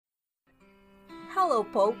Hello,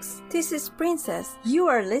 folks. This is Princess. You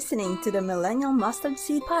are listening to the Millennial Mustard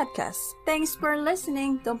Seed Podcast. Thanks for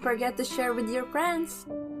listening. Don't forget to share with your friends.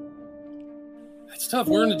 It's tough.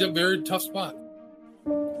 We're in a very tough spot.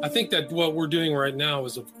 I think that what we're doing right now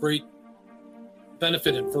is of great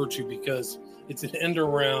benefit and virtue because it's an end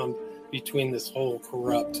around between this whole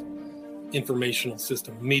corrupt informational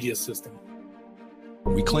system, media system.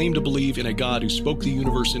 We claim to believe in a God who spoke the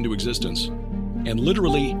universe into existence and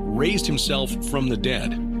literally raised himself from the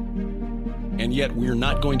dead. And yet we're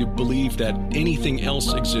not going to believe that anything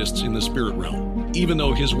else exists in the spirit realm, even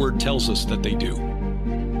though his word tells us that they do.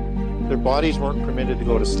 Their bodies weren't permitted to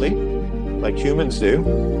go to sleep like humans do,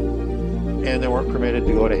 and they weren't permitted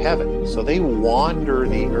to go to heaven. So they wander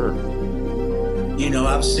the earth. You know,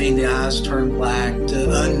 I've seen the eyes turn black,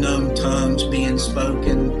 to unknown tongues being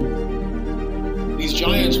spoken. These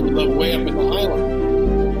giants would live way up in the highland.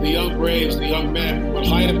 The young braves, the young men would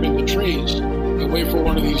hide up in the trees and wait for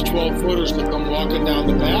one of these 12-footers to come walking down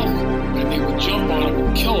the path, and they would jump on him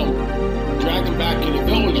and kill him, drag him back to the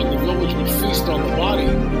village, and the village would feast on the body.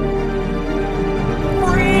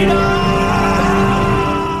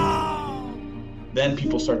 Then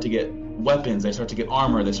people start to get weapons, they start to get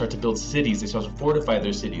armor, they start to build cities, they start to fortify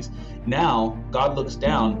their cities. Now, God looks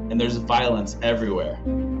down and there's violence everywhere.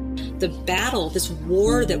 The battle, this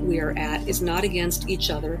war that we are at, is not against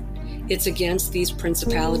each other. It's against these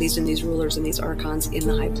principalities and these rulers and these archons in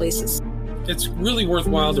the high places. It's really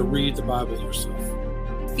worthwhile to read the Bible yourself.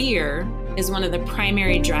 Fear is one of the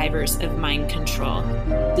primary drivers of mind control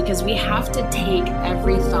because we have to take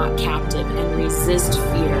every thought captive and resist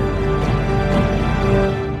fear.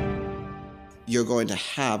 You're going to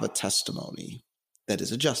have a testimony that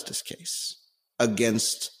is a justice case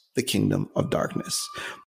against the kingdom of darkness.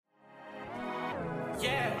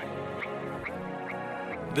 Yeah.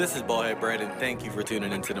 This is Ballhead Brandon. Thank you for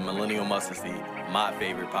tuning into the Millennial Mustard Seed, my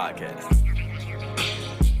favorite podcast.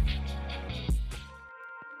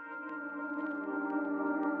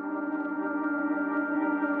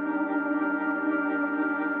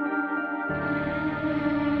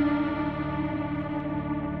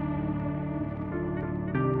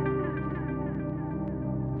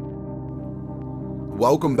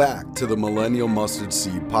 Welcome back to the Millennial Mustard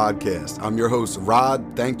Seed Podcast. I'm your host,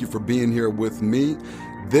 Rod. Thank you for being here with me.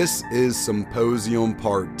 This is Symposium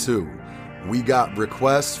Part 2. We got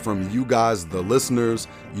requests from you guys, the listeners.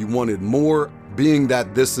 You wanted more. Being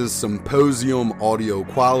that this is Symposium audio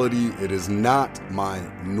quality, it is not my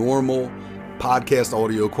normal podcast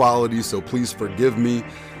audio quality, so please forgive me.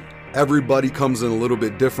 Everybody comes in a little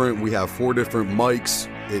bit different. We have 4 different mics.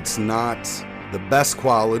 It's not the best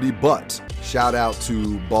quality, but shout out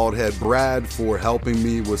to Baldhead Brad for helping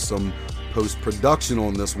me with some post-production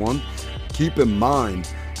on this one. Keep in mind,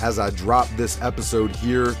 as I drop this episode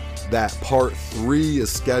here, that part 3 is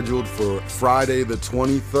scheduled for Friday the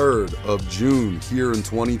 23rd of June here in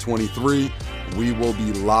 2023. We will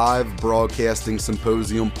be live broadcasting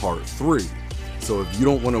Symposium Part 3. So if you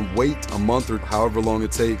don't want to wait a month or however long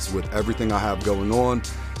it takes with everything I have going on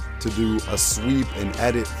to do a sweep and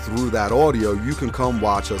edit through that audio, you can come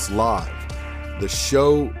watch us live. The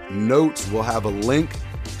show notes will have a link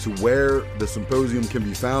to where the symposium can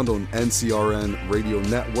be found on NCRN Radio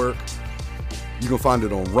Network. You can find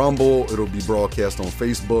it on Rumble. It'll be broadcast on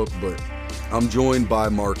Facebook, but I'm joined by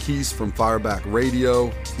Marquise from Fireback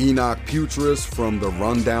Radio, Enoch Putris from The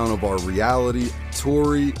Rundown of Our Reality,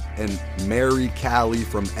 Tori and Mary Callie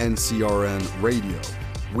from NCRN Radio.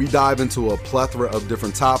 We dive into a plethora of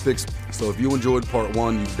different topics, so if you enjoyed part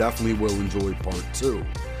 1, you definitely will enjoy part 2.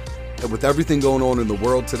 And with everything going on in the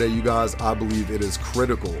world today, you guys, I believe it is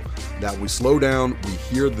critical that we slow down, we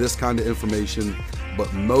hear this kind of information,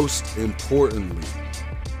 but most importantly,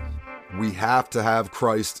 we have to have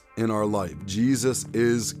Christ in our life. Jesus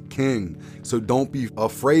is King. So don't be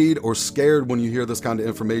afraid or scared when you hear this kind of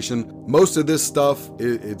information. Most of this stuff,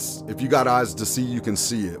 it's if you got eyes to see, you can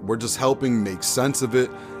see it. We're just helping make sense of it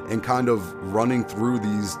and kind of running through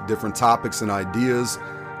these different topics and ideas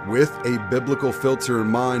with a biblical filter in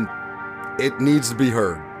mind. It needs to be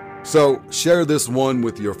heard. So share this one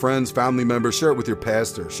with your friends, family members, share it with your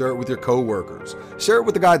pastor, share it with your coworkers, share it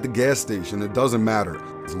with the guy at the gas station. It doesn't matter.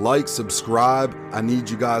 Like, subscribe. I need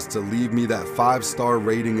you guys to leave me that 5-star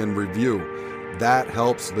rating and review. That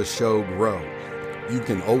helps the show grow. You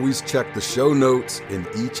can always check the show notes in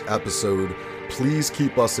each episode. Please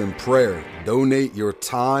keep us in prayer. Donate your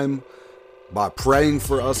time. by praying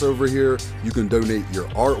for us over here. You can donate your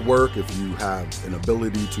artwork if you have an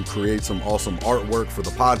ability to create some awesome artwork for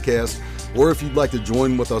the podcast. Or if you'd like to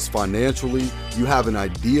join with us financially, you have an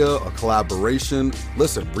idea, a collaboration,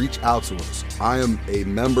 listen, reach out to us. I am a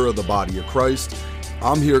member of the body of Christ.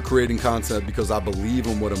 I'm here creating content because I believe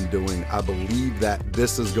in what I'm doing. I believe that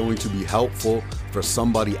this is going to be helpful for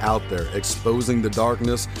somebody out there, exposing the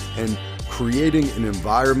darkness and creating an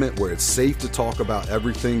environment where it's safe to talk about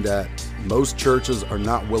everything that most churches are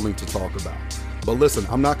not willing to talk about. But listen,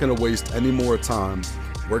 I'm not going to waste any more time.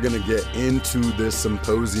 We're going to get into this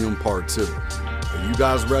symposium part 2. Are you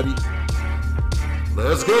guys ready?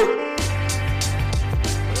 Let's go.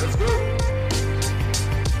 Let's go.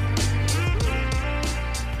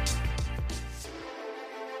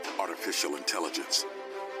 Artificial intelligence,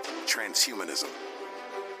 transhumanism,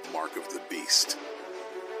 mark of the beast,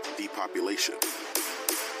 depopulation,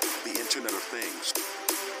 the Internet of Things,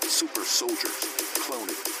 super soldiers,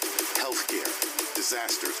 cloning, healthcare,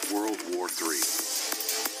 disasters, World War III.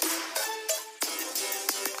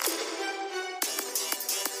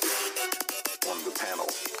 On the panel,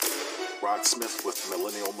 Rod Smith with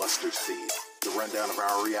Millennial Mustard Seed, the rundown of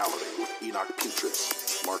our reality with Enoch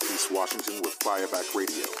Petras, Marquise Washington with Fireback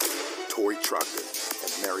Radio, Tori Trogdon,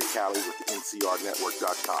 and Mary Callie with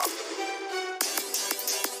NCRnetwork.com.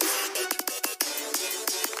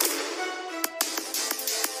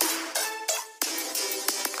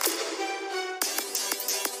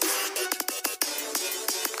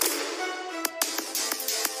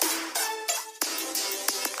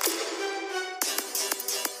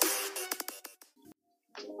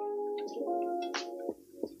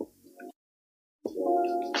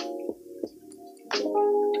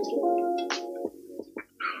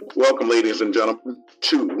 Welcome, ladies and gentlemen,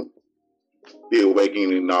 to the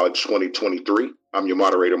Awakening in Knowledge 2023. I'm your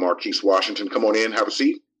moderator, Marquise Washington. Come on in, have a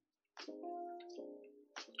seat.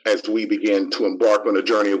 As we begin to embark on a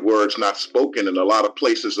journey of words not spoken in a lot of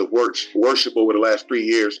places of worship over the last 3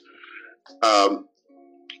 years,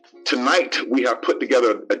 tonight we have put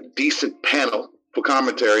together a decent panel for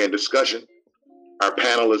commentary and discussion. Our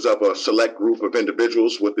panel is of a select group of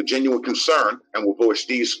individuals with a genuine concern and will voice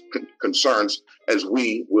these concerns as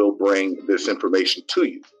we will bring this information to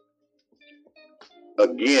you.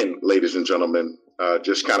 Again, ladies and gentlemen,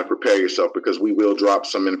 just kind of prepare yourself because we will drop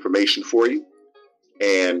some information for you.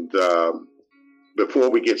 And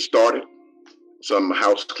before we get started, some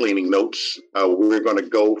house cleaning notes. We're going to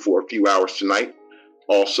go for a few hours tonight.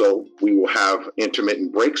 Also, we will have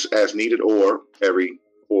intermittent breaks as needed or every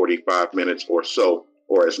 45 minutes or so,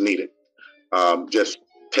 or as needed. Just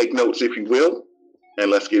take notes if you will, and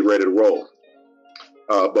let's get ready to roll.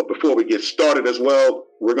 But before we get started as well,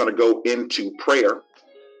 we're going to go into prayer.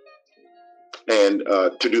 And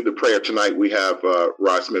to do the prayer tonight, we have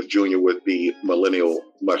Rod Smith Jr. with the Millennial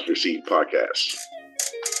Mustard Seed Podcast.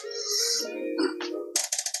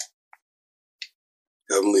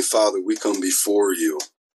 Heavenly Father, we come before you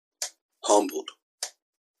humbled.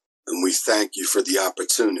 And we thank you for the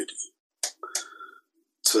opportunity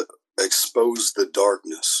to expose the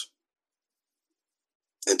darkness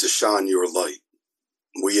and to shine your light.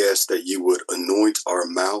 We ask that you would anoint our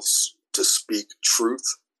mouths to speak truth.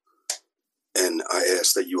 And I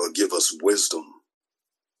ask that you will give us wisdom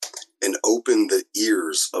and open the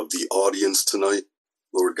ears of the audience tonight.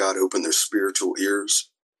 Lord God, open their spiritual ears.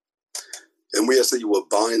 And we ask that you will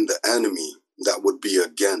bind the enemy that would be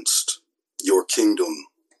against your kingdom.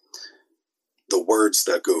 The words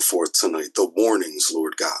that go forth tonight, the warnings,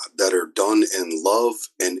 Lord God, that are done in love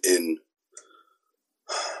and in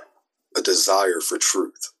a desire for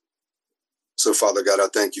truth. So, Father God, I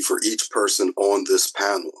thank you for each person on this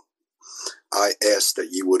panel. I ask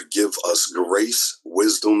that you would give us grace,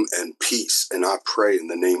 wisdom, and peace. And I pray in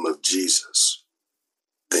the name of Jesus.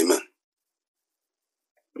 Amen.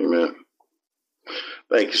 Amen.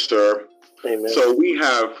 Thank you, sir. Amen. So we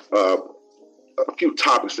have a few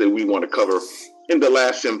topics that we want to cover. In the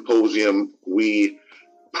last symposium, we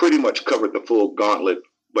pretty much covered the full gauntlet,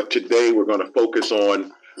 but today we're going to focus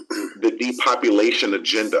on the depopulation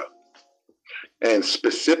agenda. And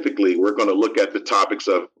specifically, we're going to look at the topics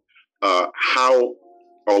of how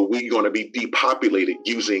are we going to be depopulated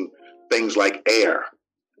using things like air,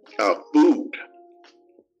 food,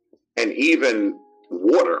 and even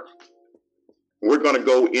water. We're going to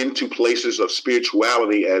go into places of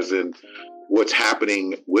spirituality as in what's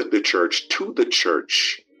happening with the church, to the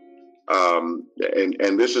church. And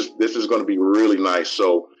this is going to be really nice.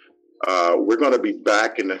 So we're going to be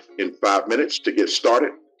back in 5 minutes to get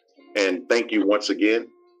started. And thank you once again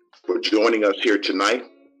for joining us here tonight.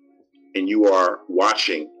 And you are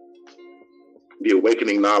watching the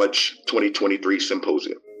Awakening Knowledge 2023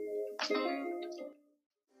 Symposium.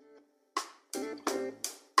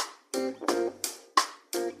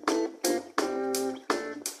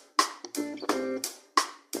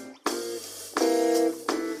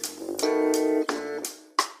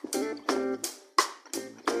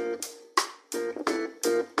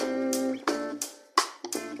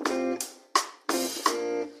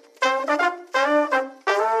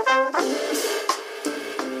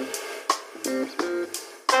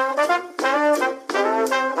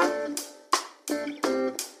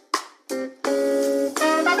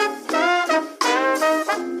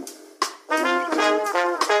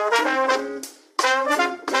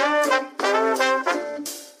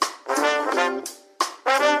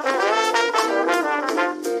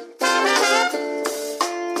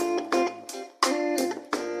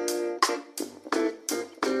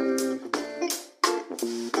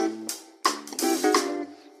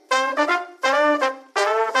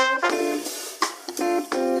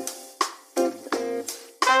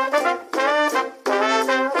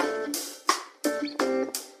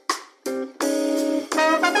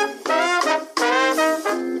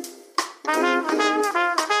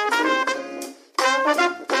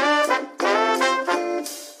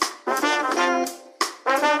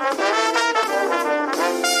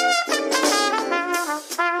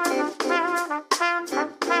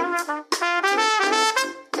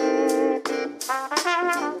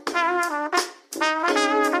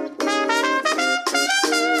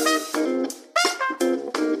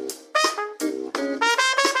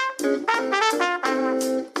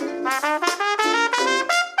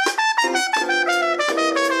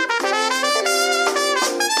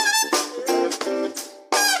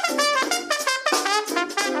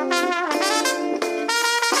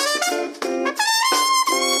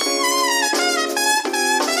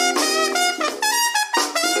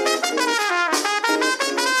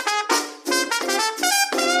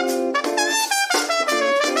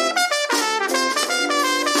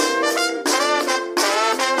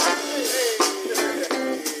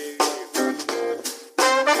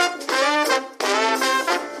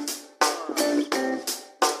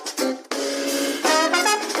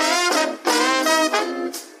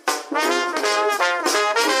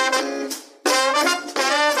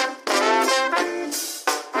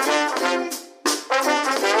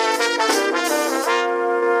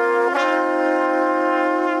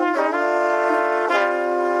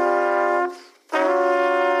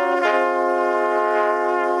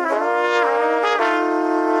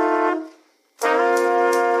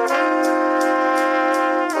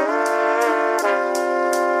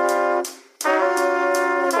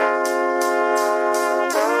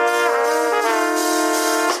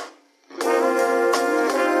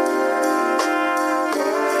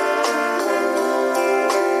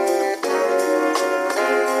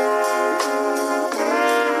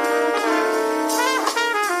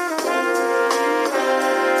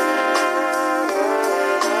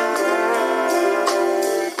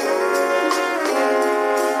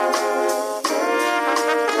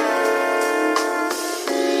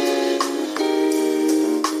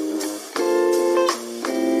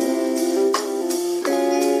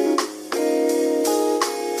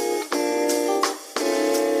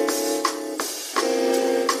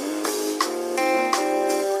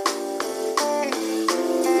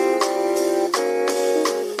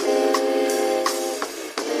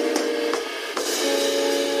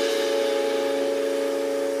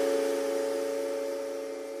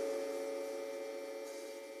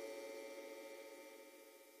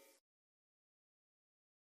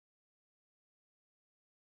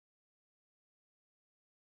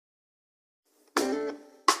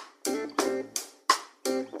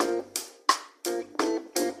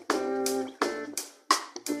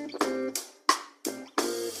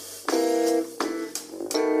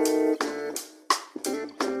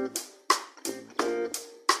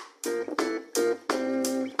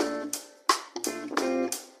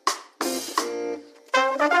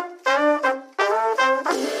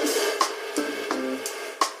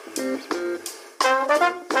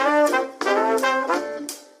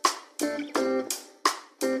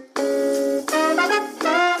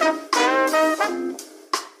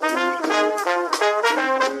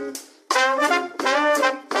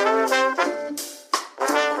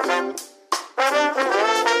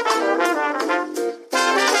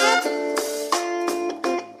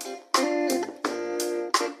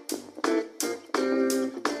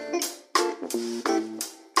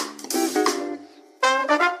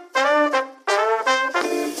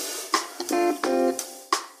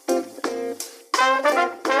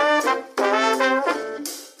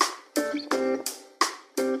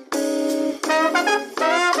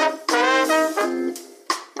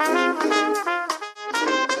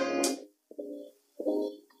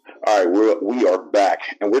 we are back,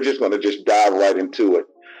 and we're just going to just dive right into it.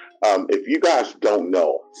 If you guys don't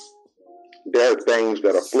know, there are things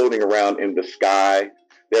that are floating around in the sky.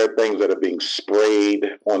 There are things that are being sprayed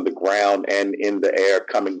on the ground and in the air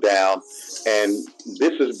coming down. And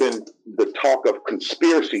this has been the talk of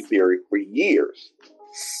conspiracy theory for years,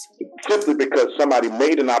 simply because somebody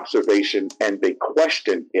made an observation and they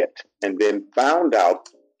questioned it and then found out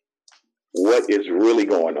what is really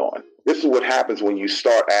going on. This is what happens when you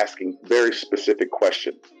start asking very specific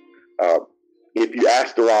questions. If you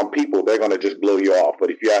ask the wrong people, they're going to just blow you off. But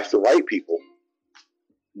if you ask the right people,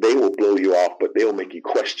 they will blow you off, but they'll make you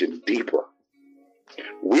question deeper.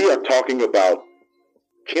 We are talking about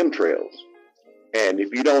chemtrails. And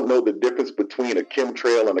if you don't know the difference between a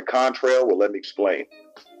chemtrail and a contrail, well, let me explain.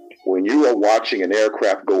 When you are watching an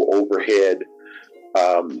aircraft go overhead,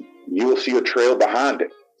 you will see a trail behind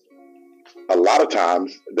it. A lot of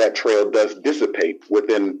times that trail does dissipate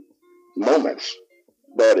within moments,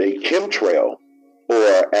 but a chemtrail,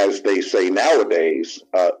 or as they say nowadays,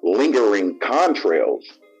 lingering contrails,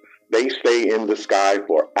 they stay in the sky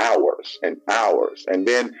for hours and hours. And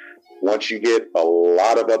then once you get a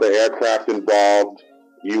lot of other aircraft involved,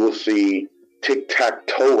 you will see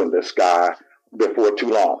tic-tac-toe in the sky before too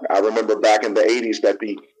long. I remember back in the 80s that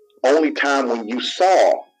the only time when you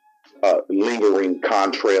saw lingering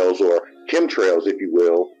contrails or chemtrails, if you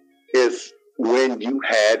will, is when you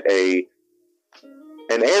had an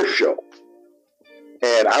air show.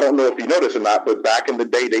 And I don't know if you noticed or not, but back in the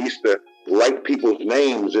day, they used to write people's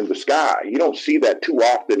names in the sky. You don't see that too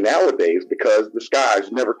often nowadays because the sky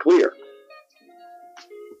is never clear.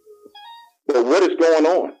 So what is going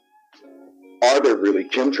on? Are there really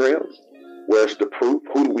chemtrails? Where's the proof?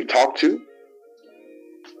 Who do we talk to?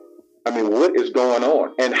 I mean, what is going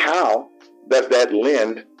on? And how does that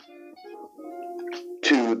lend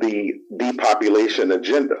to the depopulation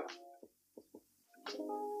agenda?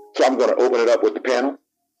 So I'm going to open it up with the panel.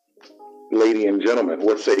 Lady and gentlemen,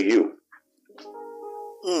 what say you?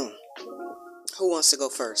 Who wants to go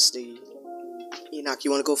first? Enoch,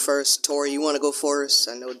 you want to go first? Tori, you want to go first?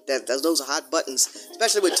 I know that those are hot buttons,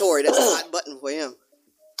 especially with Tori. That's a hot button for him.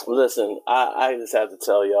 Listen, I just have to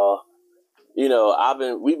tell y'all, you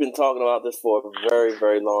know, we've been talking about this for a very,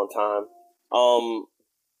 very long time.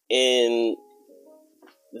 And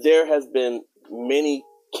there has been many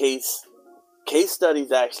case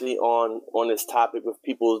studies actually on this topic with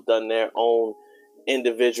people who've done their own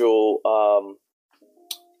individual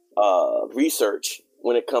research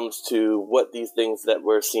when it comes to what these things that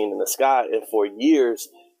we're seeing in the sky. And for years,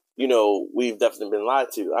 you know, we've definitely been lied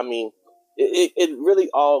to. I mean, it really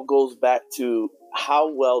all goes back to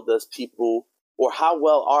how well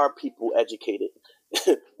are people educated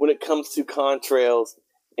when it comes to contrails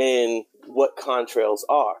and what contrails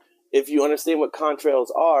are. If you understand what contrails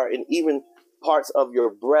are, and even parts of your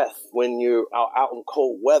breath when you're out in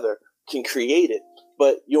cold weather can create it,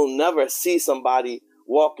 but you'll never see somebody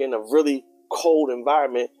walk in a really cold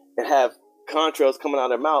environment and have contrails coming out of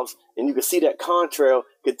their mouths, and you can see that contrail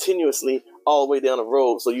continuously all the way down the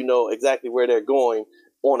road, so you know exactly where they're going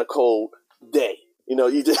on a cold day. You know,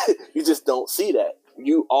 you just don't see that.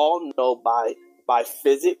 You all know by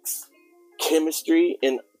physics, chemistry,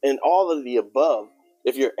 and all of the above.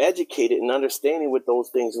 If you're educated and understanding what those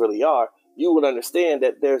things really are, you would understand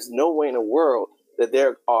that there's no way in the world that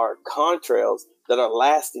there are contrails that are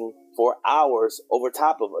lasting for hours over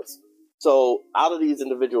top of us. So out of these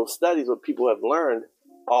individual studies, what people have learned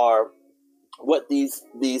are what these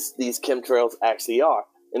chemtrails actually are.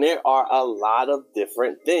 And there are a lot of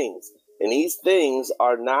different things. And these things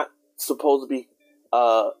are not supposed to be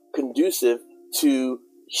conducive to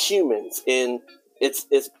humans. And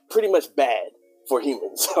it's pretty much bad for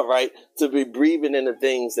humans, all right, to be breathing in the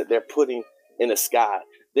things that they're putting in the sky.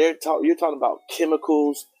 You're talking about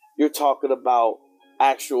chemicals. You're talking about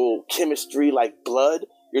actual chemistry like blood.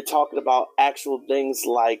 You're talking about actual things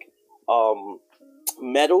like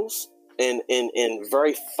metals and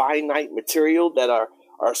very finite material that are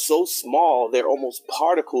so small, they're almost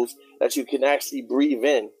particles that you can actually breathe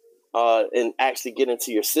in and actually get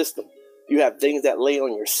into your system. You have things that lay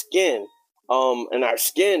on your skin. And our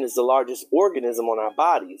skin is the largest organism on our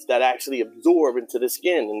bodies that actually absorb into the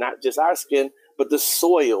skin, and not just our skin, but the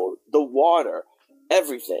soil, the water,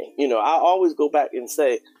 everything. You know, I always go back and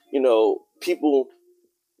say, you know, people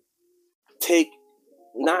take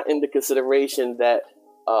not into consideration that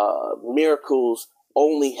miracles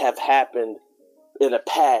only have happened in the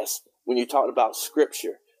past when you talk about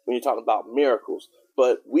scripture, when you talk about miracles,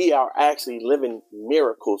 but we are actually living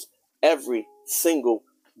miracles every single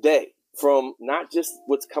day. From not just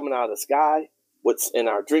what's coming out of the sky, what's in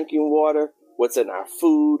our drinking water, what's in our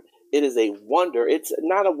food, It is a wonder. It's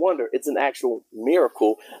not a wonder. It's an actual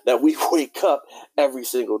miracle that we wake up every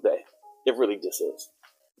single day. It really just is.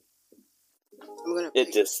 I'm gonna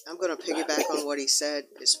piggyback on what he said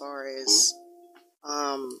as far as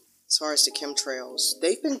the chemtrails.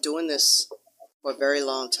 They've been doing this for a very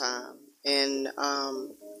long time, and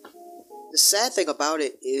the sad thing about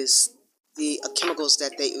it is the chemicals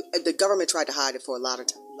that the government tried to hide it for a lot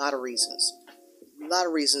of reasons.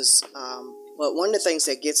 But one of the things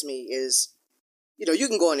that gets me is, you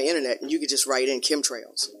can go on the internet and you can just write in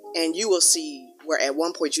chemtrails, and you will see where at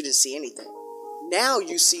one point you didn't see anything. Now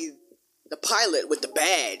you see the pilot with the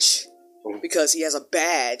badge, because he has a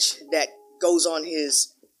badge that goes on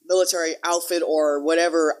his military outfit or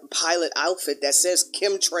whatever pilot outfit that says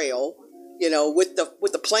chemtrail, with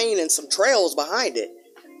the plane and some trails behind it.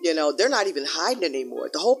 They're not even hiding anymore.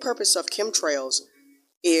 The whole purpose of chemtrails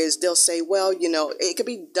is they'll say, well, it could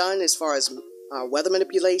be done as far as weather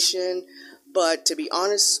manipulation, but to be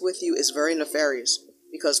honest with you, it's very nefarious,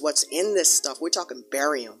 because what's in this stuff, we're talking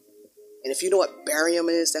barium. And if you know what barium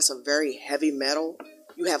is, that's a very heavy metal.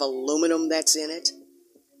 You have aluminum that's in it.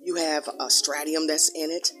 You have strontium that's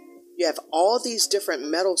in it. You have all these different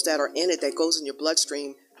metals that are in it that goes in your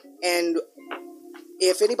bloodstream. And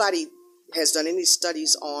if anybody has done any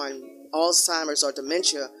studies on Alzheimer's or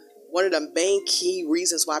dementia, one of the main key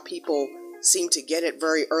reasons why people seem to get it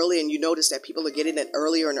very early, and you notice that people are getting it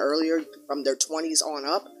earlier and earlier from their 20s on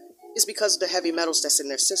up, is because of the heavy metals that's in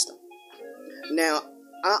their system. Now,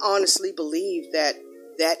 I honestly believe that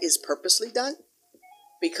is purposely done,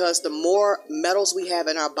 because the more metals we have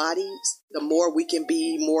in our bodies, the more we can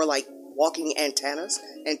be more like walking antennas.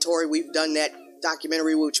 And Tori, we've done that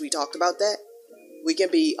documentary which we talked about that. We can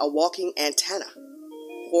be a walking antenna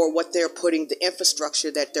for what they're putting, the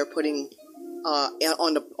infrastructure that they're putting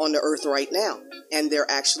on the earth right now, and they're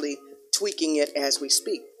actually tweaking it as we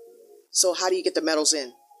speak. So how do you get the metals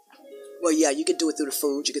in? Well, yeah, you could do it through the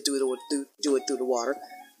food, you could do it through the water,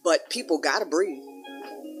 but people gotta breathe.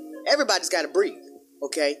 Everybody's gotta breathe,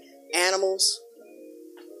 okay? Animals,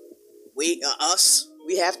 us,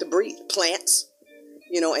 we have to breathe. Plants,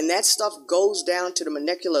 and that stuff goes down to the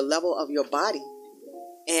molecular level of your body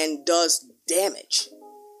and does damage.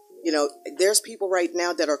 There's people right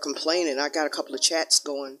now that are complaining. I got a couple of chats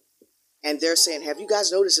going, and they're saying, have you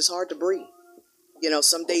guys noticed it's hard to breathe?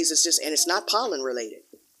 Some days it's not pollen related.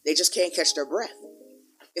 They just can't catch their breath.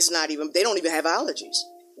 They don't even have allergies.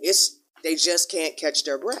 They just can't catch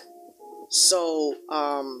their breath. So,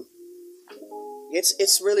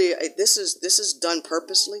 it's really, this is done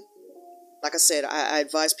purposely. Like I said, I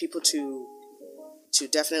advise people to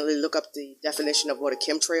definitely look up the definition of what a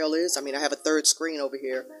chemtrail is. I mean, I have a third screen over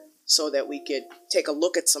here so that we could take a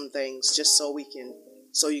look at some things, just so you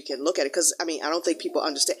can look at it. Because, I don't think people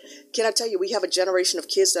understand. Can I tell you, we have a generation of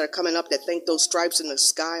kids that are coming up that think those stripes in the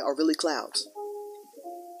sky are really clouds.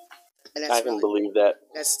 And I can believe that.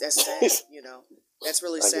 That's sad, That's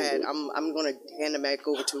really sad. I'm going to hand the mic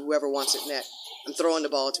over to whoever wants it next. I'm throwing the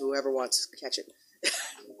ball to whoever wants to catch it.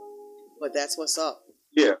 But that's what's up.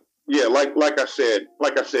 Yeah. Like I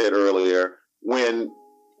said earlier, when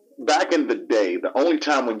back in the day, the only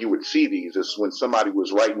time when you would see these is when somebody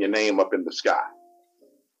was writing your name up in the sky.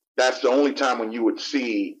 That's the only time when you would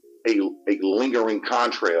see a lingering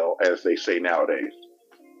contrail, as they say nowadays.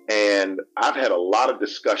 And I've had a lot of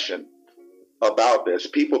discussion about this.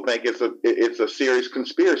 People think it's a serious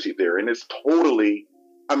conspiracy theory, and it's totally.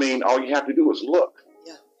 All you have to do is look.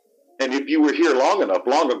 Yeah. And if you were here long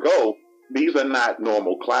ago, these are not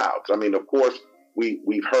normal clouds. Of course,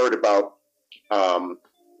 we've heard about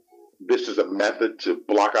this is a method to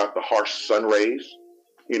block out the harsh sun rays,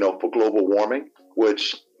 for global warming,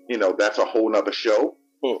 which, that's a whole nother show.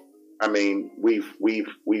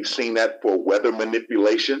 We've seen that for weather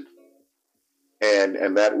manipulation,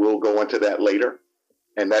 and that we'll go into that later.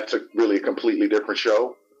 And that's really a completely different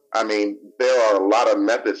show. There are a lot of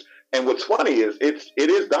methods. And what's funny is it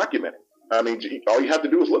is documented. All you have to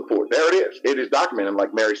do is look for it. There it is. It is documented.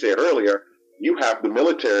 Like Mary said earlier, you have the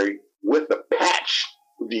military with the patch,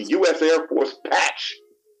 the U.S. Air Force patch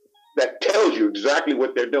that tells you exactly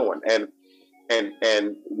what they're doing. And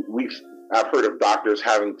I've heard of doctors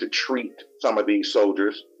having to treat some of these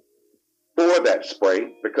soldiers for that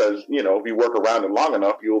spray because, if you work around it long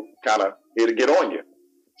enough, it'll get on you.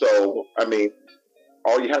 So,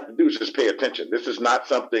 all you have to do is just pay attention. This is not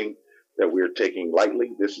something that we're taking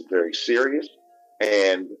lightly. This is very serious.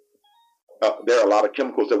 And there are a lot of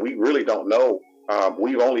chemicals that we really don't know.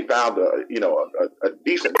 We've only found a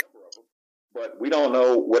decent number of them, but we don't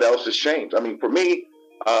know what else has changed. For me,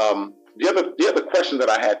 the other question that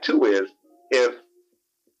I had too is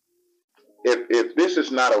if this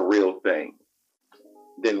is not a real thing,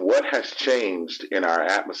 then what has changed in our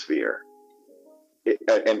atmosphere?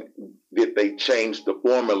 And did they change the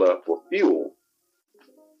formula for fuel?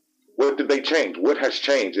 What did they change? What has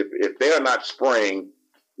changed? If they are not spraying,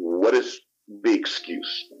 what is the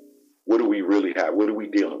excuse? What do we really have? What are we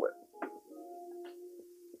dealing with?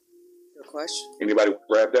 Good question. Anybody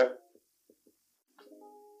grab that?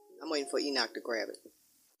 I'm waiting for Enoch to grab it.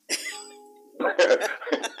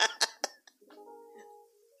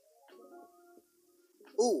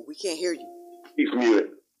 Ooh, we can't hear you. He's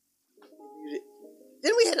muted.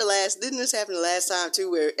 Didn't this happen the last time too,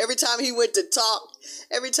 where every time he went to talk,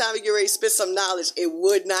 every time he get ready to spit some knowledge, it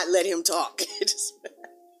would not let him talk. Can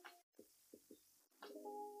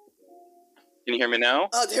you hear me now?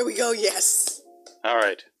 Oh, there we go. Yes. All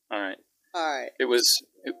right. It was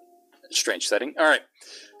a strange setting. All right.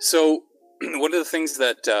 So one of the things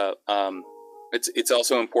that it's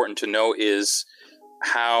also important to know is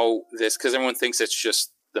how this, because everyone thinks it's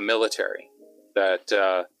just the military that's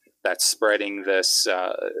spreading this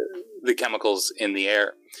the chemicals in the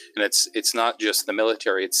air, and it's not just the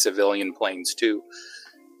military; it's civilian planes too.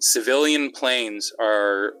 Civilian planes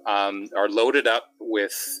are loaded up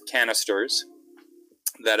with canisters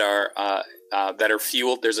that are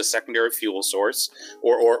fueled. There's a secondary fuel source,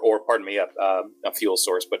 or pardon me, a fuel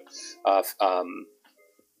source, but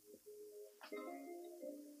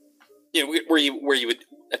where you would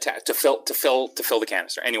attach to fill the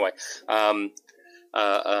canister. Anyway,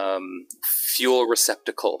 fuel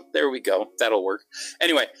receptacle. There we go. That'll work.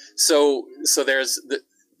 Anyway, so there's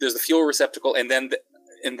the fuel receptacle, and then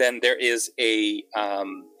there is a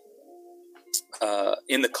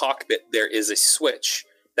in the cockpit there is a switch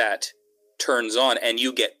that turns on, and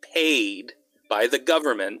you get paid by the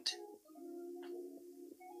government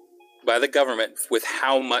with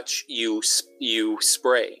how much you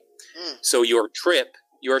spray. So your trip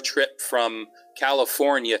from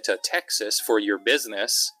California to Texas for your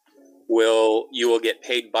business you will get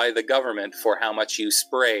paid by the government for how much you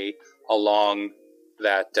spray along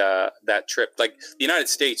that trip. Like, the United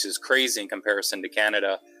States is crazy in comparison to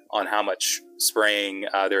Canada on how much spraying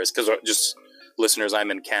there is. Because, just listeners,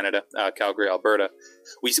 I'm in Canada, Calgary, Alberta.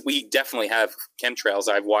 We definitely have chemtrails.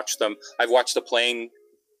 I've watched them. I've watched the plane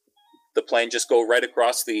just go right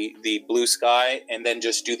across the blue sky and then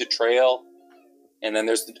just do the trail. And then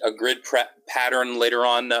there's a grid pattern later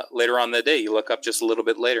on the day. You look up just a little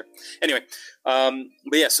bit later. Anyway, but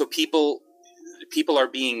yeah, so people are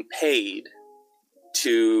being paid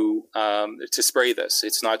to spray this.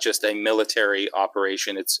 It's not just a military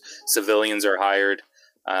operation. It's civilians are hired,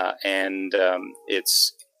 and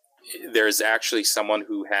there's actually someone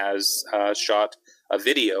who has shot a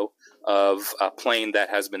video of a plane that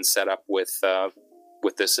has been set up with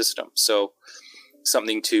this system. So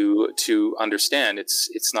something to understand.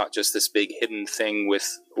 It's not just this big hidden thing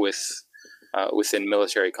within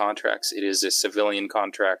military contracts. It is a civilian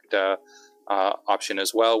contract option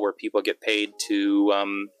as well, where people get paid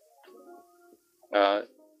to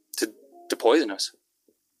poison us.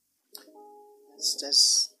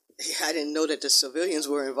 I didn't know that the civilians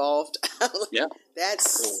were involved. Yeah,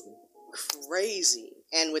 that's crazy.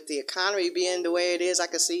 And with the economy being the way it is, I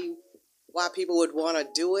can see why people would want to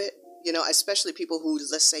do it. You know, especially people who,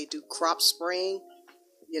 let's say, do crop spraying.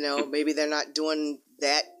 You know, maybe they're not doing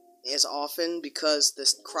that as often because the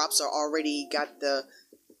crops are already got the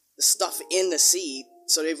stuff in the seed,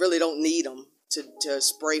 so they really don't need them to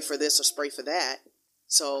spray for this or spray for that.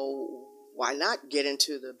 So why not get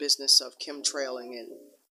into the business of chemtrailing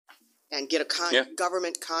and get a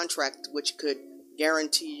government contract which could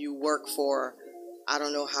guarantee you work for, I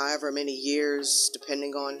don't know, however many years,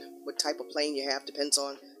 depending on what type of plane you have, depends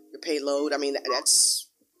on your payload. I mean, that's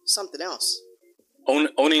something else.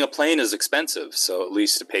 Owning a plane is expensive, so at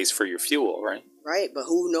least it pays for your fuel, right? Right, but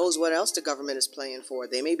who knows what else the government is paying for?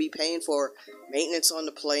 They may be paying for maintenance on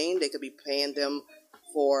the plane. They could be paying them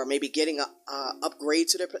for maybe getting a upgrade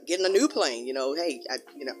to getting a new plane. You know, hey,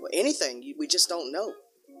 anything. We just don't know.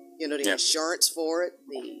 You know, the insurance for it,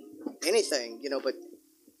 anything. You know, but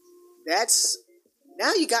that's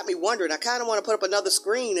now you got me wondering. I kind of want to put up another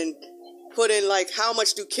screen and put in, like, how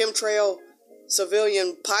much do chemtrail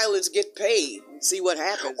civilian pilots get paid? See what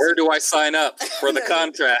happens. Where do I sign up for the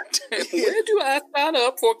contract? Where do I sign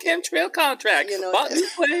up for chemtrail contract? Bought new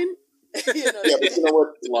plane. But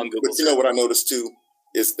you know what I noticed too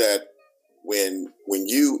is that when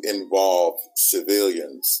you involve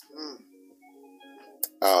civilians,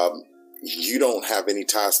 you don't have any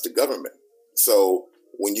ties to government. So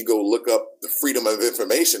when you go look up the Freedom of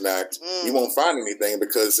Information Act, you won't find anything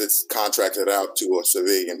because it's contracted out to a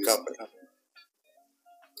civilian company.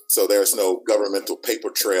 So there's no governmental paper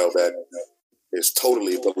trail that is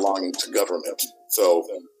totally belonging to government. So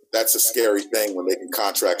that's a scary thing when they can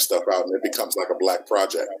contract stuff out and it becomes like a black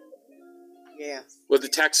project. Yeah. Well, the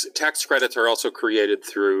tax credits are also created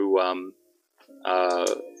through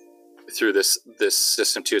this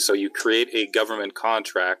system too. So you create a government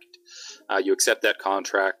contract, you accept that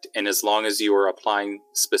contract, and as long as you are applying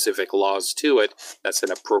specific laws to it, that's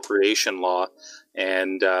an appropriation law,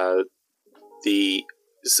 and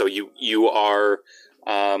so you are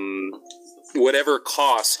whatever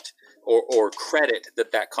cost or credit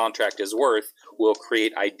that contract is worth will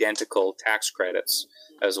create identical tax credits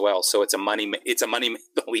as well. So it's a money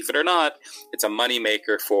believe it or not, it's a money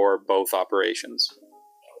maker for both operations.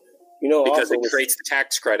 Because it creates the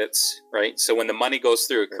tax credits, right? So when the money goes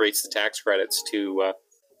through, it creates the tax credits to.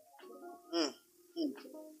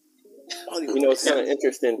 It's kind of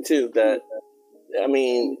interesting too that, I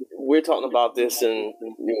mean, we're talking about this and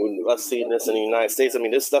us seeing this in the United States. I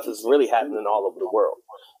mean, this stuff is really happening all over the world.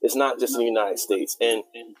 It's not just in the United States, and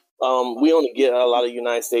we only get a lot of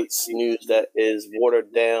United States news that is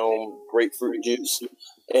watered down grapefruit juice,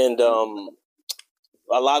 and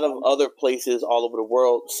a lot of other places all over the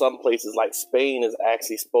world, some places like Spain has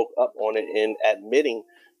actually spoke up on it and admitting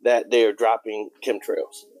that they're dropping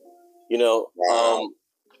chemtrails.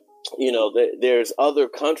 There's other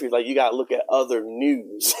countries, like you got to look at other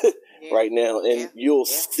news right now, and you'll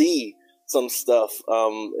see some stuff,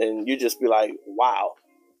 and you just be like, wow,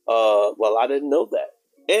 well, I didn't know that.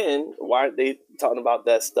 And why aren't they talking about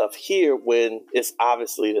that stuff here when it's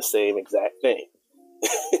obviously the same exact thing?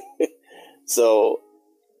 So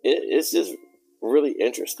it's just really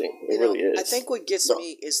interesting. It really is. I think what gets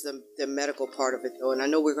me is the medical part of it, though. And I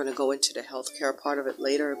know we're going to go into the healthcare part of it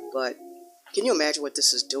later, but can you imagine what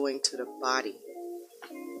this is doing to the body?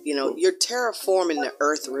 You're terraforming the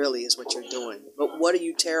earth, really, is what you're doing. But what are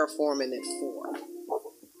you terraforming it for?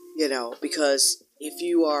 Because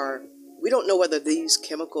we don't know whether these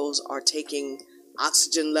chemicals are taking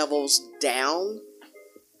oxygen levels down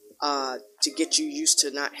to get you used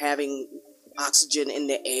to not having oxygen in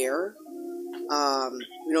the air.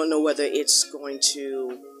 We don't know whether it's going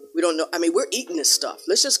to. We don't know. I mean, we're eating this stuff.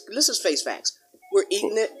 Let's just face facts. We're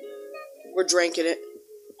eating it. We're drinking it.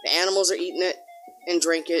 The animals are eating it and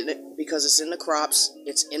drinking it because it's in the crops.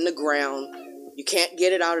 It's in the ground. You can't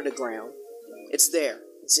get it out of the ground. It's there.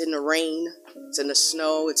 It's in the rain. It's in the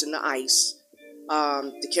snow. It's in the ice.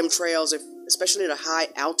 The chemtrails, especially the high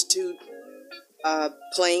altitude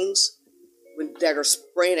planes that are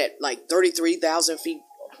spraying at like 33,000 feet,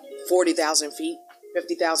 40,000 feet,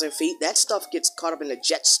 50,000 feet, that stuff gets caught up in the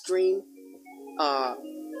jet stream.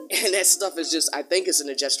 And that stuff is just, I think it's in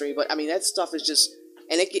the jet stream, but I mean, that stuff is just,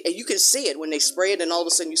 and you can see it when they spray it, and all of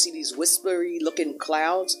a sudden you see these whispery looking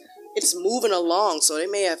clouds. It's moving along, so they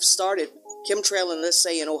may have started chemtrailing, let's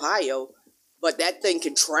say in Ohio, but that thing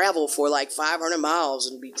can travel for like 500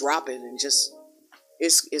 miles and be dropping, and just,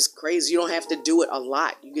 it's crazy. You don't have to do it a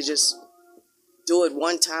lot. You could just do it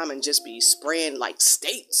one time and just be spraying like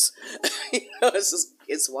states.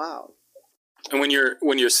 It's wild. And when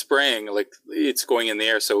you're spraying, like, it's going in the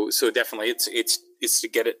air, so definitely it's to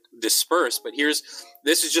get it dispersed. But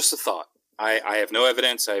this is just a thought. I have no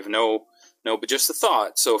evidence. I have no, but just a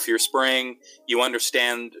thought. So if you're spraying, you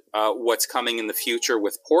understand what's coming in the future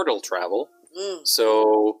with portal travel.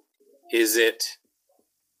 So is it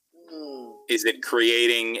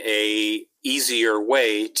creating a easier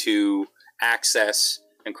way to access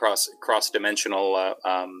and cross dimensional?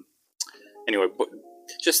 Anyway.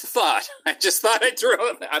 Just a thought. I just thought I'd throw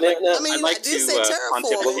it. I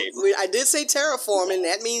did say terraforming.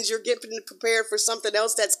 That means you're getting prepared for something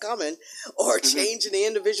else that's coming, or changing the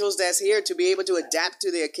individuals that's here to be able to adapt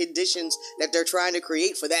to their conditions that they're trying to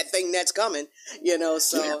create for that thing that's coming.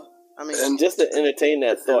 So I mean, and just to entertain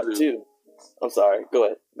that thought too. I'm sorry. Go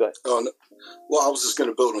ahead. Oh, no. Well, I was just going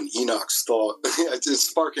to build on Enoch's thought. It's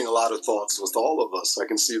sparking a lot of thoughts with all of us. I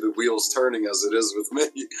can see the wheels turning as it is with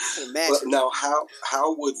me. But now,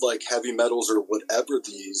 how would like heavy metals or whatever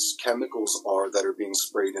these chemicals are that are being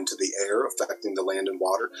sprayed into the air affecting the land and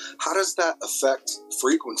water? How does that affect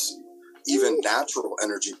frequency? Even natural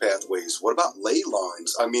energy pathways? What about ley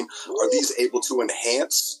lines? I mean, are these able to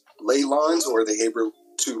enhance ley lines, or are they able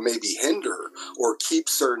to maybe hinder or keep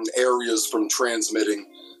certain areas from transmitting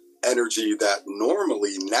energy that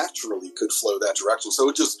normally naturally could flow that direction? So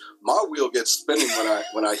it just, my wheel gets spinning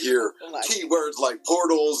when I hear keywords like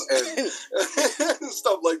portals and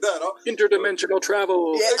stuff like that. Interdimensional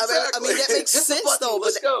travel. Yeah, exactly. I mean that makes sense though.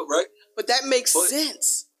 Let's go, right? But that makes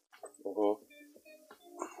sense.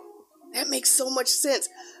 That makes so much sense.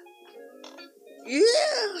 Yeah.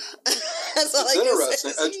 That's all it's I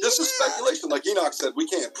interesting. can say. This is speculation. Like Enoch said, we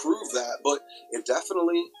can't prove that, but it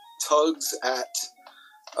definitely tugs at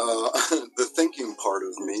the thinking part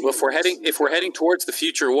of me. Well, if we're heading towards the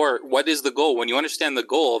future war, what is the goal? When you understand the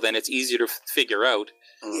goal, then it's easier to figure out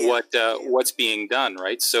what's being done,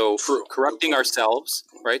 right? So corrupting ourselves,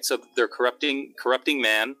 right? So they're corrupting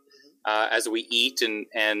man as we eat and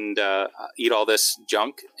eat all this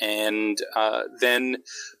junk, and then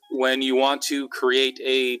when you want to create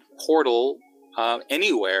a portal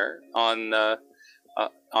anywhere on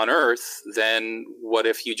Earth, then what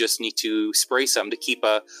if you just need to spray some to keep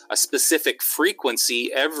a specific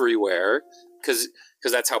frequency everywhere? Because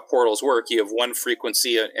that's how portals work. You have one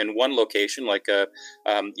frequency in one location, like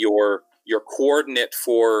your coordinate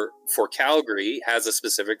for Calgary has a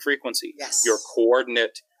specific frequency. Yes. Your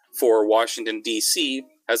coordinate for Washington, D.C.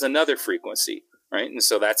 has another frequency, right? And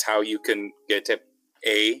so that's how you can get to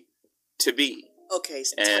A to B. Okay,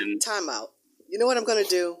 so time out. You know what I'm going to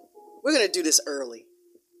do? We're going to do this early.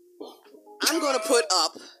 I'm going to put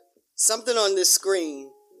up something on this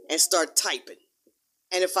screen and start typing.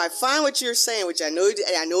 And if I find what you're saying, which I know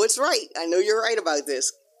it's right, I know you're right about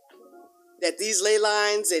this, that these ley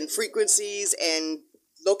lines and frequencies and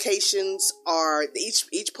locations are,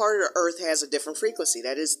 each part of the Earth has a different frequency.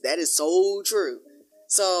 That is so true.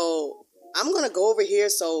 So I'm going to go over here.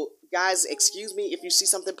 So guys, excuse me if you see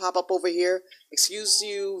something pop up over here. Excuse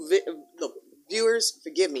you, look, viewers,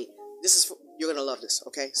 forgive me. You're going to love this,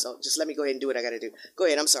 okay? So just let me go ahead and do what I got to do. Go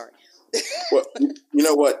ahead, I'm sorry. Well, you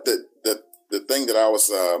know what? The thing that I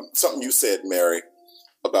was, something you said, Mary,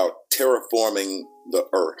 about terraforming the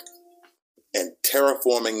Earth. And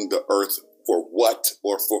terraforming the Earth for what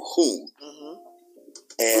or for whom? Mm-hmm.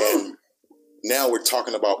 And now we're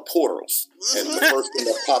talking about portals. And the first thing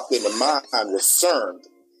that popped into my mind was CERN.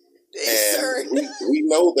 And we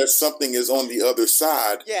know that something is on the other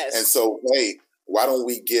side. Yes. And so, hey, why don't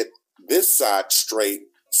we get this side straight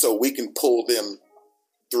so we can pull them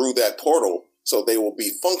through that portal so they will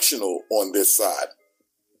be functional on this side.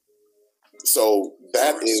 So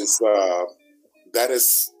that is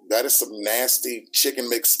some nasty chicken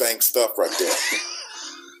mix stank stuff right there.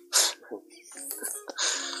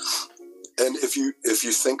 And if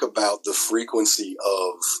you think about the frequency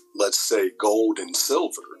of, let's say, gold and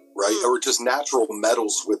silver, right, or just natural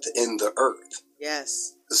metals within the Earth.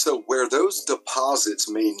 Yes. So where those deposits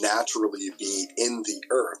may naturally be in the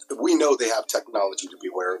Earth, we know they have technology to be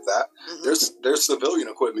aware of that. Mm-hmm. There's civilian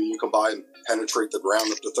equipment you can buy and penetrate the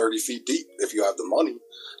ground up to 30 feet deep if you have the money.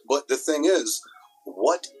 But the thing is,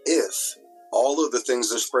 what if all of the things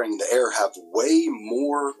they're spraying in the air have way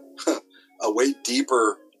more, a way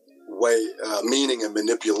deeper meaning and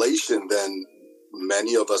manipulation than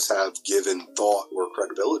many of us have given thought or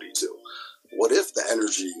credibility to? What if the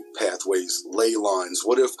energy pathways, ley lines,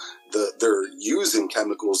 what if they're using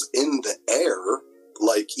chemicals in the air,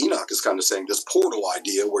 like Enoch is kind of saying, this portal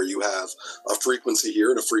idea where you have a frequency here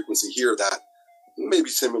and a frequency here that may be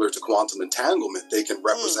similar to quantum entanglement. They can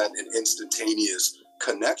represent an instantaneous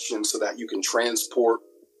connection so that you can transport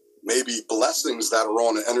maybe blessings that are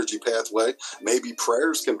on an energy pathway. Maybe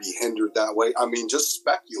prayers can be hindered that way. I mean, just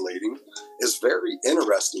speculating is very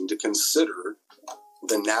interesting to consider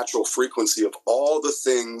the natural frequency of all the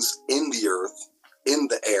things in the earth, in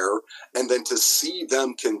the air, and then to see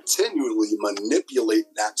them continually manipulate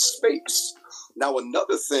that space. Now,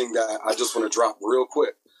 another thing that I just want to drop real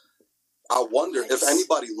quick. I wonder if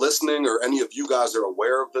anybody listening or any of you guys are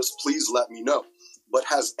aware of this, please let me know. But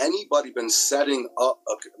has anybody been setting up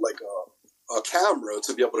a camera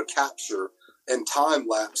to be able to capture and time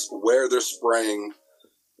lapse where they're spraying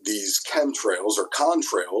these chemtrails or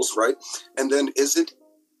contrails, right? And then is it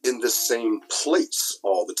in the same place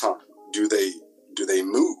all the time? Do they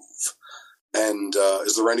move? And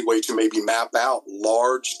is there any way to maybe map out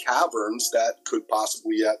large caverns that could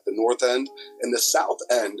possibly at the north end and the south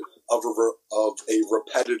end of a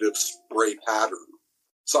repetitive spray pattern?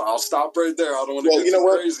 So I'll stop right there. I don't want to get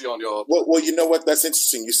crazy on y'all. Well, you know what? That's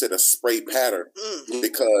interesting. You said a spray pattern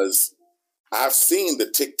because I've seen the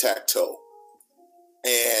tic-tac-toe,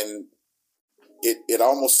 and it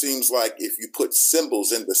almost seems like if you put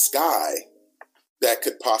symbols in the sky, that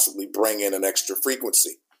could possibly bring in an extra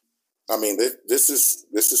frequency. I mean, this is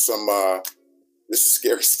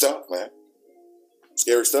scary stuff, man.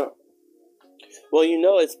 Scary stuff. Well,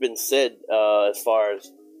 it's been said as far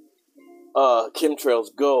as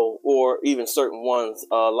chemtrails go, or even certain ones,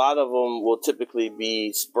 a lot of them will typically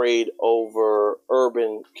be sprayed over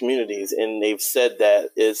urban communities, and they've said that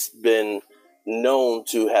it's been known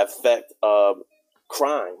to have affect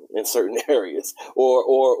crime in certain areas,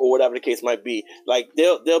 or whatever the case might be. Like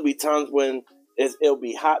there'll be times when it'll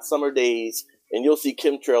be hot summer days, and you'll see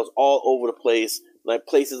chemtrails all over the place, like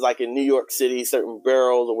places like in New York City, certain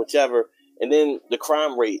boroughs or whichever. And then the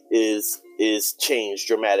crime rate is changed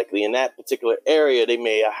dramatically. In that particular area, they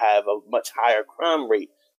may have a much higher crime rate.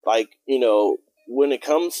 Like, when it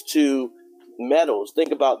comes to metals,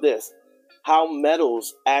 think about this. How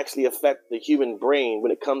metals actually affect the human brain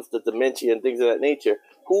when it comes to dementia and things of that nature.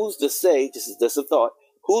 Who's to say, this is just a thought,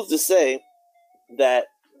 who's to say that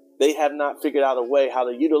they have not figured out a way how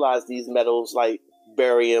to utilize these metals like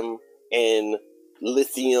barium and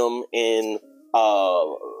lithium and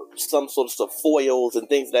some sorts of foils and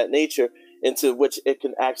things of that nature, into which it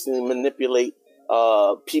can actually manipulate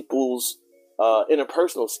people's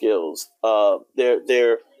interpersonal skills,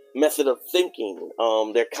 their method of thinking,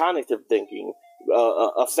 their cognitive thinking,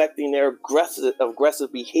 affecting their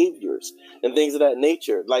aggressive behaviors and things of that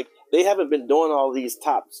nature. Like, they haven't been doing all these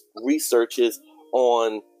top researches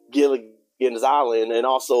on Gilligan's Island and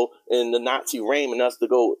also in the Nazi reign, and us to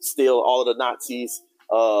go steal all of the Nazis'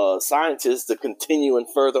 scientists to continue and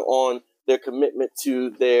further on their commitment to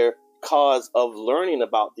their cause of learning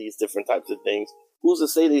about these different types of things. Who's to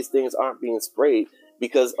say these things aren't being sprayed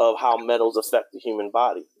because of how metals affect the human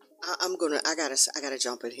body? I gotta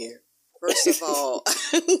jump in here. First of all,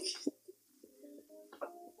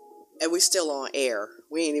 and we still on air.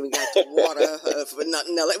 We ain't even got the water for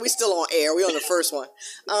nothing. No, we still on air. We on the first one.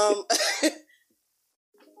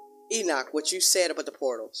 Enoch, what you said about the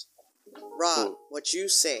portals. Rob, what you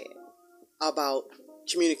said about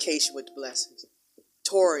communication with the blessings.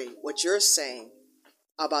 Tori, what you're saying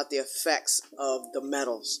about the effects of the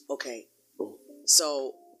metals. Okay.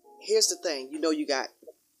 So here's the thing. You got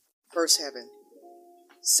first heaven,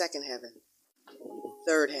 second heaven,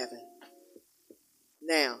 third heaven.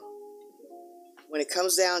 Now, when it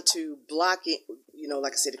comes down to blocking,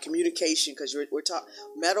 like I said, the communication, because we're talking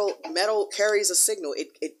metal carries a signal.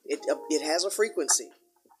 It has a frequency.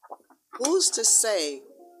 Who's to say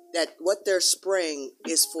that what they're spraying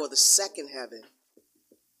is for the second heaven,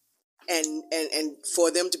 and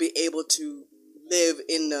for them to be able to live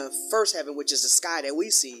in the first heaven, which is the sky that we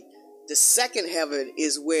see? The second heaven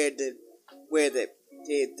is where I'm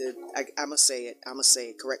gonna say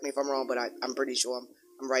it. Correct me if I'm wrong, but I'm pretty sure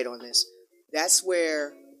I'm right on this. That's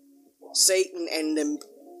where Satan and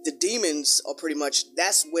the demons are pretty much.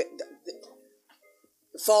 That's where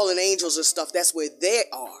the fallen angels and stuff. That's where they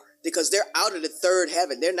are, because they're out of the third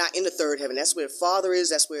heaven. They're not in the third heaven. That's where the Father is.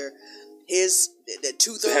 That's where the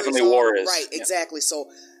 2/3 the heavenly war is. Right, exactly. Yeah. So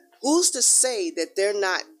who's to say that they're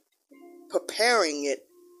not preparing it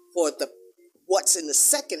for what's in the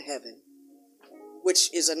second heaven,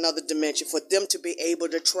 which is another dimension, for them to be able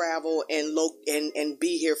to travel and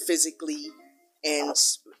be here physically? And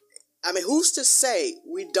I mean, who's to say?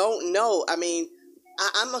 We don't know. I mean,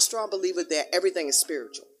 I'm a strong believer that everything is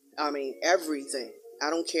spiritual. I mean, everything. I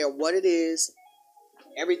don't care what it is.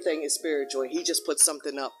 Everything is spiritual. He just put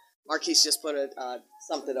something up. Marquise just put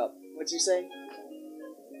something up. What'd you say?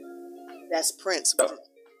 That's Prince.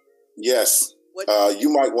 Yes. You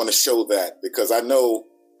might want to show that, because I know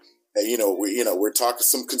that, we're talking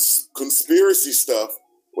some conspiracy stuff.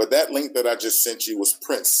 Well, that link that I just sent you was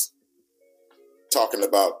Prince talking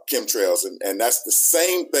about chemtrails, and that's the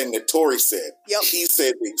same thing that Tori said. Yep. He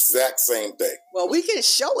said the exact same thing. Well, we can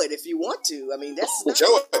show it if you want to. I mean, that's not...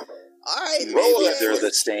 Show it. All right. Maybe they're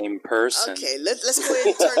the same person. Okay, let's go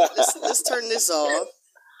ahead and let's turn this off,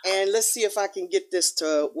 and let's see if I can get this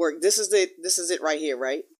to work. This is it right here,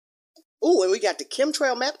 right? Ooh, and we got the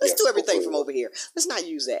chemtrail map. Let's do everything from over here. Let's not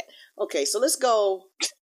use that. Okay, so let's go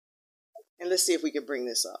and let's see if we can bring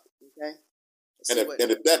this up. Okay. And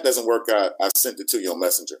if that doesn't work, I sent it to you on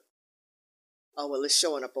Messenger. Oh, well, it's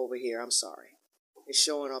showing up over here. I'm sorry. It's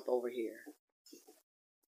showing up over here.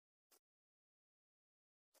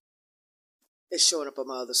 It's showing up on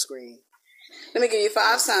my other screen. Let me give you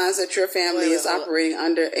 5 signs that your family is operating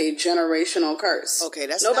under a generational curse. Okay,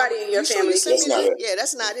 that's nobody in your family. That's not it. Yeah,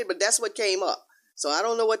 that's not it. But that's what came up. So I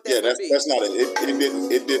don't know what that would be. That's not it.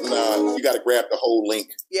 It didn't. You got to grab the whole link.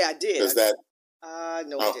 Yeah, I did. Does that?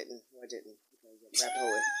 No, I didn't. Grab the whole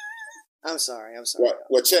link. I'm sorry.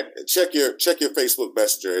 Well, check your Facebook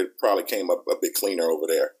Messenger. It probably came up a bit cleaner over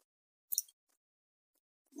there.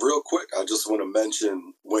 Real quick, I just want to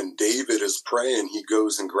mention when David is praying, he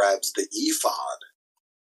goes and grabs the ephod.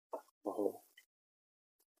 Uh-huh.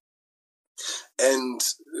 And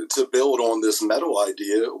to build on this metal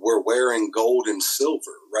idea, we're wearing gold and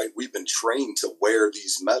silver, right? We've been trained to wear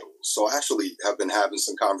these metals. So I actually have been having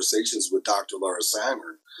some conversations with Dr. Laura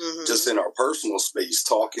Sanger, just in our personal space,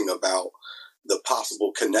 talking about the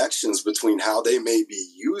possible connections between how they may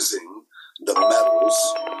be using the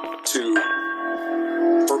metals to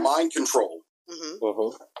mind control.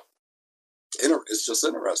 Mm-hmm. It's just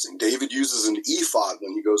interesting. David uses an ephod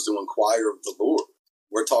when he goes to inquire of the Lord.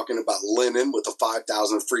 We're talking about linen with a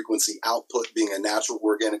 5,000 frequency output being a natural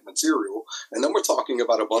organic material. And then we're talking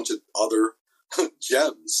about a bunch of other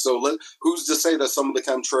gems. So who's to say that some of the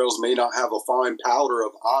chemtrails may not have a fine powder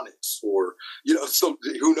of onyx or,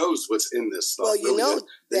 who knows what's in this stuff. Well,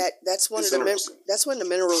 that's one of the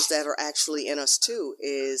minerals that are actually in us too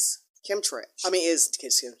is chemtrails.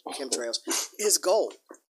 Chemtrails is gold.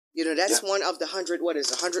 That's one of the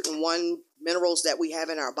 101 minerals that we have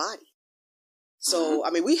in our body. So,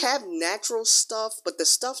 we have natural stuff, but the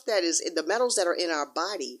stuff that is the metals that are in our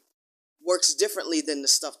body works differently than the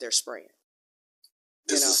stuff they're spraying.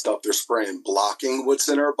 Is the stuff they're spraying blocking what's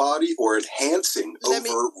in our body or enhancing,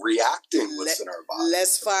 overreacting what's in our body?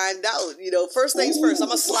 Let's find out. First things first, I'm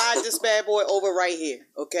going to slide this bad boy over right here,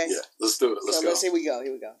 okay? Yeah, let's do it. Let's go. Here we go.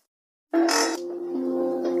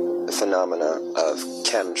 The phenomena of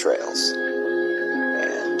chemtrails.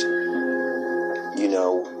 And,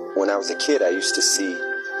 when I was a kid, I used to see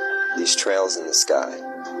these trails in the sky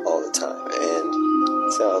all the time. And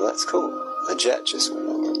so, oh, that's cool. A jet just went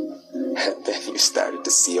over. And then you started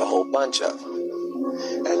to see a whole bunch of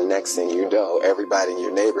them. And next thing you know, everybody in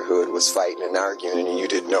your neighborhood was fighting and arguing and you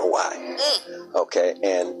didn't know why. Okay?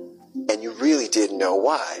 And you really didn't know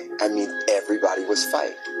why. Everybody was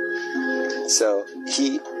fighting. So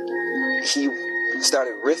he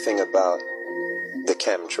started riffing about the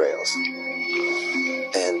chemtrails.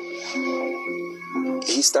 And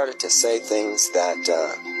he started to say things that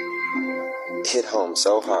hit home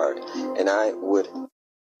so hard. And I would... All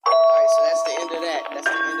right, so that's the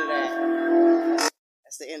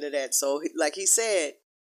end of that. So, like he said,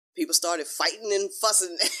 people started fighting and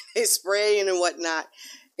fussing and spraying and whatnot.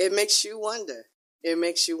 It makes you wonder.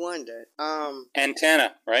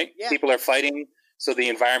 Antenna, right? Yeah. People are fighting, so the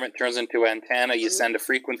environment turns into antenna. You send a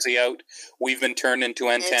frequency out. We've been turned into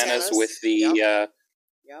antennas with the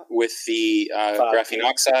graphene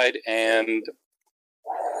oxide and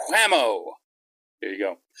whammo. There you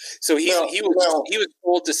go. So he was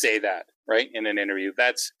told to say that, right, in an interview.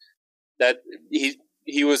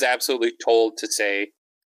 He was absolutely told to say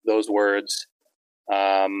those words.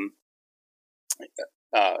 So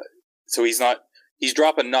he's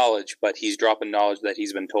dropping knowledge, but he's dropping knowledge that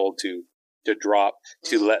he's been told to drop,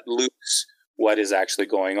 to let loose what is actually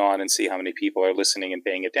going on and see how many people are listening and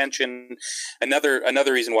paying attention. Another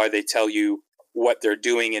reason why they tell you what they're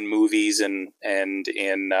doing in movies and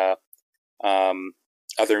in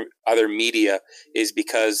other media is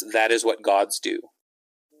because that is what gods do.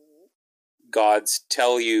 Gods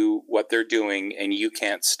tell you what they're doing and you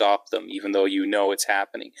can't stop them, even though you know it's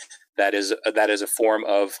happening. That is a form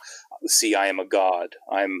of, see, I am a god.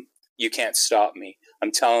 You can't stop me.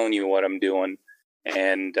 I'm telling you what I'm doing.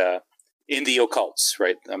 And in the occults,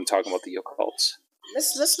 right? I'm talking about the occults.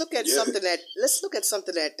 Let's look at something that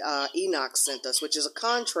Enoch sent us, which is a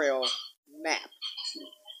contrail map.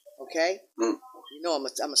 Okay? I'm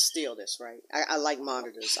gonna steal this, right? I like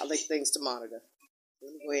monitors. I like things to monitor.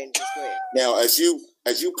 Let me go ahead. Now, as you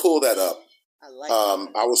pull that up,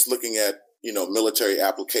 I was looking at military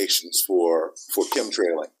applications for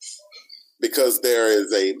chemtrailing, because there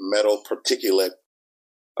is a metal particulate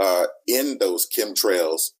in those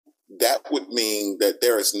chemtrails. That would mean that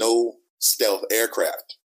there is no stealth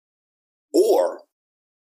aircraft, or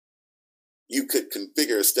you could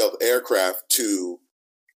configure a stealth aircraft to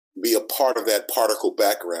be a part of that particle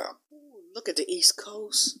background. Ooh, look at the East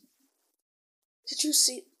Coast. Did you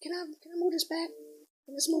see? Can I move this back?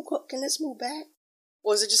 Can this move back?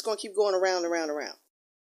 Or is it just going to keep going around and around and around?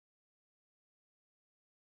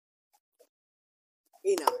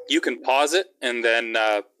 You can pause it and then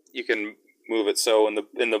you can move it. So in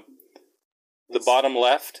the bottom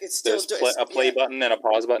left, there's a play button and a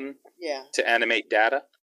pause button. Yeah. To animate data.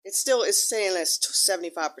 It's saying that's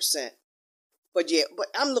 75%. But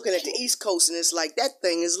I'm looking at the East Coast and it's like that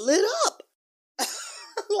thing is lit up.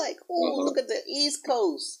 I'm like, look at the East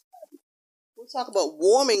Coast. We'll talk about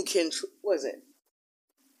warming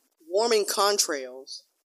warming contrails.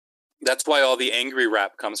 That's why all the angry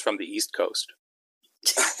rap comes from the East Coast.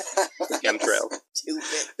 Chemtrails.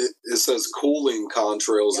 It says cooling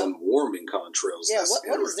contrails and warming contrails. Yeah,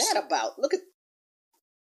 what is that about? Look at.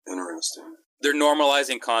 Interesting. They're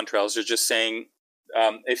normalizing contrails. They're just saying,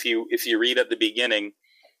 if you read at the beginning,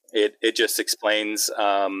 it just explains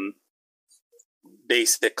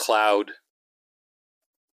basic cloud.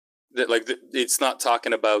 That it's not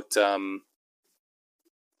talking about.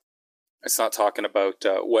 It's not talking about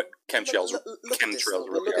what chemtrails really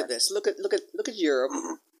are. Look at this. Look at Europe.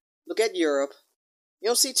 Look at Europe. You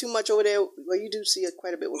don't see too much over there. Well, you do see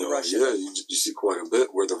quite a bit with Russia. Yeah, you see quite a bit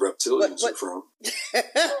where the reptilians are from.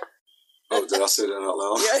 Oh, did I say that out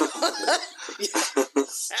loud?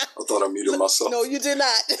 I thought I muted myself. No, you did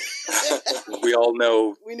not. We all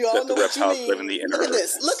know that the reptiles live in the inner Look at earth.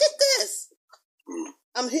 this. Look at this.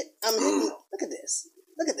 I'm hitting. Look at this.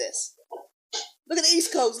 Look at this. Look at the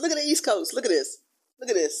East Coast. Look at the East Coast. Look at this. Look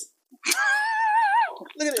at this.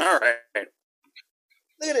 Look at this. All right.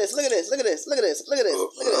 Look at this. Look at this. Look at this. Look at this. Look at this.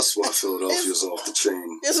 Look at That's why Philadelphia's off the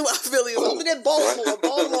chain. This is why Philly is off. Look at Baltimore.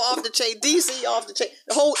 Baltimore off the chain. DC off the chain.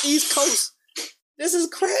 The whole East Coast. This is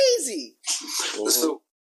crazy. So,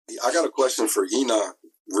 I got a question for Enoch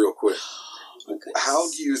real quick. How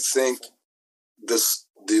do you think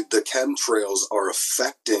the chemtrails are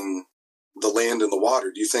affecting the land and the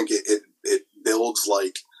water? Do you think it builds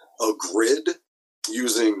like a grid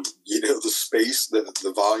using, the space,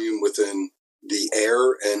 the volume within the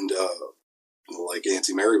air and, like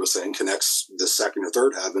Auntie Mary was saying, connects the second or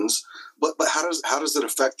third heavens? But how does it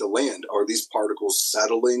affect the land? Are these particles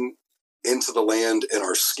settling into the land and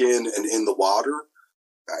our skin and in the water?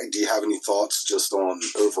 Do you have any thoughts just on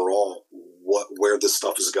overall where this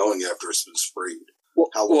stuff is going after it's been sprayed?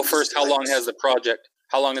 Well, first, how long has the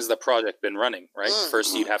project been running, right?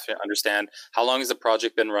 First, you'd have to understand how long has the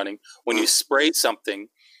project been running. When you spray something,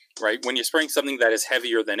 right? When you're spraying something that is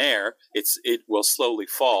heavier than air, it will slowly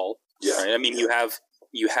fall. Yeah. Right? I mean, you have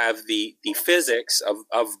the physics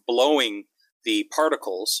of blowing the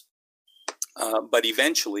particles, but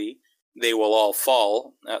eventually they will all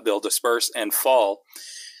fall. They'll disperse and fall.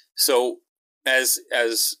 So, as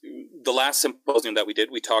the last symposium that we did,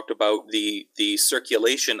 we talked about the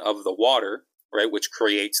circulation of the water, right, which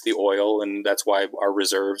creates the oil, and that's why our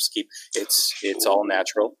reserves it's all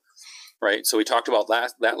natural, right? So we talked about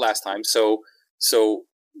that last time. So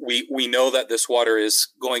we know that this water is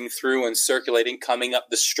going through and circulating, coming up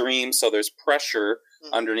the stream. So there's pressure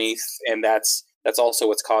underneath, and that's also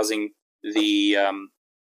what's causing the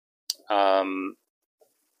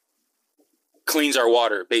cleans our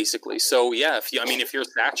water, basically. So yeah, if you're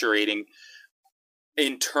saturating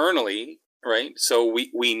internally, right? So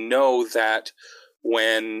we know that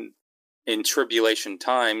when in tribulation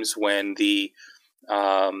times, when the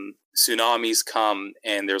tsunamis come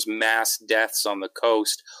and there's mass deaths on the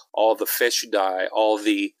coast, all the fish die, all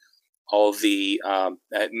the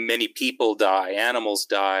many people die, animals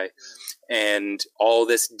die, and all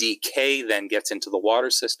this decay then gets into the water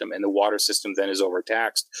system, and the water system then is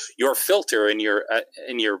overtaxed. Your filter in your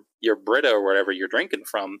Brita or whatever you're drinking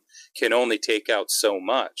from can only take out so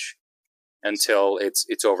much until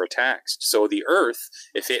it's overtaxed. So the earth,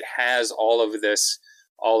 if it has all of this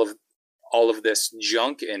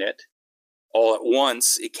junk in it all at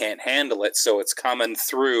once, it can't handle it. So it's coming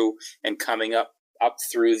through and coming up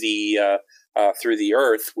through the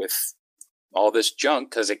earth with all this junk,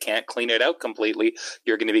 because it can't clean it out completely.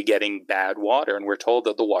 You're going to be getting bad water, and we're told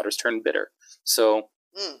that the water's turned bitter. So,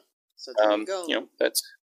 there you go. That's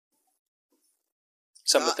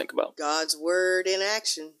something to think about. God's word in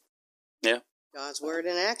action. Yeah. God's word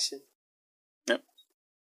in action. Yeah.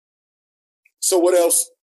 So what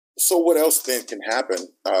else then can happen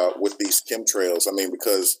with these chemtrails? I mean,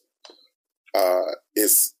 because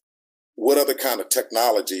what other kind of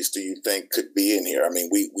technologies do you think could be in here? I mean,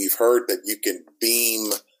 we've heard that you can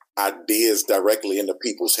beam ideas directly into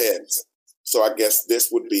people's heads. So I guess this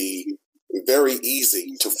would be very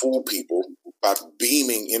easy to fool people by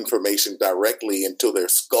beaming information directly into their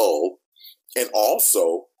skull. And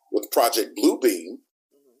also with Project Bluebeam,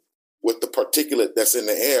 with the particulate that's in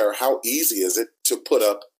the air, how easy is it to put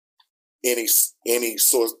up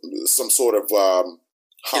some sort of hologram?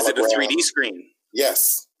 Is it a 3D screen?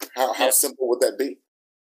 Yes. How simple would that be?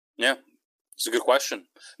 Yeah, it's a good question.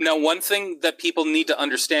 Now, one thing that people need to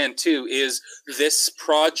understand, too, is this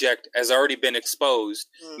project has already been exposed.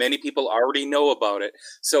 Many people already know about it.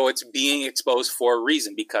 So it's being exposed for a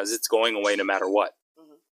reason, because it's going away no matter what.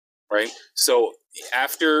 Right? So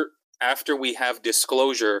after we have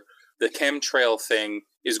disclosure, the chemtrail thing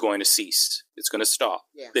is going to cease. It's going to stop.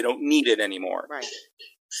 Yeah. They don't need it anymore. Right.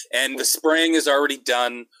 And the spraying is already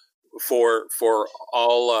done for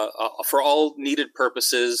all needed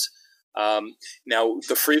purposes. Now,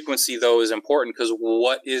 the frequency, though, is important, because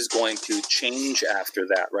what is going to change after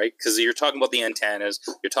that, right? Because you're talking about the antennas.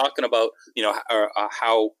 You're talking about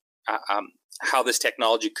how this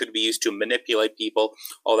technology could be used to manipulate people,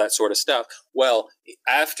 all that sort of stuff. Well,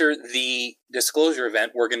 after the disclosure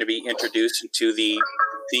event, we're going to be introduced into the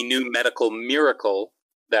new medical miracle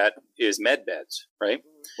that is MedBeds, right?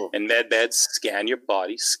 And MedBeds scan your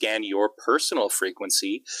body, scan your personal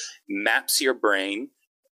frequency, maps your brain,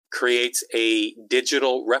 creates a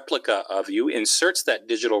digital replica of you, inserts that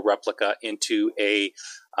digital replica into a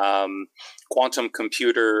quantum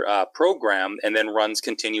computer program, and then runs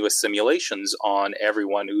continuous simulations on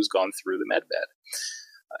everyone who's gone through the medbed.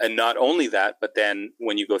 And not only that, but then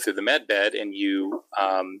when you go through the medbed and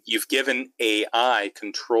you've given AI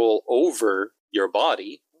control over your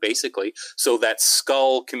body, basically, so that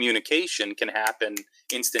skull communication can happen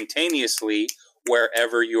instantaneously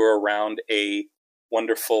wherever you're around a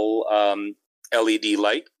wonderful LED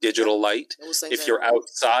light, digital light. If you're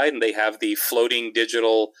outside and they have the floating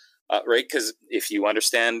digital, right? Because if you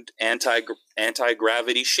understand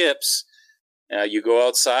anti-gravity ships, you go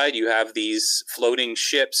outside, you have these floating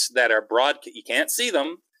ships that are you can't see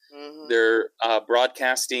them. Mm-hmm. They're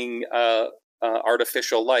broadcasting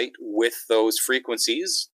artificial light with those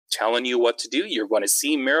frequencies, telling you what to do. You're going to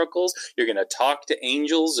see miracles. You're going to talk to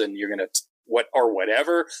angels, and you're going to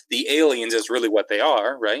whatever. The aliens is really what they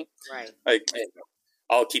are, right? Right.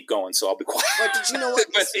 I'll keep going, so I'll be quiet. But did you know what?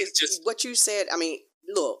 What you said. I mean,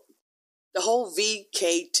 look, the whole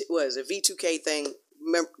V2K thing.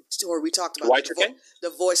 Remember, where we talked about Y2K? the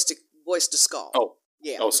voice to skull. Oh,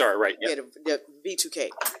 yeah. Oh, sorry. Right. Yeah, the V2K.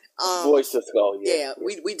 Voice to skull. Yeah.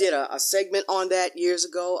 We did a segment on that years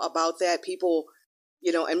ago about that. People,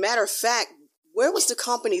 and matter of fact, where was the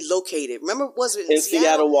company located? Remember, was it in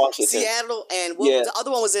Seattle, Washington? Seattle, and the other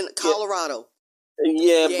one was in Colorado.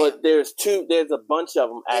 Yeah, but there's a bunch of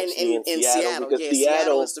them actually in Seattle, because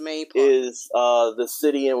Seattle is the main part. Is the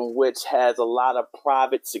city in which has a lot of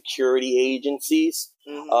private security agencies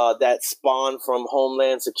that spawn from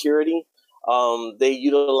Homeland Security. They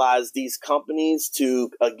utilize these companies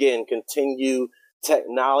to, again, continue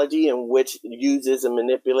technology in which uses and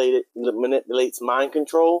manipulates mind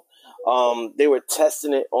control. They were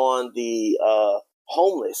testing it on the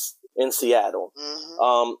homeless in Seattle.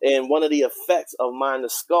 And one of the effects of Mind the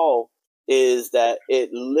Skull is that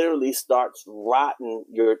it literally starts rotting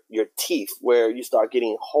your teeth, where you start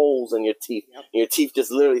getting holes in your teeth. Yep. And your teeth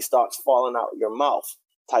just literally starts falling out your mouth,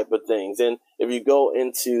 type of things. And if you go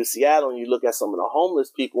into Seattle and you look at some of the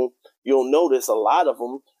homeless people, you'll notice a lot of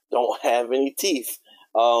them don't have any teeth.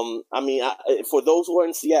 For those who are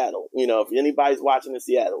in Seattle, if anybody's watching in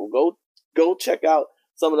Seattle, go check out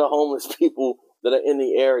some of the homeless people that are in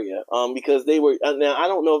the area, because they were, now I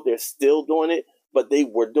don't know if they're still doing it, but they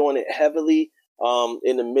were doing it heavily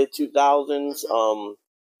in the mid 2000s,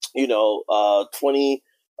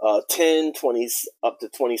 2010, up to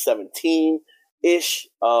 2017 ish.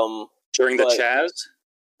 During the Chaz?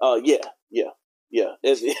 Yeah.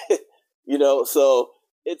 So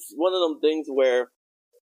it's one of them things where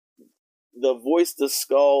the voice to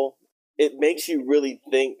skull, it makes you really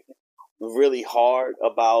think really hard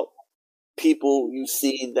about people you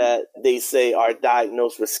see that they say are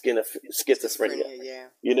diagnosed with schizophrenia,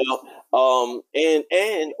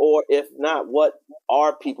 and or if not, what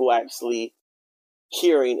are people actually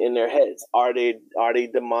hearing in their heads? Are they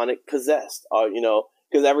demonic possessed?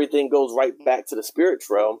 Because everything goes right back to the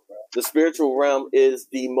spiritual realm. The spiritual realm is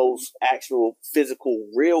the most actual physical,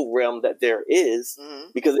 real realm that there is,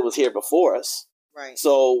 because it was here before us. Right.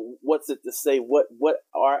 So what's it to say? What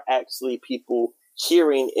are actually people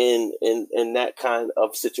hearing in that kind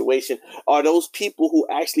of situation? Are those people who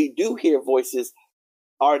actually do hear voices,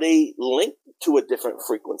 are they linked to a different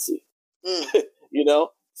frequency?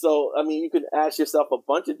 So, you can ask yourself a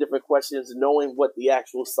bunch of different questions, knowing what the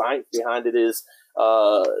actual science behind it is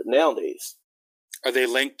nowadays. Are they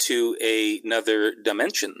linked to another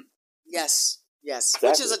dimension? Yes. Exactly.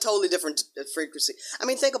 Which is a totally different frequency.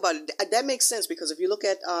 Think about it. That makes sense, because if you look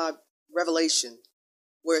at Revelation,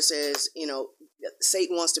 where it says,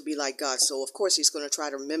 Satan wants to be like God, so of course he's going to try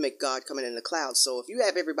to mimic God coming in the clouds. So if you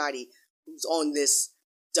have everybody who's on this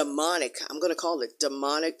demonic, I'm going to call it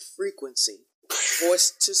demonic frequency,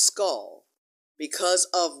 voice to skull, because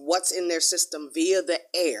of what's in their system via the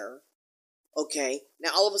air, okay, now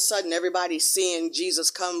all of a sudden everybody's seeing Jesus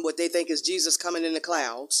come, what they think is Jesus coming in the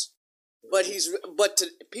clouds, but to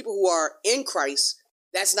people who are in Christ,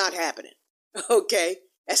 that's not happening, okay,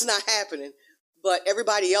 that's not happening. But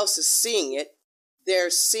everybody else is seeing it. They're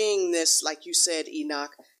seeing this, like you said,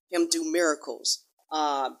 Enoch, him do miracles,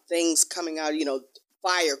 things coming out,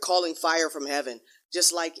 fire, calling fire from heaven,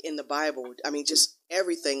 just like in the Bible. Just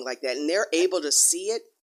everything like that. And they're able to see it,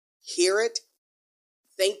 hear it,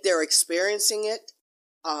 think they're experiencing it.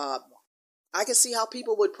 I can see how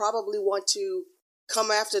people would probably want to come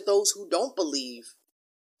after those who don't believe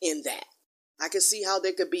in that. I can see how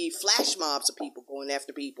there could be flash mobs of people going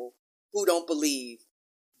after people who don't believe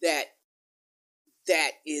that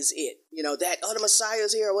that is it. You know, that, the Messiah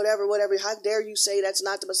is here or whatever. How dare you say that's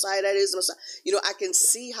not the Messiah? That is the Messiah. You know, I can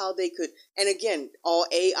see how they could, and again, all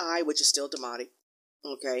AI, which is still demonic.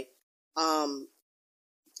 Okay. Well,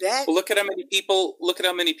 look at how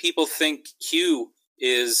many people think Q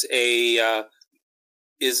is a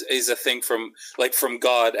thing from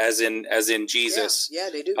God, as in Jesus. Yeah,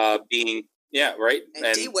 they do. Being right.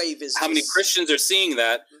 And D-Wave is how many Christians are seeing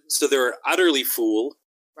that, so they're utterly fooled.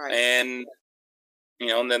 Right. And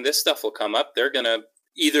and then this stuff will come up. They're gonna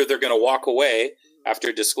walk away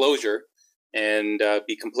after disclosure and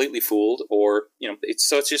be completely fooled, or it's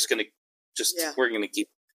just gonna we're gonna keep.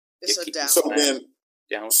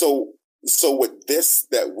 So with this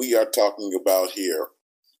that we are talking about here,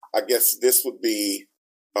 I guess this would be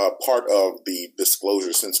part of the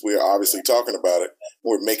disclosure, since we're obviously talking about it.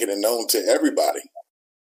 We're making it known to everybody.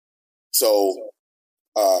 So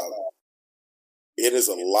it is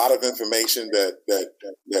a lot of information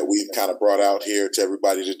that we've kind of brought out here to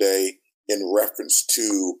everybody today in reference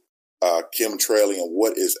to chemtrailing and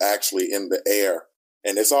what is actually in the air.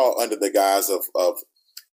 And it's all under the guise of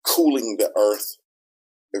cooling the earth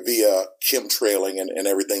via chemtrailing and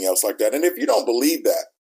everything else like that. And if you don't believe that,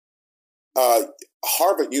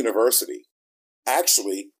 Harvard University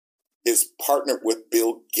actually is partnered with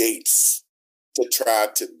Bill Gates to try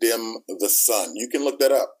to dim the sun. You can look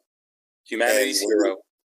that up. Humanity's hero.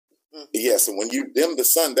 Yes, and when you dim the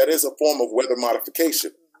sun, that is a form of weather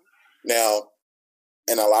modification. Now,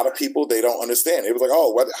 and a lot of people, they don't understand. It was like,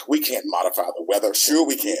 we can't modify the weather. Sure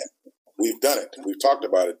we can. We've done it. We've talked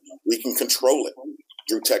about it. We can control it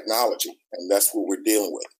through technology, and that's what we're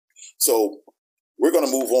dealing with. So we're going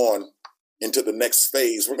to move on into the next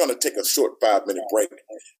phase. We're going to take a short 5-minute break.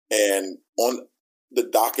 And on the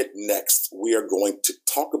docket next, we are going to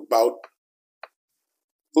talk about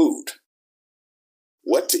food.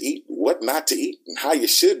 What to eat, what not to eat, and how you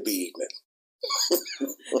should be eating it.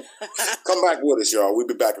 Come back with us, y'all. We'll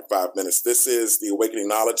be back in 5 minutes. This is the Awakening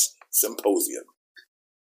Knowledge Symposium.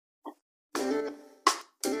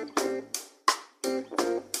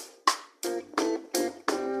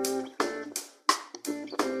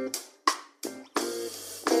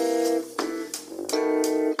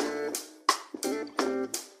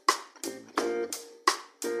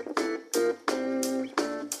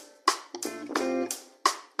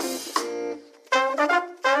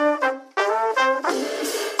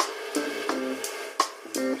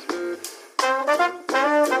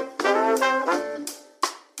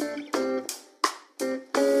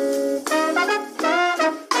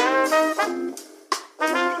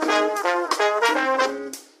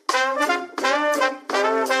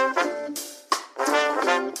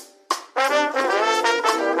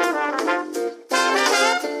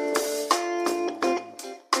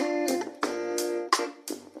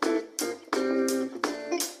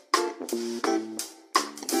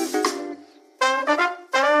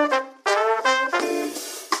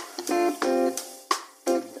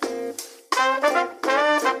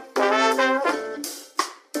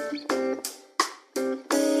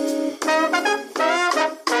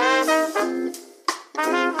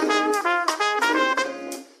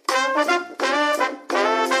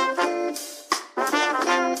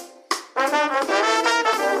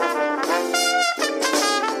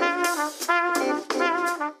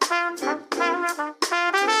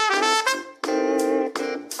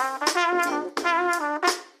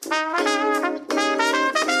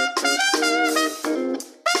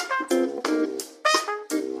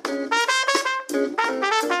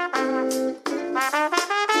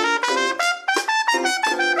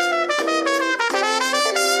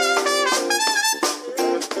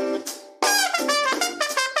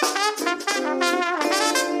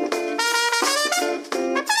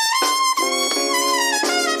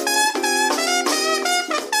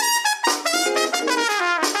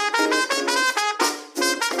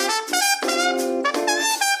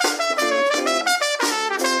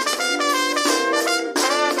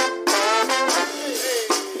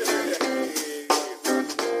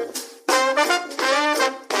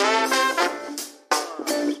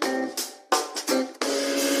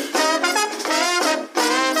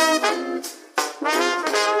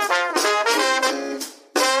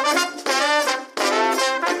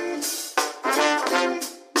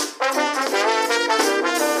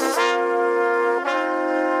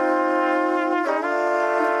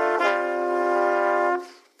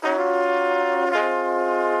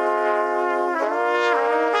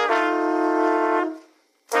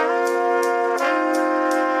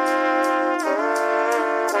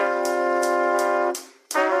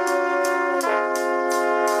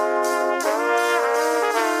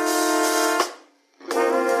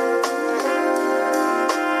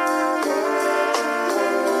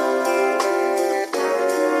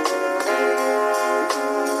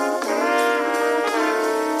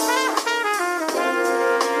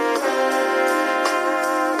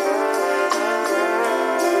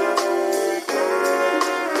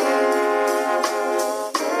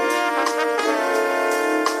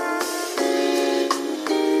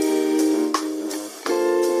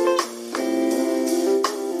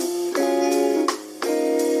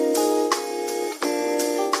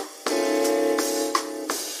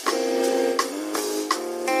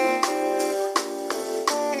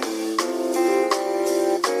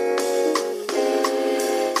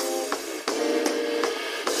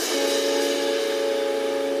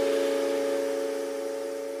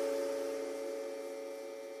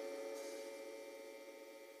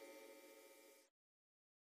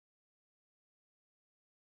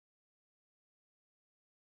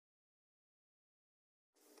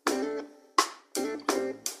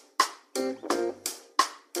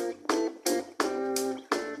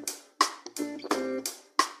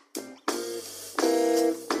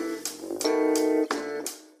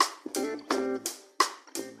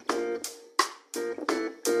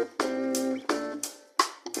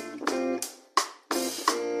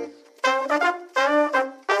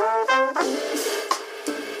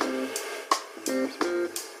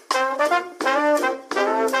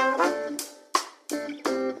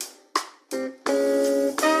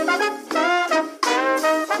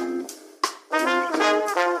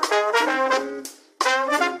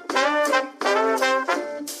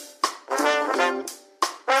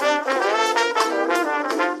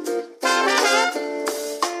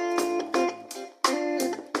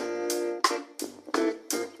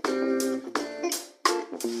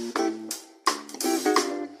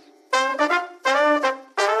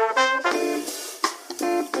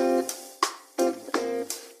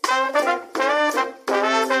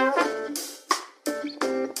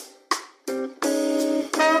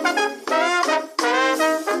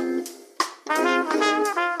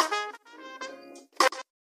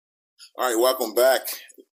 All right, welcome back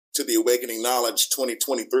to the Awakening Knowledge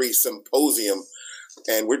 2023 Symposium.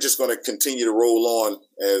 And we're just going to continue to roll on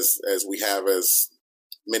as we have as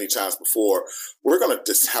many times before. We're going to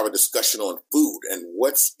just have a discussion on food and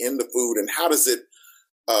what's in the food and how does it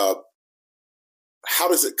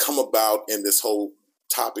come about in this whole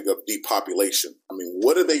topic of depopulation? I mean,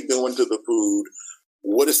 what are they doing to the food?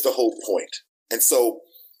 What is the whole point? And so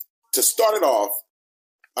to start it off,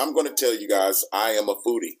 I'm going to tell you guys, I am a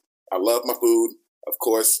foodie. I love my food. Of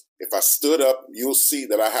course, if I stood up, you'll see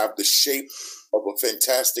that I have the shape of a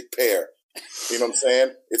fantastic pear. You know what I'm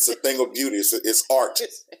saying? It's a thing of beauty. It's art.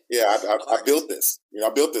 Yeah, I built this. I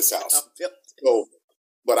built this house. So,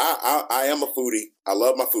 but I am a foodie. I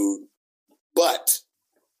love my food. But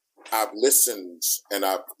I've listened and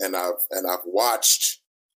I've watched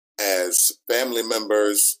as family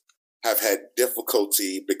members have had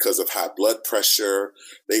difficulty because of high blood pressure.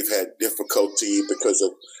 They've had difficulty because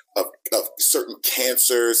of certain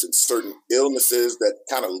cancers and certain illnesses that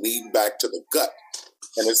kind of lead back to the gut.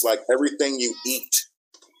 And it's like everything you eat,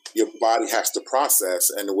 your body has to process,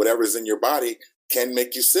 and whatever's in your body can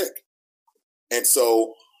make you sick. And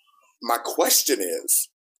so my question is,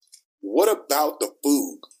 what about the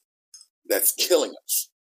food that's killing us?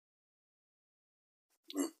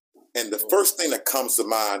 And the first thing that comes to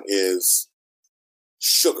mind is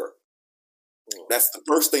sugar. That's the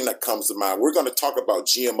first thing that comes to mind. We're going to talk about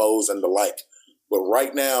GMOs and the like, but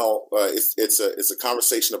right now it's a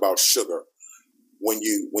conversation about sugar. When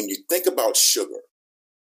you think about sugar,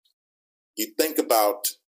 you think about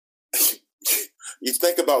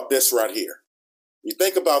this right here. You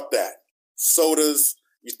think about that. Sodas.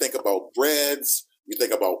 You think about breads. You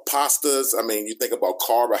think about pastas. I mean, you think about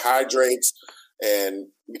carbohydrates. And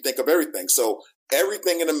you think of everything. So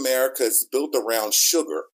everything in America is built around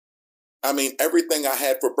sugar. I mean, everything I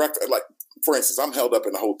had for breakfast, like, for instance, I'm held up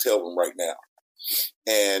in a hotel room right now.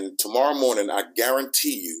 And tomorrow morning, I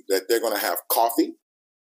guarantee you that they're going to have coffee,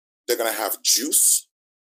 they're going to have juice,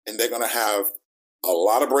 and they're going to have a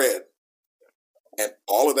lot of bread. And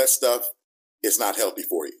all of that stuff is not healthy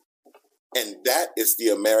for you. And that is the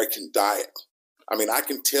American diet. I mean, I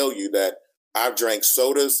can tell you that I've drank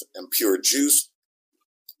sodas and pure juice.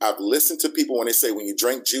 I've listened to people when they say, when you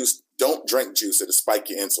drink juice, don't drink juice. It'll spike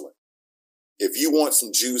your insulin. If you want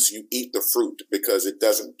some juice, you eat the fruit because it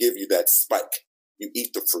doesn't give you that spike. You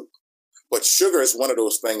eat the fruit. But sugar is one of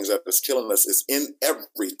those things that is killing us. It's in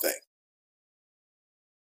everything.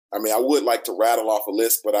 I mean, I would like to rattle off a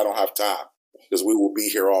list, but I don't have time because we will be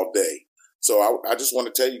here all day. So I just want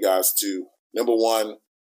to tell you guys to, number one,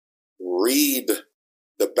 read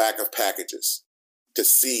the back of packages to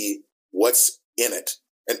see what's in it.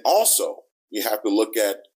 And also, you have to look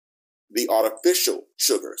at the artificial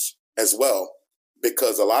sugars as well,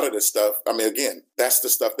 because a lot of this stuff, I mean, again, that's the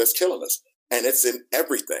stuff that's killing us. And it's in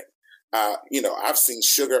everything. I've seen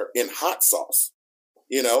sugar in hot sauce.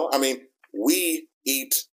 I mean, we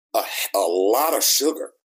eat a lot of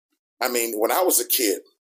sugar. I mean, when I was a kid,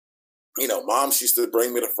 moms used to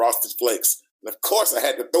bring me the Frosted Flakes. And of course, I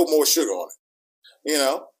had to throw more sugar on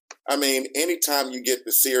it. I mean, anytime you get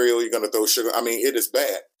the cereal, you're going to throw sugar. I mean, it is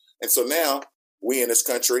bad. And so now we in this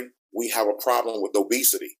country, we have a problem with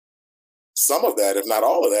obesity. Some of that, if not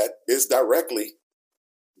all of that, is directly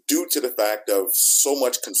due to the fact of so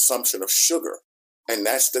much consumption of sugar. And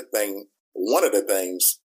that's the thing. One of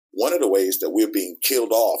the ways that we're being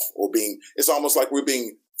killed off it's almost like we're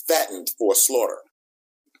being fattened for a slaughter.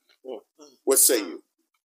 What say you?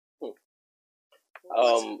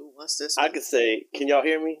 I could say, can y'all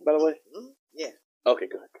hear me, by the way? Yeah. Okay,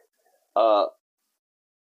 good.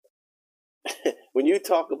 When you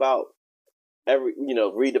talk about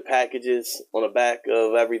read the packages on the back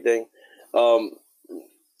of everything.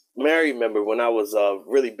 Mary, remember when I was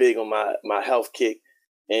really big on my health kick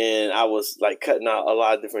and I was like cutting out a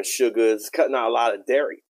lot of different sugars, cutting out a lot of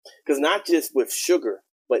dairy. Because not just with sugar,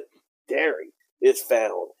 but dairy is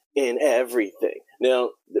found in everything.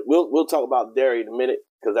 Now, we'll talk about dairy in a minute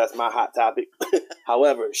because that's my hot topic.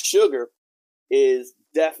 However, sugar is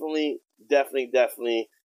definitely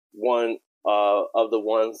one of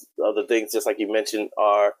the things, just like you mentioned,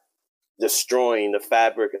 are destroying the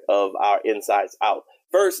fabric of our insides out.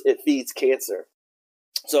 First, it feeds cancer.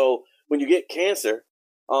 So when you get cancer,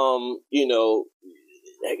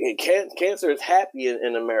 cancer is happy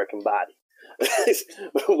in the American body.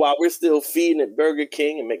 While we're still feeding it Burger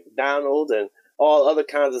King and McDonald's and all other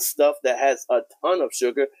kinds of stuff that has a ton of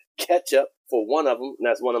sugar, ketchup for one of them. And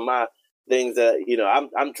that's one of my things that,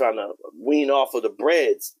 I'm trying to wean off of the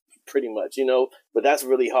breads pretty much, but that's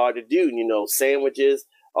really hard to do. Sandwiches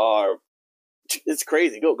are, it's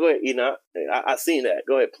crazy. Go ahead, Enoch. I seen that.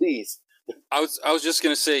 Go ahead, please. I was just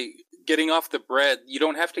going to say, getting off the bread, you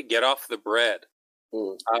don't have to get off the bread.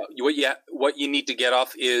 What you need to get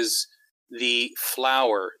off is the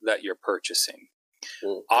flour that you're purchasing.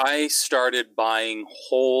 I started buying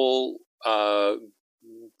whole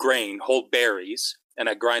grain, whole berries, and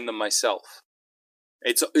I grind them myself.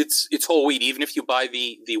 It's whole wheat. Even if you buy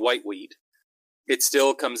the white wheat, it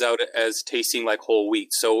still comes out as tasting like whole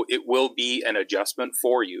wheat. So it will be an adjustment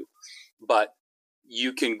for you, but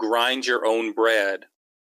you can grind your own bread,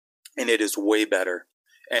 and it is way better.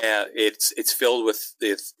 It's filled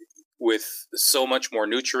with so much more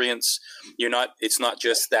nutrients. It's not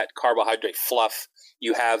just that carbohydrate fluff.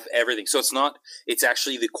 You have everything. So it's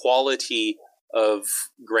actually the quality of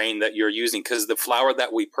grain that you're using, because the flour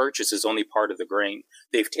that we purchase is only part of the grain.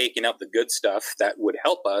 They've taken out the good stuff that would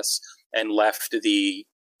help us and left the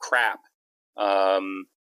crap. And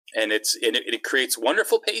it creates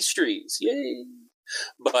wonderful pastries. Yay.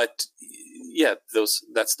 But yeah,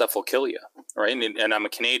 that stuff will kill you, right? And I'm a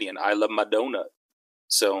Canadian. I love my donut.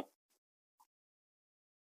 So,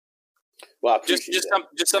 well, just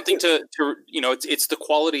something to it's the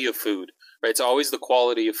quality of food, right? It's always the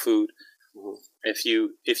quality of food. Mm-hmm.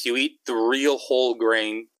 If you eat the real whole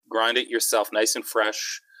grain, grind it yourself, nice and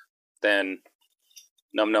fresh, then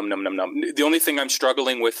num. The only thing I'm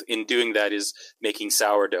struggling with in doing that is making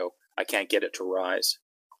sourdough. I can't get it to rise.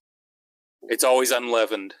 It's always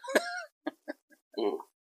unleavened.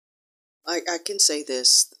 I can say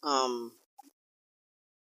this. I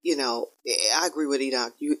agree with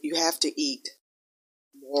Enoch. You have to eat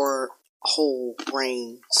more whole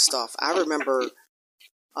grain stuff. I remember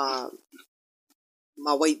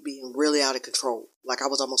my weight being really out of control. Like I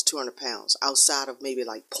was almost 200 pounds outside of maybe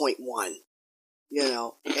like 0.1,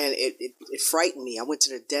 and it frightened me. I went to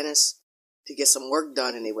the dentist to get some work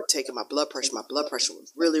done, and they were taking my blood pressure. My blood pressure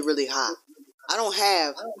was really, really high. I don't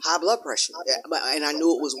have high blood pressure, and I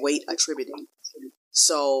knew it was weight attributed.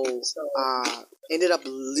 So ended up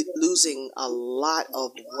losing a lot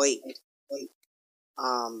of weight,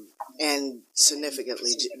 and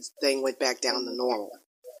significantly, thing went back down to normal.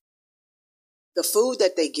 The food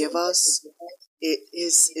that they give us, it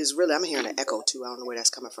is really, I'm hearing an echo too. I don't know where that's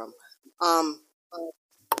coming from. Oh,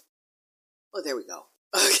 there we go.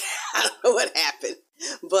 Okay, I don't know what happened,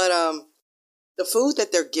 but the food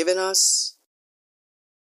that they're giving us,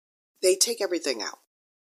 they take everything out.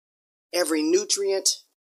 Every nutrient,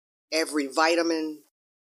 every vitamin,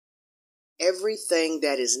 everything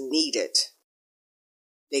that is needed,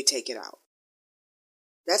 they take it out.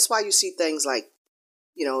 That's why you see things like,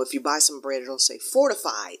 if you buy some bread, it'll say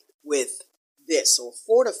fortified with this or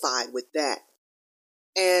fortified with that.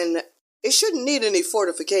 And it shouldn't need any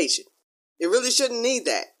fortification. It really shouldn't need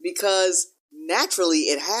that, because naturally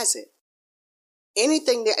it has it.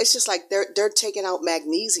 Anything that, it's just like they're taking out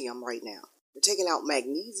magnesium right now. They're taking out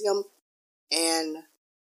magnesium and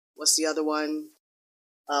what's the other one?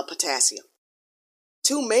 Potassium.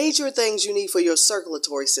 Two major things you need for your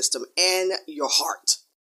circulatory system and your heart.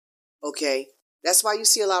 Okay? That's why you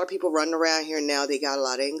see a lot of people running around here now. They got a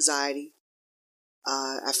lot of anxiety.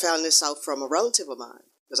 I found this out from a relative of mine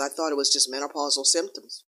because I thought it was just menopausal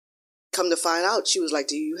symptoms. Come to find out, she was like,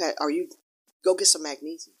 go get some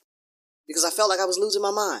magnesium? Because I felt like I was losing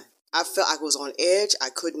my mind. I felt I was on edge. I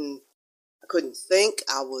couldn't think.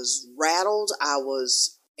 I was rattled. I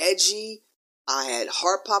was edgy. I had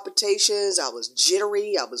heart palpitations. I was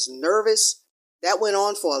jittery. I was nervous. That went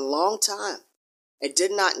on for a long time. I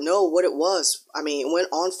did not know what it was. I mean, it went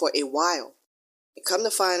on for a while. And come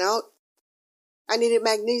to find out, I needed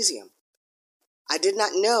magnesium. I did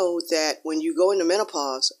not know that when you go into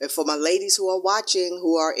menopause, and for my ladies who are watching,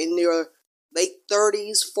 who are in their late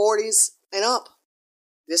 30s, 40s, and up,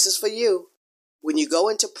 this is for you. When you go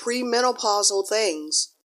into premenopausal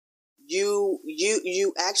things, you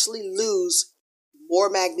actually lose more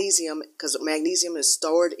magnesium because magnesium is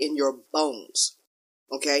stored in your bones.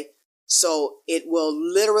 Okay? So it will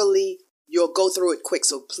literally, you'll go through it quick.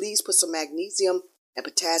 So please put some magnesium and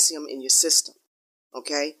potassium in your system.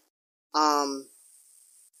 Okay? Bone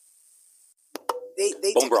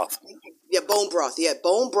broth. Yeah, bone broth. Yeah,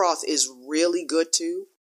 bone broth is really good too.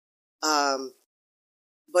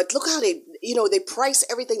 But look how they price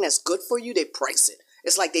everything that's good for you. They price it.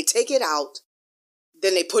 It's like they take it out,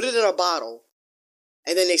 then they put it in a bottle,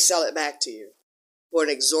 and then they sell it back to you for an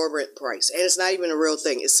exorbitant price. And it's not even a real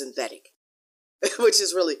thing. It's synthetic, which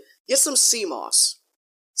is really, get some sea moss.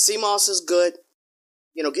 Sea moss is good.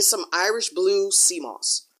 Get some Irish blue sea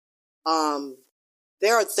moss.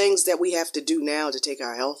 There are things that we have to do now to take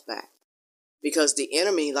our health back. Because the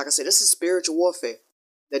enemy, like I said, this is spiritual warfare.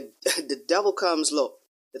 The devil comes, look,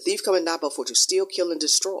 the thief cometh not but for to steal, kill, and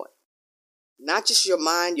destroy. not just your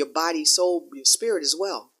mind, your body, soul, your spirit as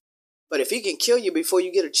well. But if he can kill you before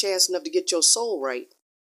you get a chance enough to get your soul right,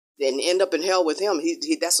 then end up in hell with him,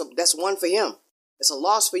 that's one for him. It's a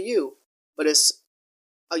loss for you, but it's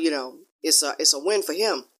it's a win for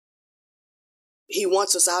him. He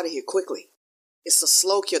wants us out of here quickly. It's a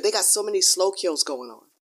slow kill. They got so many slow kills going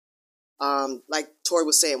on. Like Tori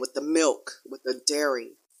was saying, with the milk, with the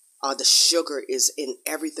dairy, the sugar is in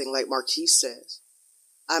everything, like Marquise says.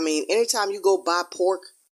 I mean, anytime you go buy pork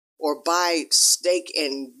or buy steak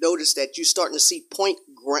and notice that you're starting to see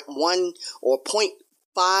 0.1 or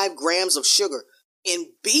 0.5 grams of sugar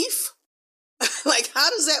in beef, like, how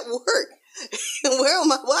does that work?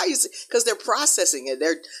 Why are you? Because they're processing it.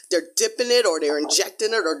 They're dipping it, or they're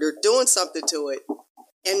injecting it, or they're doing something to it.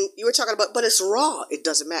 And you were talking about, but it's raw. It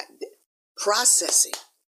doesn't matter. Processing.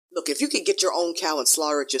 Look, if you can get your own cow and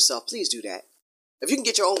slaughter it yourself, please do that. If you can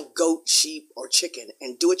get your own goat, sheep, or chicken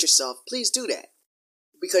and do it yourself, please do that.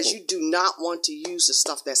 Because you do not want to use the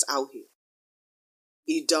stuff that's out here.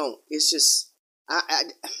 You don't. It's just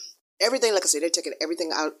everything. Like I said, they're taking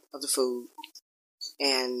everything out of the food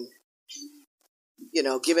and,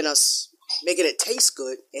 making it taste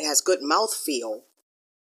good. It has good mouthfeel,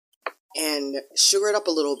 and sugar it up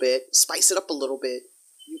a little bit, spice it up a little bit.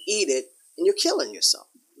 You eat it, and you're killing yourself.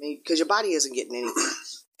 I mean, because your body isn't getting anything.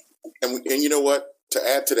 And you know what? To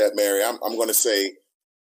add to that, Mary, I'm going to say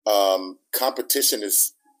competition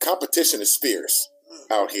is fierce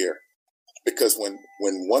out here, because when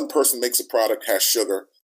one person makes a product has sugar,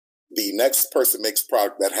 the next person makes a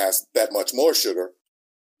product that has that much more sugar.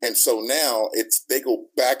 And so now they go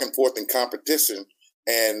back and forth in competition,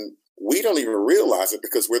 and we don't even realize it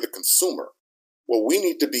because we're the consumer. Well, we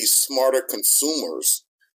need to be smarter consumers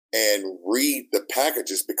and read the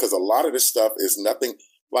packages, because a lot of this stuff is nothing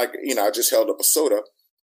like, I just held up a soda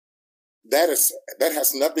that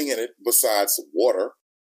has nothing in it besides water,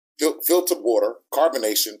 filtered water,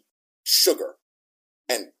 carbonation, sugar,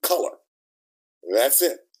 and color. That's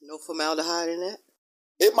it. No formaldehyde in that?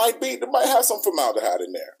 It might have some formaldehyde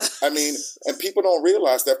in there. I mean, and people don't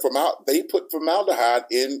realize that they put formaldehyde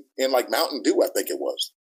in like Mountain Dew, I think it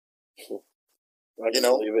was. I can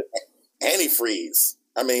believe it. Antifreeze.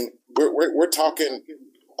 I mean, we're talking,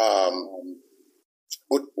 I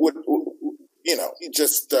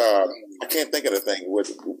can't think of the thing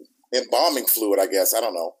with embalming fluid, I guess. I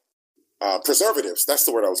don't know. Preservatives. That's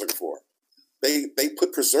the word I was looking for. They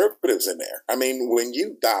put preservatives in there. I mean, when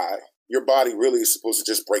you die, your body really is supposed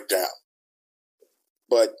to just break down.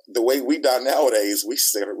 But the way we die nowadays, we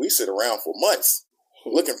sit around for months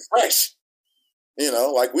looking fresh.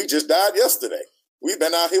 Like we just died yesterday. We've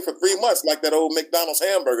been out here for 3 months, like that old McDonald's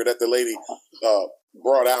hamburger that the lady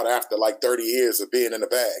brought out after like 30 years of being in the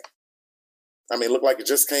bag. I mean, it looked like it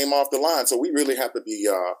just came off the line. So we really have to be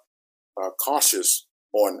cautious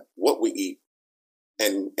on what we eat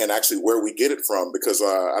and actually where we get it from, because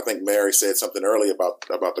I think Mary said something earlier about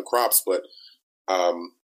the crops, but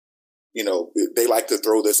they like to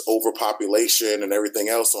throw this overpopulation and everything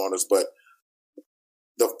else on us, but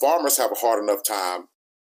the farmers have a hard enough time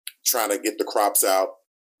trying to get the crops out.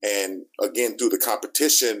 And again, through the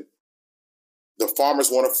competition, the farmers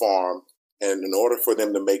want to farm, and in order for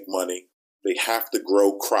them to make money, they have to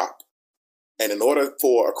grow crop. And in order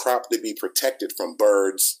for a crop to be protected from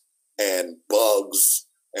birds and bugs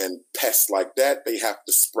and pests like that, they have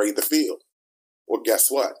to spray the field. Well, guess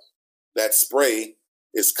what? That spray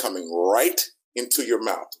is coming right into your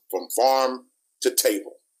mouth from farm to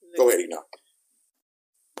table. Go ahead, Enoch.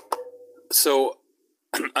 So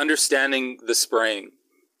understanding the spraying,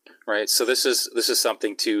 right? So this is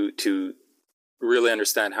something to really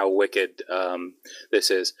understand how wicked this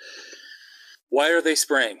is. Why are they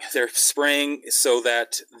spraying? They're spraying so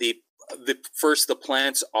that the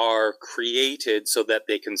plants are created so that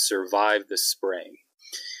they can survive the spraying,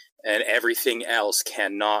 and everything else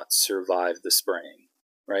cannot survive the spraying,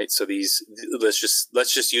 right? So let's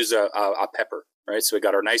just use a pepper, right? So we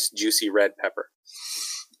got our nice juicy red pepper.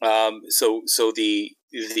 So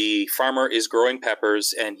the farmer is growing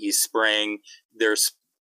peppers and he's spraying. They're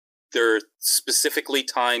specifically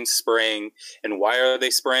timed spraying, and why are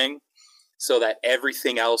they spraying? So that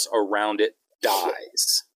everything else around it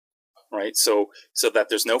dies, right? So that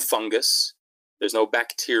there's no fungus, there's no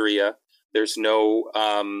bacteria, there's no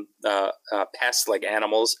pests like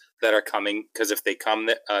animals that are coming, because if they come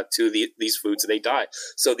to these foods, they die.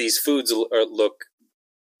 So these foods look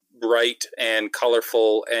bright and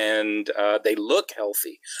colorful, and they look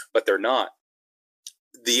healthy, but they're not.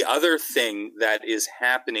 The other thing that is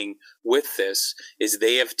happening with this is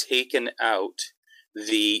they have taken out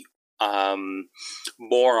the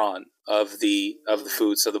boron the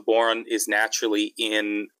food. So the boron is naturally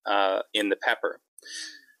in the pepper.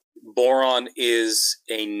 Boron is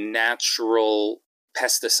a natural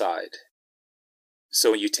pesticide.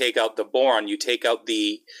 So you take out the boron, you take out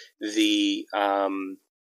the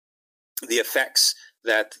effects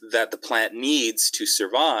that the plant needs to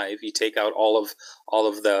survive. You take out all of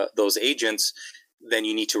those agents, then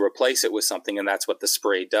you need to replace it with something, and that's what the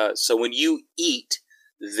spray does. So when you eat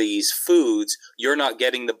these foods, you're not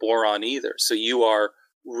getting the boron either. So you are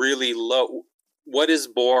really low. What is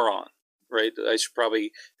boron? Right? I should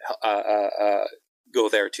probably go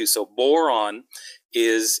there too. So boron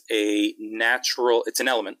is it's an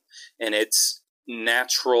element, and it's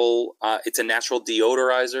natural. It's a natural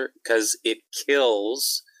deodorizer because it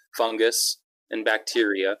kills fungus and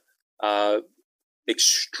bacteria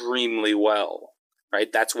extremely well.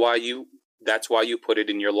 Right? That's why you put it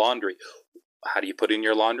in your laundry. How do you put it in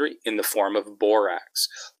your laundry? In the form of borax.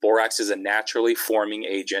 Borax is a naturally forming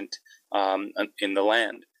agent in the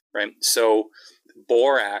land. Right? So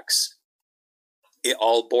borax,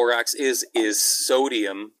 all borax is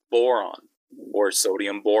sodium boron or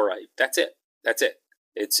sodium borite. That's it.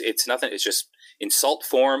 It's nothing. It's just in salt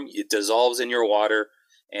form. It dissolves in your water,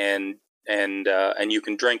 and you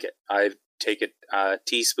can drink it. I take a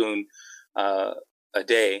teaspoon a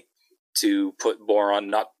day to put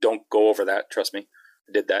boron. Don't go over that. Trust me,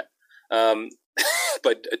 I did that.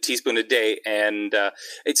 But a teaspoon a day, and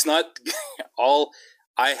it's not all.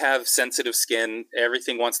 I have sensitive skin.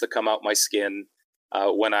 Everything wants to come out my skin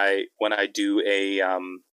when I do a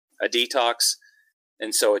detox,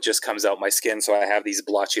 and so it just comes out my skin. So I have these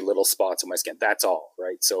blotchy little spots on my skin. That's all,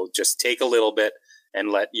 right? So just take a little bit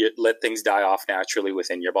and let things die off naturally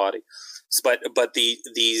within your body. But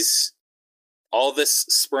all this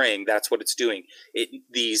spraying, that's what it's doing.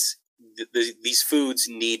 These foods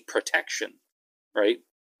need protection, right?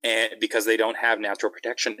 And because they don't have natural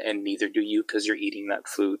protection, and neither do you, because you're eating that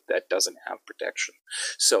food that doesn't have protection.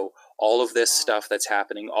 So all of this stuff that's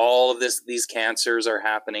happening, all of these cancers are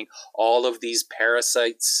happening, all of these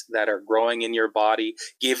parasites that are growing in your body,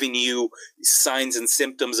 giving you signs and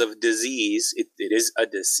symptoms of disease. It is a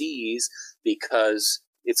disease because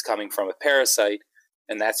it's coming from a parasite,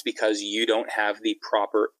 and that's because you don't have the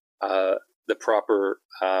proper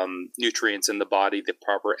nutrients in the body, the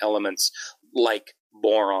proper elements like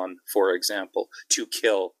boron, for example, to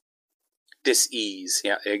kill dis-ease.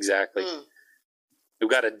 Yeah, exactly. We've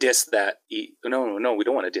got to dis that. No, we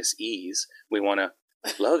don't want to dis-ease. We want to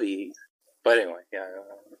love ease. But anyway, yeah.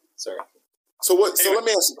 Sorry. So let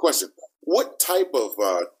me ask you a question. What type of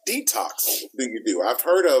detox do you do? I've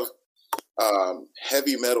heard of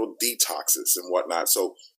heavy metal detoxes and whatnot.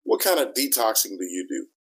 So what kind of detoxing do you do?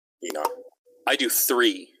 I do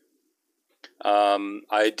 3.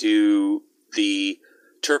 I do the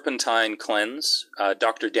turpentine cleanse,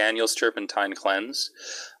 Dr. Daniel's turpentine cleanse.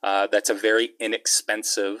 That's a very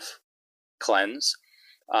inexpensive cleanse.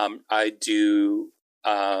 I do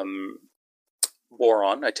boron.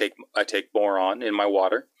 I take boron in my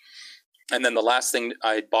water. And then the last thing,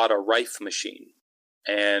 I bought a Rife machine.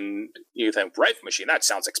 And you think, Rife machine, that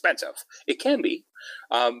sounds expensive. It can be.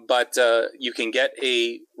 But you can get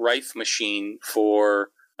a Rife machine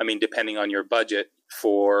for, depending on your budget,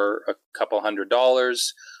 for a couple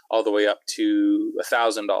 $100 all the way up to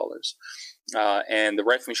 $1,000. And the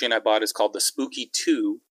Rife machine I bought is called the Spooky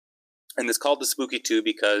 2. And it's called the Spooky 2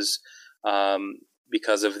 because of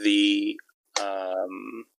the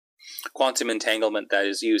quantum entanglement that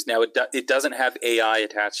is used. Now, it doesn't have AI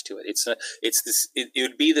attached to it. It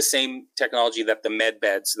would be the same technology that the med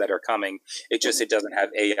beds that are coming. It doesn't have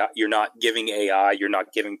AI. You're not giving AI. You're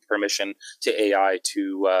not giving permission to AI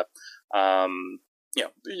to,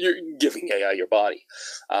 you're giving AI your body.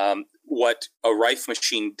 What a Rife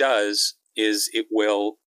machine does is it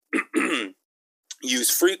will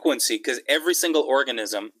use frequency, because every single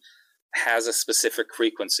organism has a specific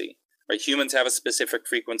frequency. Right? Humans have a specific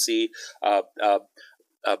frequency. A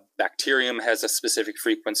bacterium has a specific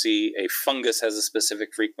frequency. A fungus has a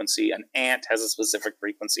specific frequency. An ant has a specific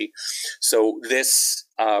frequency. So this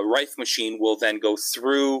Rife machine will then go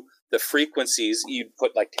through the frequencies. You'd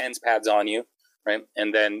put like TENS pads on you, right?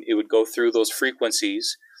 And then it would go through those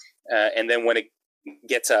frequencies. And then when it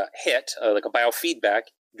gets a hit, like a biofeedback,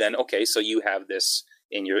 then okay, so you have this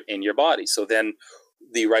in your body. So then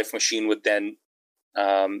the Rife machine would then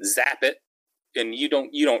zap it, and you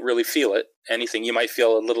don't really feel anything. You might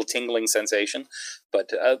feel a little tingling sensation,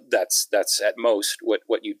 but that's at most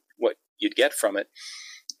what you'd get from it.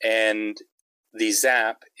 And the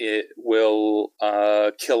zap, it will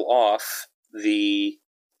kill off the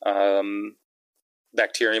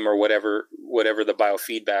bacterium or whatever the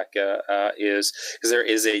biofeedback is, because there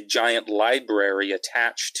is a giant library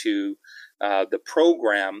attached to the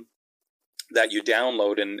program that you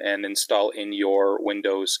download and install in your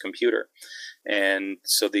Windows computer. And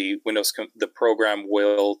so the program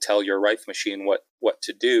will tell your Rife machine what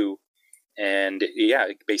to do. And yeah,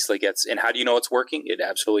 it basically gets, and how do you know it's working? It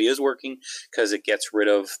absolutely is working, because it gets rid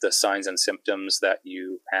of the signs and symptoms that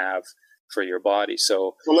you have for your body.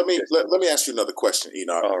 So well, let me ask you another question,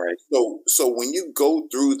 Enoch. All right. So when you go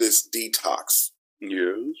through this detox,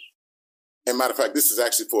 yes. And matter of fact, this is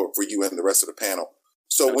actually for you and the rest of the panel.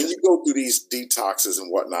 So okay. When you go through these detoxes and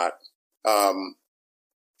whatnot,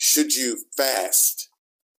 should you fast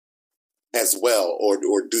as well, or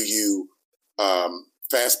do you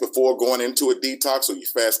fast before going into a detox, or you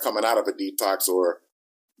fast coming out of a detox, or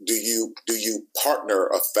do you partner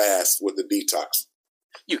a fast with a detox?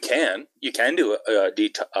 You can do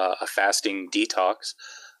a fasting detox,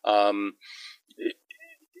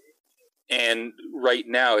 and right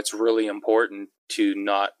now it's really important to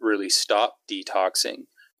not really stop detoxing,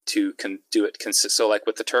 to do it so like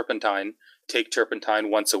with the turpentine, take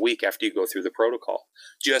turpentine once a week after you go through the protocol,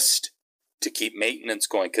 just to keep maintenance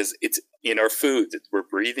going, because it's in our food, we're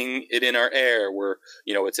breathing it in our air,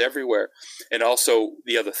 it's everywhere. And also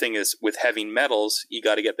the other thing is with heavy metals, you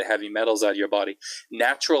got to get the heavy metals out of your body.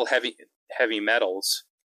 Natural heavy metals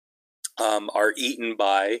are eaten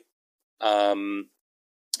by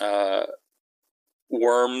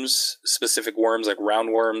worms, specific worms like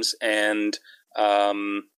roundworms, and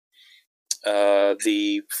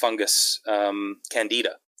the fungus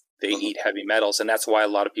Candida. They eat heavy metals, and that's why a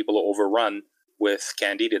lot of people are overrun with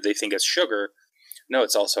Candida. They think it's sugar. No,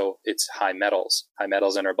 it's high metals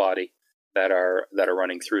in our body that are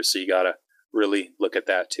running through. So you got to really look at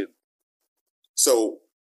that too. So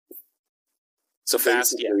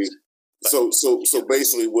fast, yes. So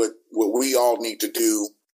basically, what we all need to do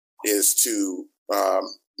is to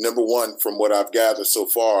number one, from what I've gathered so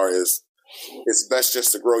far, is it's best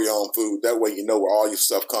just to grow your own food. That way, you know where all your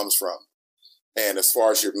stuff comes from. And as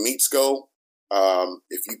far as your meats go,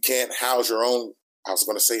 if you can't house your own, I was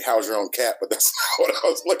going to say house your own cat, but that's not what I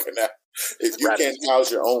was looking at. If you can't house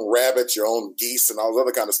your own rabbits, your own geese, and all this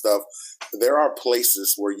other kind of stuff, there are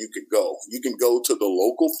places where you could go. You can go to the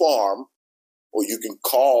local farm, or you can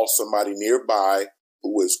call somebody nearby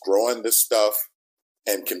who is growing this stuff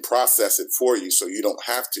and can process it for you, so you don't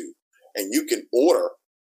have to. And you can order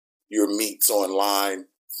your meats online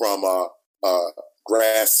from a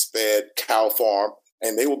grass-fed cow farm,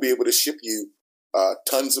 and they will be able to ship you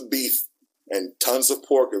tons of beef and tons of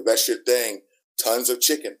pork, if that's your thing, tons of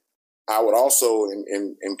chicken. I would also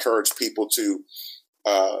encourage people to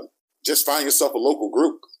just find yourself a local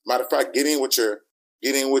group. Matter of fact, get in with your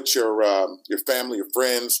family, your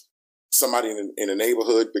friends, somebody in the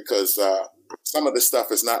neighborhood, because some of this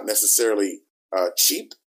stuff is not necessarily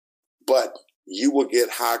cheap, but you will get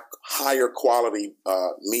higher quality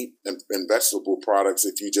meat and vegetable products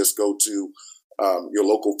if you just go to your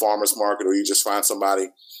local farmer's market, or you just find somebody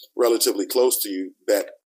relatively close to you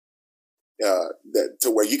that to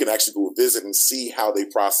where you can actually go visit and see how they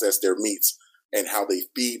process their meats and how they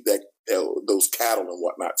feed those cattle and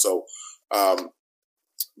whatnot. So,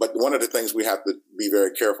 but one of the things we have to be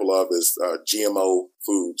very careful of is GMO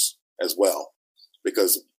foods as well,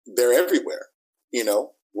 because they're everywhere.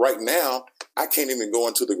 Right now, I can't even go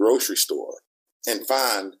into the grocery store and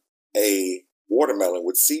find a watermelon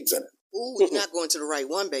with seeds in it. Ooh, you're not going to the right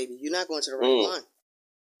one, baby. You're not going to the right one.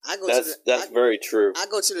 That's very true. I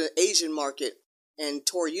go to the Asian market, and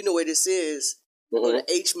Tori, you know where this is. Mm-hmm. Go to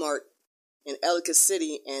H Mart in Ellicott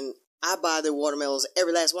City, and I buy their watermelons.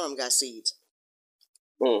 Every last one of them got seeds.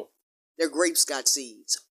 Their grapes got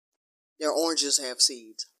seeds. Their oranges have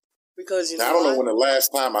seeds. Because I don't know when the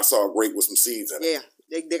last time I saw a grape with some seeds in it.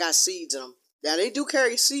 Yeah, they got seeds in them. Now they do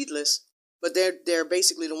carry seedless, but they're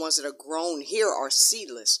basically the ones that are grown here are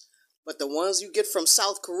seedless. But the ones you get from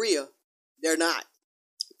South Korea, they're not.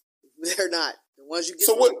 They're not. The ones you get.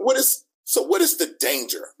 So what is the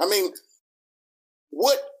danger? I mean,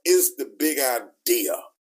 what is the big idea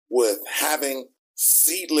with having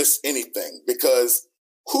seedless anything? Because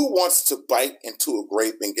who wants to bite into a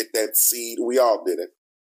grape and get that seed? We all did it.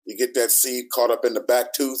 You get that seed caught up in the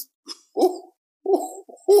back tooth. Ooh, ooh,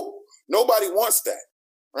 ooh. Nobody wants that,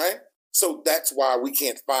 right? So that's why we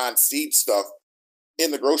can't find seed stuff in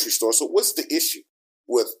the grocery store. So what's the issue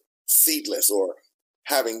with seedless or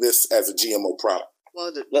having this as a GMO product?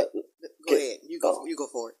 Well, go ahead. You go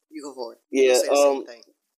for it. You go for it. Yeah.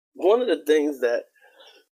 One of the things that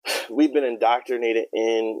we've been indoctrinated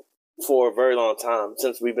in for a very long time,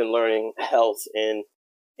 since we've been learning health in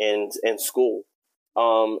school,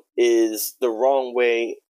 is the wrong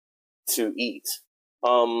way to eat.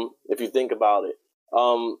 If you think about it,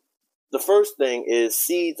 the first thing is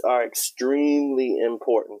seeds are extremely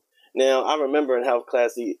important. Now, I remember in health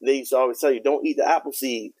class, they used to always tell you, don't eat the apple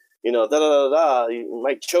seed, you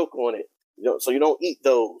might choke on it, so you don't eat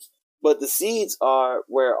those. But the seeds are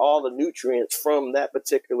where all the nutrients from that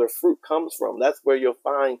particular fruit comes from. That's where you'll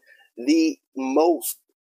find the most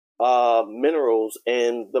minerals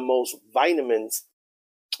and the most vitamins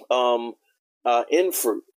in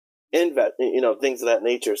fruit, things of that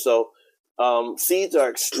nature. So seeds are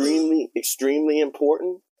extremely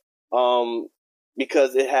important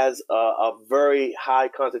because it has a very high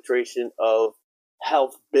concentration of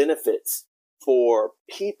health benefits for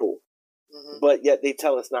people, but yet they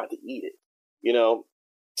tell us not to eat it.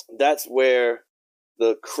 That's where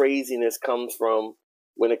the craziness comes from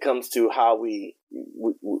when it comes to how we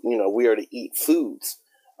are to eat foods.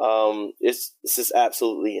 It's just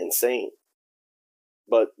absolutely insane.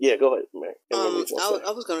 But yeah, go ahead, Mary.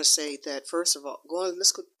 I was going to say that first of all,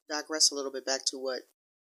 let's digress a little bit back to what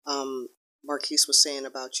Marquise was saying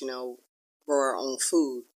about grow our own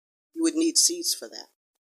food. You would need seeds for that,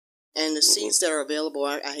 and the seeds that are available.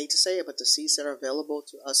 I hate to say it, but the seeds that are available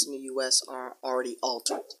to us in the U.S. are already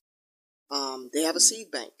altered. They have a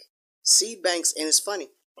seed bank. Seed banks, and it's funny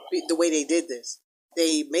the way they did this.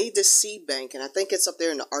 They made this seed bank, and I think it's up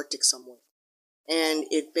there in the Arctic somewhere. And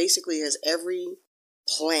it basically has every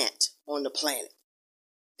plant on the planet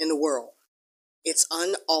in the world. It's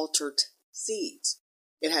unaltered seeds.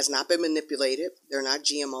 It has not been manipulated. They're not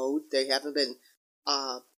GMO'd. They haven't been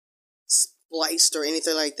spliced or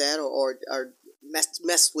anything like that, or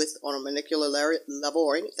messed with on a molecular level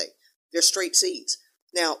or anything. They're straight seeds.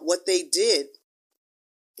 Now, what they did,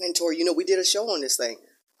 and Tori, we did a show on this thing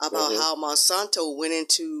about how Monsanto went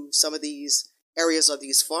into some of these areas of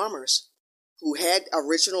these farmers who had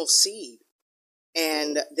original seed,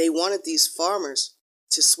 and they wanted these farmers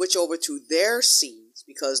to switch over to their seeds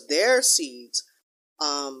because their seeds,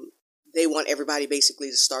 they want everybody basically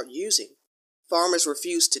to start using. Farmers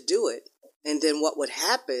refused to do it, and then what would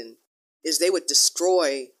happen is they would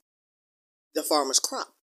destroy the farmer's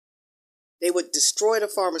crop. They would destroy the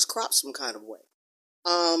farmer's crop some kind of way.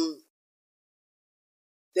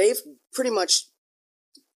 They've pretty much,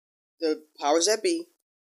 the powers that be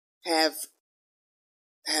have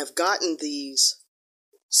gotten these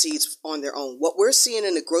seeds on their own. What we're seeing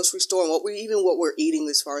in the grocery store and what we're eating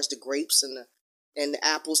as far as the grapes and the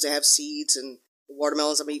apples that have seeds and the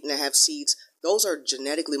watermelons I'm eating that have seeds, those are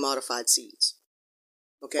genetically modified seeds.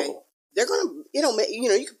 Okay? They're going to,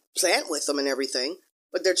 you can plant with them and everything,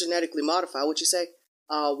 but they're genetically modified. What'd you say?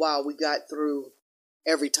 Wow, we got through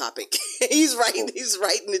every topic. He's writing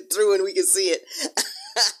it through and we can see it.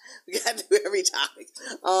 We got through every topic.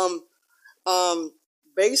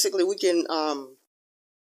 Basically we can,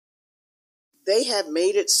 they have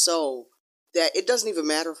made it so that it doesn't even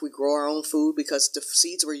matter if we grow our own food because the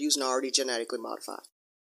seeds we're using are already genetically modified.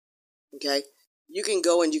 Okay? You can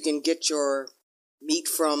go and you can get your meat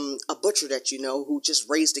from a butcher that who just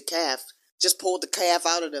raised a calf, just pulled the calf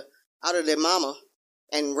out of their mama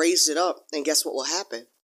and raised it up, and guess what will happen?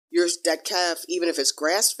 That calf, even if it's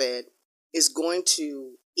grass-fed, is going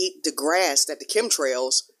to eat the grass that the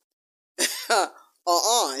chemtrails are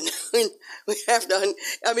on. We have to.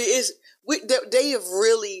 They have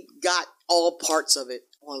really got all parts of it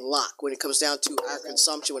on lock when it comes down to our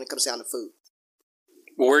consumption. When it comes down to food.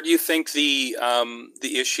 Where do you think the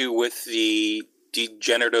issue with the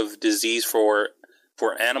degenerative disease for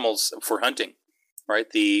animals for hunting, right?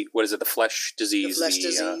 The flesh disease? The flesh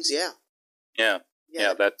disease,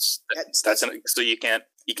 yeah. That's so you can't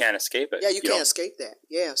escape it. Yeah, you can't escape that.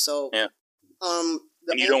 Yeah, so yeah.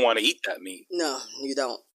 And you don't want to eat that meat. No, you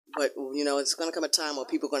don't. But it's going to come a time where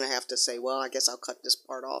people are going to have to say, "Well, I guess I'll cut this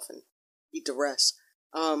part off and eat the rest."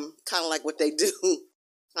 Kind of like what they do.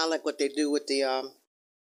 Kind of like what they do with the.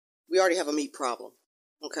 We already have a meat problem.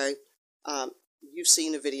 Okay, you've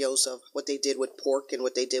seen the videos of what they did with pork and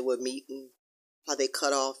what they did with meat and how they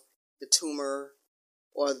cut off the tumor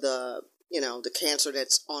or the cancer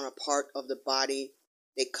that's on a part of the body.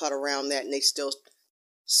 They cut around that and they still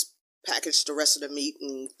package the rest of the meat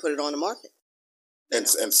and put it on the market. And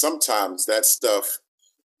sometimes that stuff,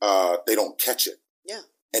 they don't catch it. Yeah.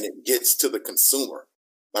 And it gets to the consumer.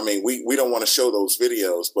 I mean, we don't want to show those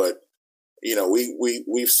videos, but,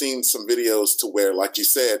 we've seen some videos to where, like you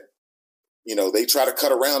said, they try to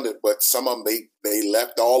cut around it, but some of them, they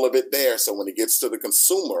left all of it there. So when it gets to the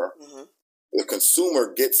consumer, the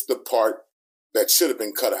consumer gets the part that should have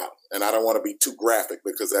been cut out. And I don't want to be too graphic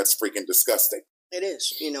because that's freaking disgusting. It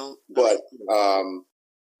is, But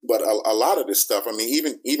But a lot of this stuff, I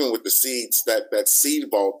mean, even with the seeds, that seed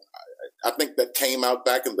vault, I think that came out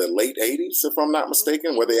back in the late 80s, if I'm not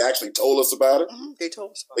mistaken, where they actually told us about it. Mm-hmm. They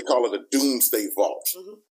told us about They call it a doomsday vault.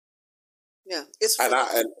 Mm-hmm. Yeah, it's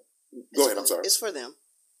go ahead. I'm sorry. It's for them.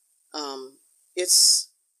 It's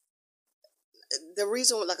the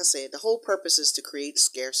reason, like I said, the whole purpose is to create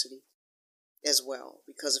scarcity as well.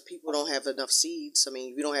 Because if people don't have enough seeds, I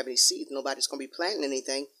mean, if you don't have any seeds, nobody's going to be planting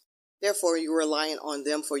anything. Therefore, you're reliant on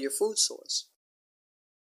them for your food source.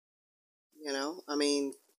 You know, I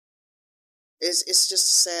mean, it's just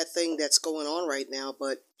a sad thing that's going on right now.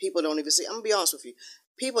 But people don't even see. I'm gonna be honest with you.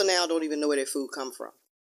 People now don't even know where their food come from.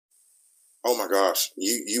 Oh my gosh,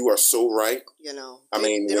 you are so right. You know, I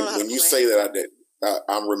mean, when you say that,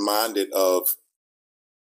 I'm reminded of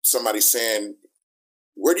somebody saying,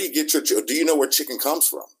 "Where do you get your? Do you know where chicken comes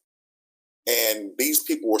from?" And these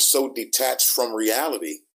people were so detached from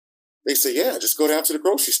reality. They say, "Yeah, just go down to the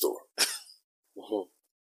grocery store." Mm-hmm.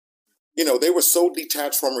 You know, they were so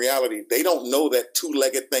detached from reality. They don't know that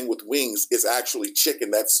two-legged thing with wings is actually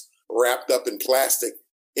chicken that's wrapped up in plastic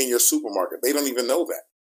in your supermarket. They don't even know that.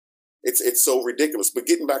 It's so ridiculous. But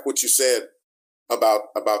getting back what you said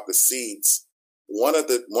about the seeds, one of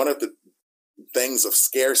the things of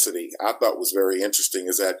scarcity I thought was very interesting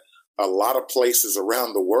is that a lot of places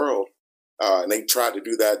around the world, and they tried to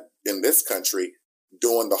do that in this country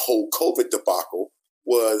during the whole COVID debacle,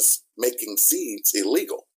 was making seeds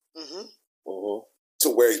illegal. Mm-hmm. Mm-hmm. To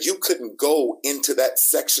where you couldn't go into that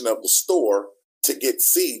section of the store to get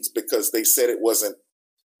seeds because they said it wasn't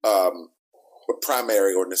a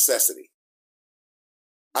primary or necessity.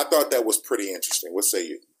 I thought that was pretty interesting. What say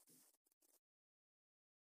you?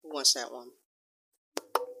 Who wants that one?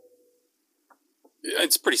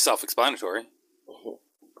 It's pretty self-explanatory,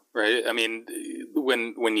 right? I mean,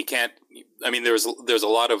 when you can't, I mean, there's a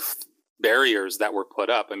lot of barriers that were put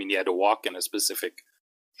up. I mean, you had to walk in a specific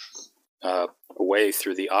way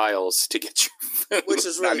through the aisles to get your food. Which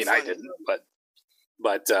is really I mean, funny. I didn't,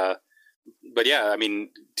 but yeah, I mean,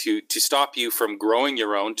 to stop you from growing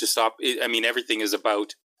your own, to stop. I mean, everything is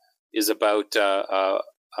about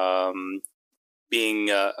being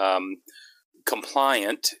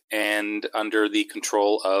compliant and under the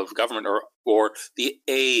control of government or the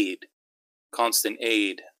constant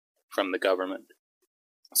aid from the government.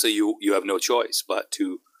 So you have no choice but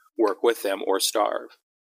to work with them or starve.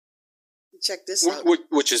 Check this out.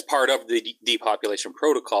 Which is part of the depopulation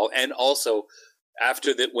protocol. And also,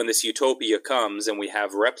 after that, when this utopia comes and we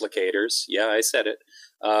have replicators, yeah, I said it,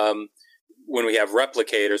 when we have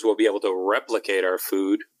replicators, we'll be able to replicate our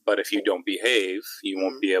food. But if you don't behave, you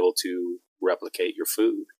won't be able to replicate your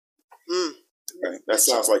food. Right. That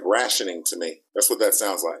sounds like rationing to me. That's what that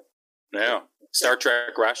sounds like. Yeah. Star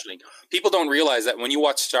Trek rationing. People don't realize that when you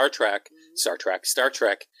watch Star Trek,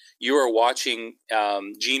 you are watching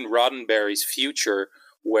Gene Roddenberry's future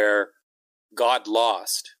where God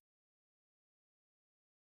lost.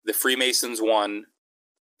 The Freemasons won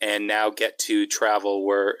and now get to travel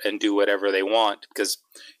and do whatever they want, because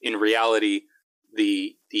in reality,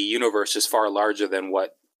 the universe is far larger than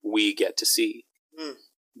what we get to see.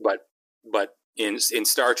 But in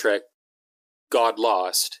Star Trek, God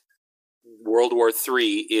lost. World War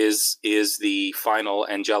III is the final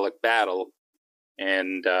angelic battle,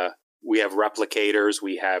 and we have replicators,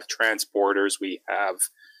 we have transporters, we have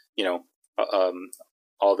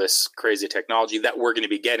all this crazy technology that we're going to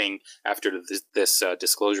be getting after this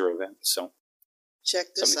disclosure event. So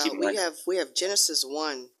check this out. We have Genesis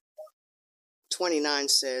 1:29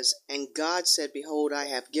 says, "And God said, Behold, I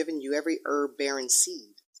have given you every herb bearing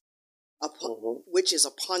seed, which is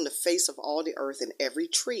upon the face of all the earth, and every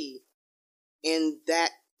tree in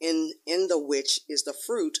the which is the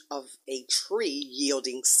fruit of a tree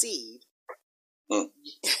yielding seed, and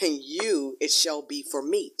you it shall be for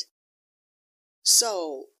meat."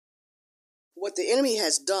 So, what the enemy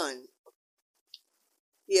has done,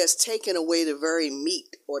 he has taken away the very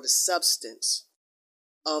meat or the substance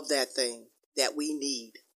of that thing that we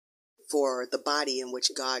need for the body in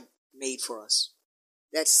which God made for us.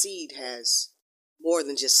 That seed has more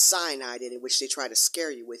than just cyanide in it, which they try to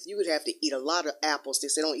scare you with. You would have to eat a lot of apples. They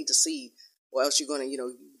say don't eat the seed, or else you're going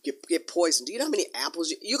to, get poisoned. Do you know how many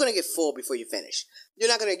apples you're going to get full before you finish? You're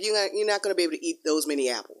not going to be able to eat those many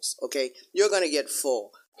apples. Okay, you're going to get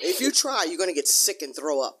full. If you try, you're going to get sick and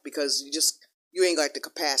throw up because you ain't got the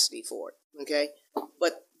capacity for it. Okay,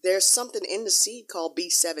 but there's something in the seed called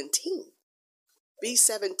B17.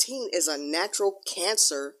 B17 is a natural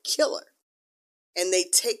cancer killer. And they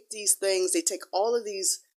take these things, they take all of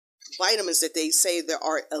these vitamins that they say that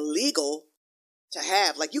are illegal to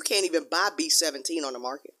have. Like, you can't even buy B17 on the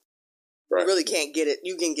market. You really can't get it.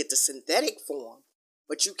 You can get the synthetic form,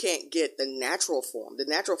 but you can't get the natural form. The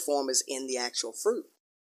natural form is in the actual fruit,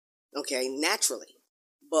 okay, naturally.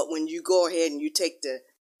 But when you go ahead and you take the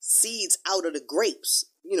seeds out of the grapes,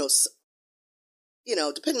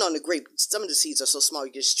 depending on the grape, some of the seeds are so small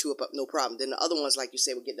you just chew up no problem. Then the other ones, like you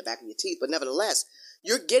say, will get in the back of your teeth. But nevertheless,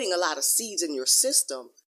 you're getting a lot of seeds in your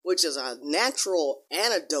system, which is a natural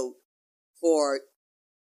antidote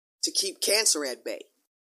to keep cancer at bay.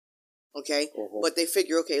 Okay? But they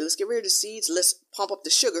figure, okay, let's get rid of the seeds. Let's pump up the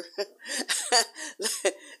sugar.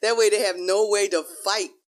 That way they have no way to fight.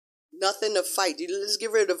 Nothing to fight. Let's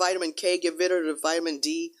get rid of the vitamin K, get rid of the vitamin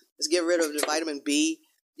D. Let's get rid of the vitamin B.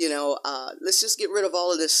 Let's just get rid of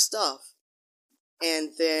all of this stuff. And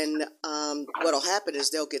then what'll happen is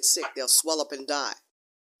they'll get sick. They'll swell up and die.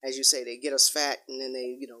 As you say, they get us fat and then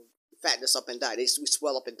they, fatten us up and die. We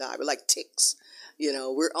swell up and die. We're like ticks.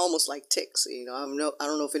 We're almost like ticks. I don't know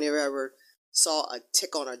if any of you ever saw a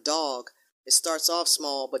tick on a dog. It starts off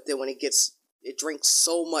small, but then when it drinks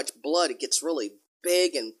so much blood, it gets really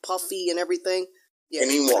big and puffy and everything. Yeah. Like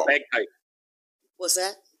a bagpipe. What's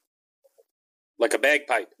that? Like a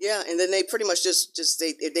bagpipe. Yeah, and then they pretty much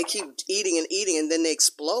they keep eating and then they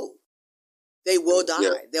explode. They will die.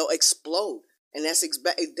 Yeah. They'll explode. And that's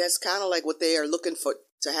kind of like what they are looking for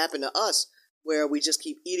to happen to us, where we just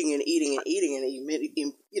keep eating and eating and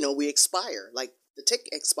eating, and we expire, like the tick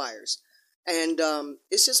expires. And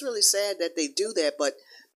it's just really sad that they do that, but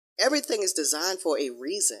everything is designed for a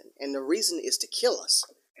reason, and the reason is to kill us.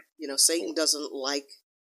 Satan doesn't like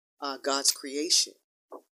God's creation.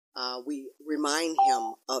 We remind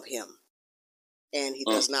him of him, and he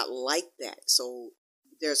does not like that. So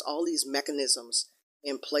there's all these mechanisms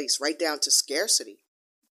in place, right down to scarcity.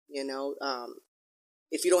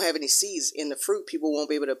 If you don't have any seeds in the fruit, people won't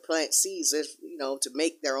be able to plant seeds, to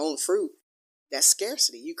make their own fruit. That's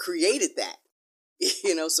scarcity. You created that,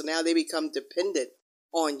 so now they become dependent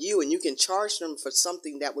on you, and you can charge them for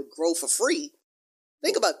something that would grow for free.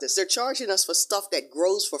 Think about this. They're charging us for stuff that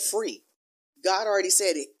grows for free. God already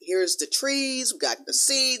said, here's the trees, we got the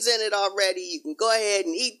seeds in it already. You can go ahead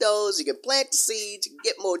and eat those. You can plant the seeds, you can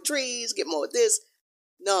get more trees, get more of this.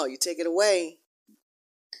 No, you take it away.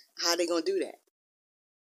 How are they going to do that?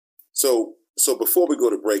 So before we go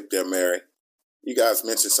to break there, Mary, you guys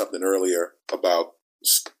mentioned something earlier about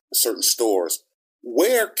certain stores.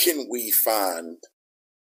 Where can we find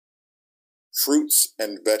fruits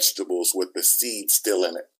and vegetables with the seed still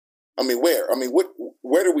in it?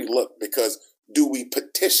 Where do we look? Because do we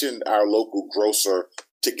petition our local grocer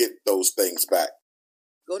to get those things back?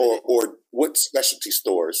 Or what specialty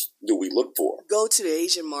stores do we look for? Go to the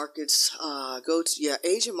Asian markets.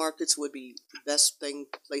 Asian markets would be the best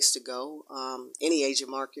place to go. Any Asian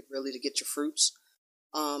market, really, to get your fruits.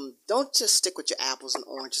 Don't just stick with your apples and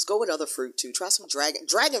oranges. Go with other fruit, too. Try some dragon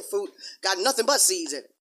fruit. Got nothing but seeds in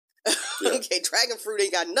it. Yeah. Okay, dragon fruit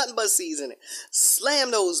ain't got nothing but seeds in it.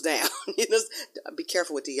 Slam those down. Be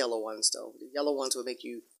careful with the yellow ones, though. The yellow ones will make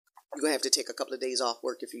you... You're going to have to take a couple of days off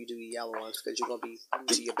work if you do the yellow ones, because you're going to be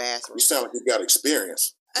into your bathroom. You sound like you got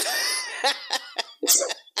experience.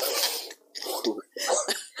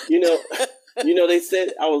 They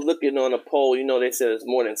said, I was looking on a poll, they said it's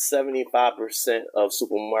more than 75% of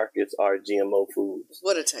supermarkets are GMO foods.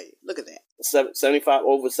 What I tell you? Look at that.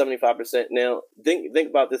 Over 75%. Now, think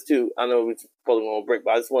about this too. I know we're probably going to break,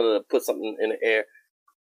 but I just wanted to put something in the air.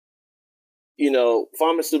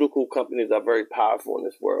 Pharmaceutical companies are very powerful in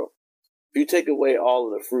this world. If you take away all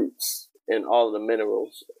of the fruits and all of the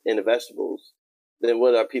minerals and the vegetables, then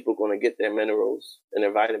what are people going to get their minerals and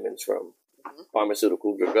their vitamins from? Mm-hmm.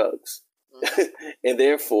 Pharmaceutical drugs. Mm-hmm. And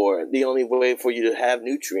therefore, the only way for you to have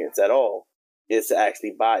nutrients at all is to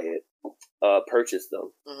actually buy it, purchase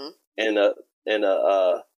them, mm-hmm. in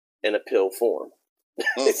a pill form.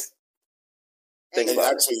 And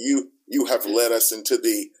actually, you have led us into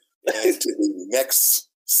the next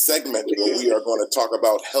segment where we are going to talk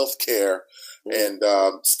about healthcare. And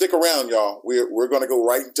stick around, y'all. We're going to go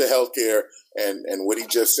right into healthcare, and what he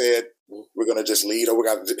just said, we're going to just lead. We're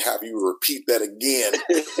going to have you repeat that again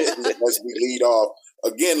as we lead off.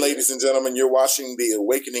 Again, ladies and gentlemen, you're watching the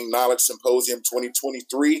Awakening Knowledge Symposium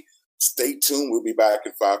 2023. Stay tuned. We'll be back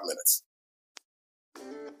in 5 minutes.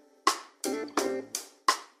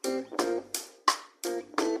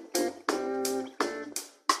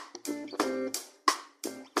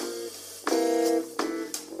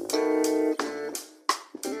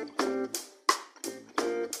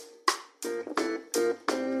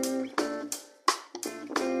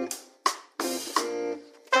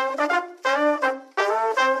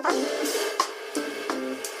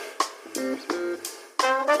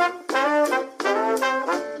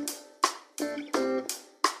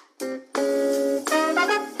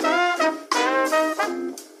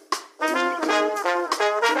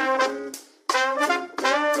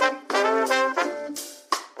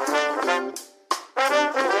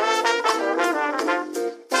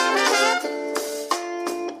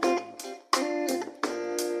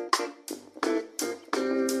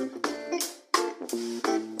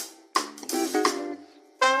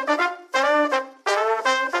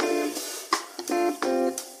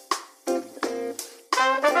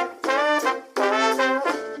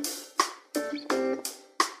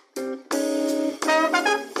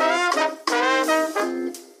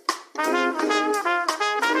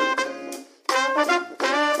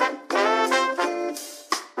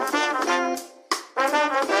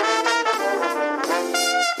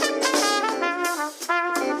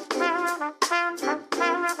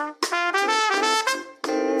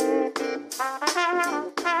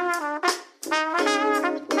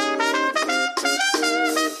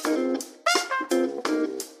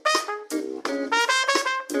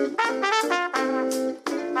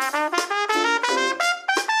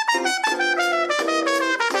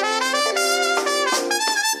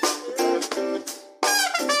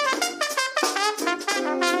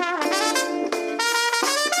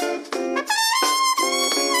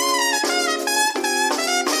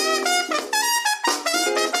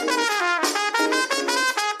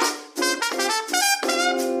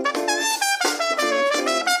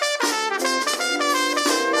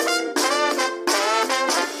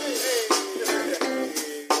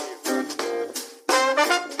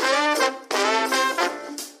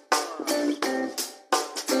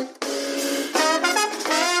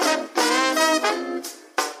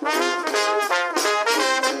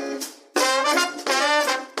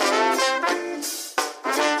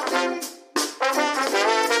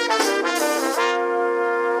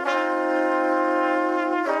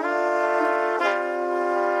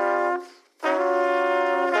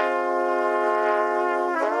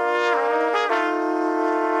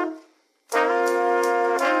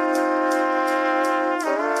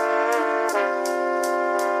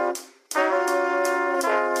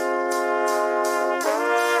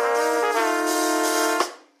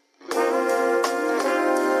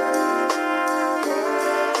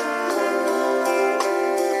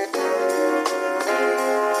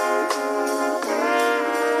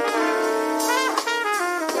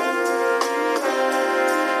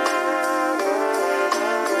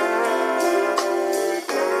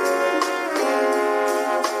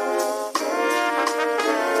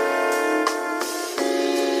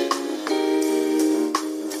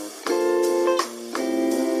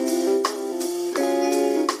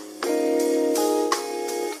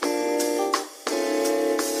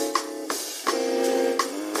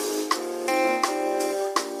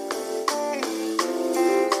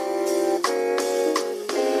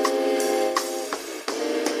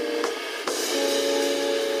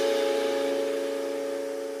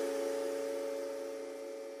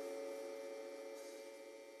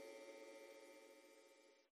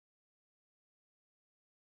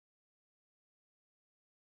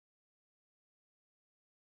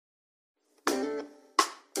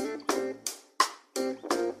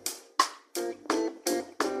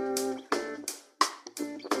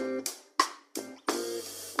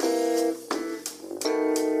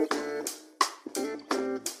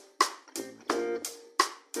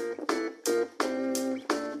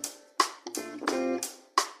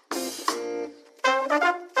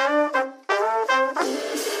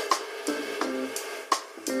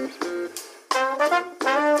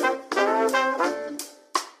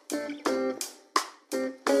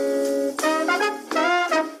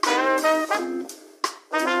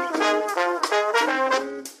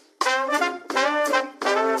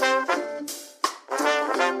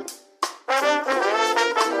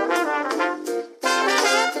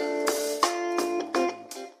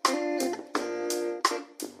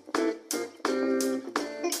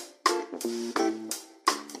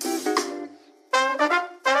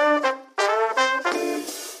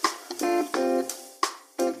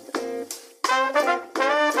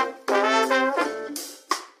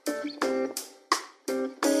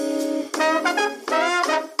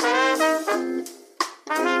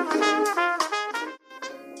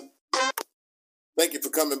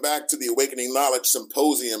 coming back to the Awakening Knowledge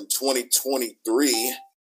Symposium 2023,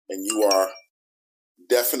 and you are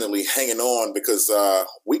definitely hanging on because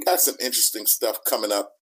we got some interesting stuff coming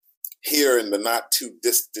up here in the not too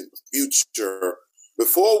distant future.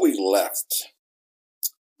 Before we left,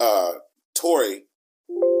 Tori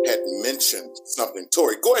had mentioned something.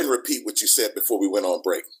 Tori, go ahead and repeat what you said before we went on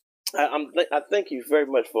break. I thank you very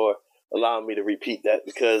much for allowing me to repeat that,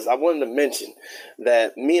 because I wanted to mention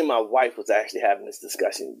that me and my wife was actually having this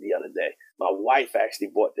discussion the other day. My wife actually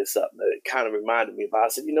brought this up. That it kind of reminded me about. I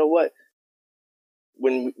said, you know what?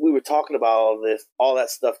 When we were talking about all this, all that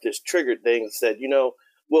stuff just triggered things. Said, you know,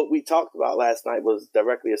 what we talked about last night was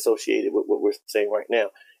directly associated with what we're saying right now.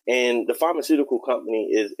 And the pharmaceutical company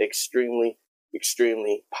is extremely,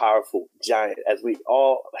 extremely powerful giant, as we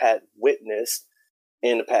all had witnessed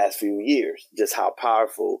in the past few years, just how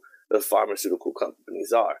powerful the pharmaceutical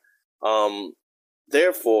companies are.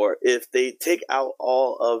 Therefore, if they take out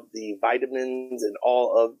all of the vitamins and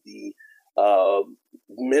all of the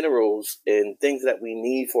minerals and things that we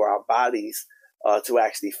need for our bodies to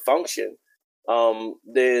actually function,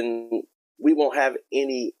 then we won't have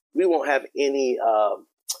any. We would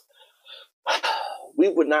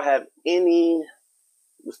not have any.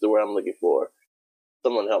 What's the word I'm looking for?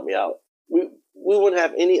 Someone help me out. We wouldn't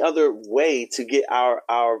have any other way to get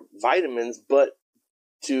our vitamins but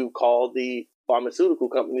to call the pharmaceutical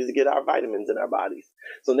companies to get our vitamins in our bodies.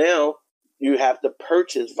 So now you have to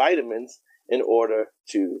purchase vitamins in order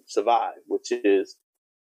to survive, which is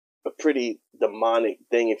a pretty demonic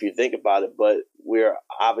thing if you think about it, but we're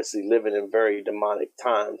obviously living in very demonic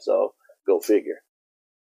times, so go figure.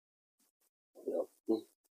 You know?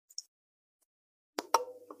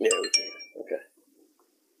 Yeah, we can. Okay.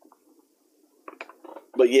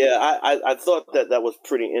 But yeah, I thought that was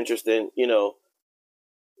pretty interesting. You know,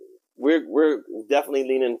 we're definitely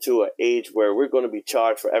leaning to an age where we're going to be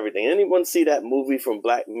charged for everything. Anyone see that movie from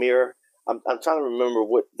Black Mirror? I'm trying to remember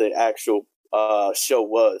what the actual show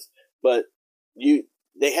was, but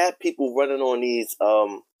they had people running on these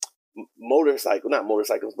not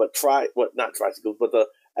tricycles, but the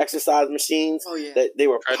exercise machines. Oh yeah, that they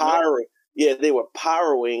were powering. Yeah, they were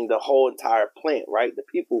powering the whole entire plant. Right, the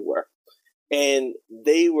people were. And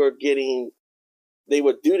they would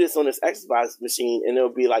do this on this exercise machine, and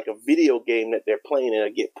it'll be like a video game that they're playing, and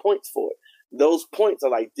they'll get points for it. Those points are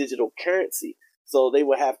like digital currency. So they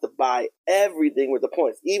would have to buy everything with the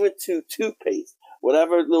points, even to toothpaste.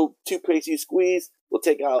 Whatever little toothpaste you squeeze will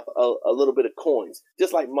take out a little bit of coins,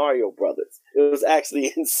 just like Mario Brothers. It was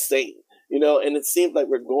actually insane, you know, and it seems like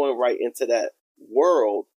we're going right into that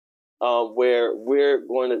world where we're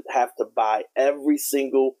going to have to buy every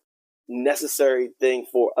single necessary thing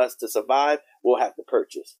for us to survive. We'll have to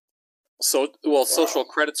purchase. So, social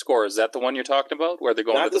credit score, is that the one you're talking about, where they're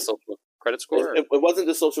going with the social credit score? It wasn't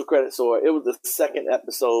the social credit score. It was the second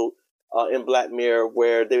episode in Black Mirror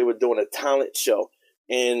where they were doing a talent show,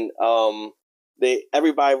 and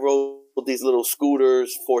everybody rode these little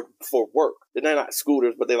scooters for work. They're not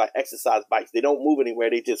scooters, but they're like exercise bikes. They don't move anywhere.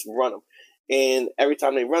 They just run them, and every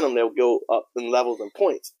time they run them, they'll go up in levels and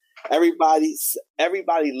points.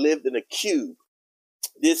 Everybody lived in a cube.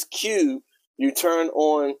 This cube, you turn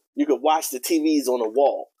on, you could watch the TVs on the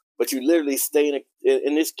wall, but you literally stay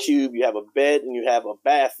in this cube. You have a bed and you have a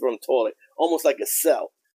bathroom, toilet, almost like a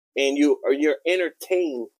cell, and you're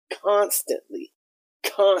entertained constantly.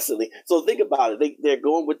 So think about it. They're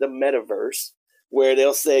going with the metaverse, where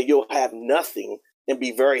they'll say you'll have nothing and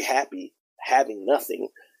be very happy having nothing,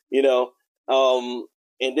 you know.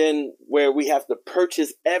 And then where we have to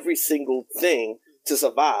purchase every single thing to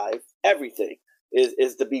survive, everything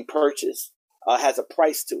is to be purchased, has a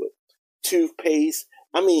price to it. Toothpaste,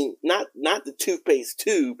 I mean, not the toothpaste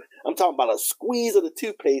tube. I'm talking about a squeeze of the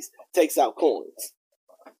toothpaste takes out coins.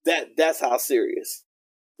 That's how serious.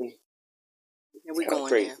 Yeah, we're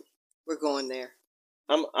going there. We're going there.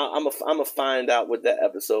 I'm a find out what that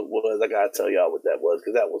episode was. I gotta tell y'all what that was,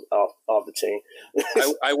 because that was off the chain.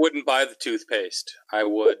 I wouldn't buy the toothpaste. I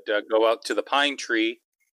would go out to the pine tree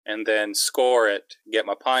and then score it, get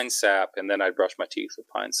my pine sap, and then I'd brush my teeth with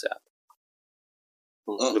pine sap.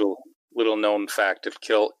 Little known fact: to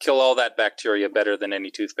kill all that bacteria better than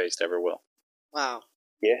any toothpaste ever will. Wow.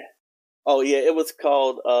 Yeah. Oh yeah, it was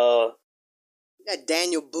called. We got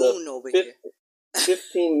Daniel Boone over here.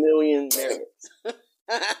 15 million merits.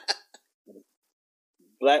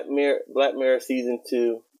 Black Mirror season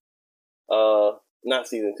 2. Not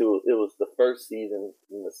season 2. It was the first season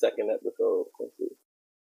and the second episode.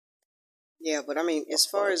 Yeah, but I mean, as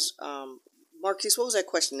far as Marquise, what was that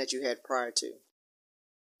question that you had prior to?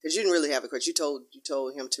 Because you didn't really have a question. You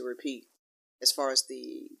told him to repeat as far as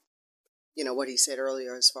the what he said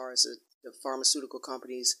earlier as far as the pharmaceutical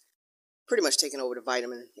companies pretty much taking over the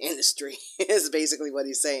vitamin industry is basically what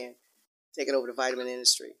he's saying, taking over the vitamin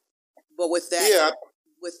industry. But with that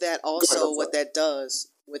also, what that does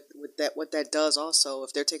also,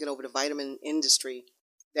 if they're taking over the vitamin industry,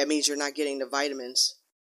 that means you're not getting the vitamins.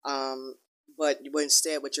 But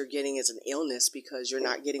instead what you're getting is an illness because you're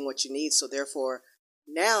not getting what you need. So therefore,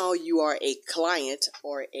 now you are a client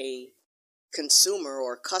or a consumer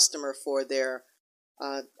or customer for their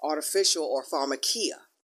artificial or pharmakia,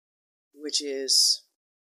 which is,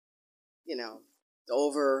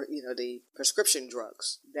 the prescription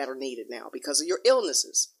drugs that are needed now because of your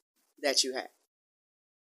illnesses that you have.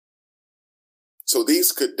 So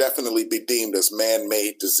these could definitely be deemed as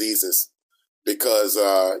man-made diseases because,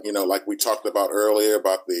 like we talked about earlier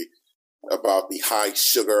about the high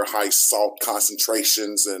sugar, high salt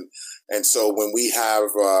concentrations. And so when we have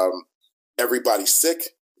everybody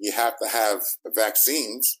sick, you have to have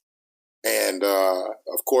vaccines. And,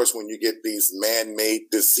 of course, when you get these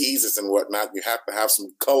man-made diseases and whatnot, you have to have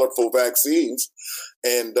some colorful vaccines.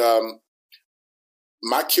 And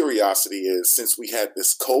my curiosity is, since we had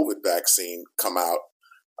this COVID vaccine come out,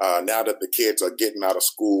 now that the kids are getting out of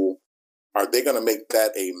school, are they going to make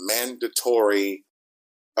that a mandatory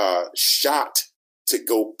shot to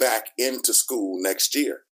go back into school next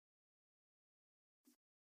year?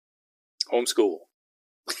 Homeschool.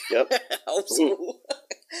 Yep. Homeschool.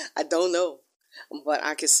 I don't know, but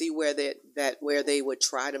I can see where they would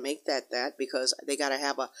try to make that because they got to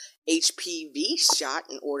have a HPV shot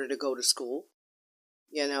in order to go to school.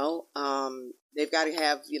 They've got to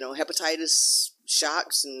have hepatitis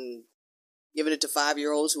shots and giving it to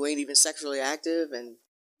 5-year-olds who ain't even sexually active. And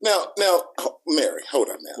now, Mary, hold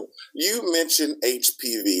on now. You mentioned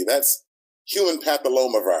HPV. That's human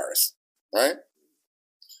papillomavirus, right?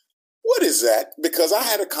 What is that? Because I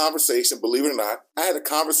had a conversation, believe it or not,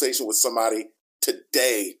 with somebody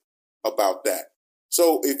today about that.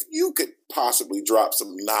 So if you could possibly drop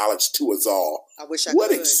some knowledge to us all, I wish I what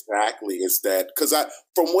could. exactly is that? Because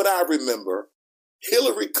from what I remember,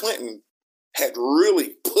 Hillary Clinton had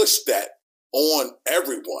really pushed that on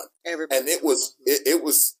everyone. Everybody. And it was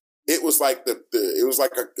like it was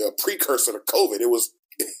like a precursor to COVID.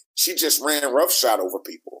 She just ran roughshod over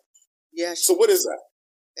people. Yeah. So what is that?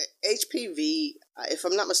 HPV, if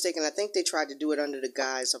I'm not mistaken, I think they tried to do it under the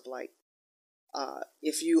guise of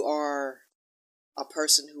if you are a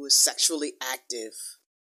person who is sexually active,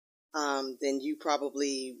 then you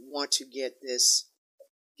probably want to get this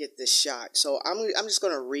shot. So I'm just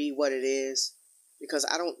going to read what it is because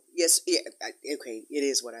I don't. Yes, yeah, okay, it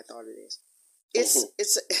is what I thought it is. It's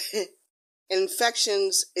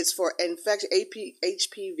infections. It's for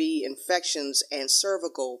HPV infections and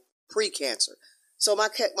cervical precancer. So my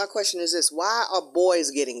question is this: why are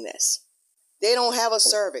boys getting this? They don't have a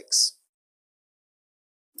cervix.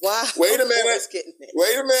 Why? Wait a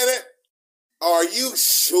minute. Are you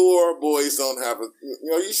sure boys don't have a?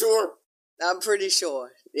 Are you sure? I'm pretty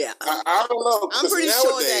sure. Yeah. I don't know. I'm pretty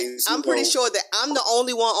sure that I'm the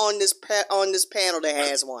only one on this panel that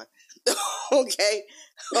has one. Okay.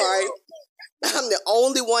 All right. I'm the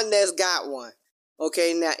only one that's got one.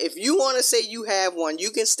 Okay. Now, if you want to say you have one,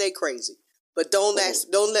 you can stay crazy. But don't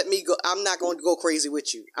let me go. I'm not going to go crazy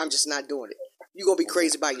with you. I'm just not doing it. You're going to be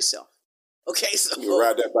crazy by yourself. Okay, so you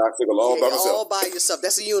ride that bicycle all by yourself. All by yourself.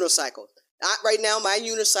 That's a unicycle. Right now, my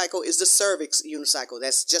unicycle is the cervix unicycle.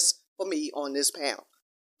 That's just for me on this panel.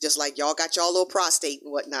 Just like y'all got y'all little prostate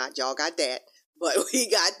and whatnot. Y'all got that. But we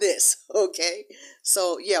got this. Okay?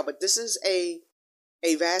 So, yeah, but this is a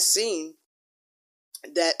vaccine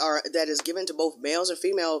that is given to both males and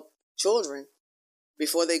female children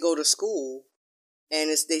before they go to school. And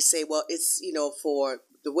they say, well, it's, for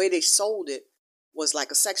the way they sold it was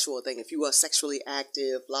like a sexual thing. If you were sexually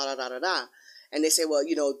active, blah, blah, blah, blah, blah. And they say, well,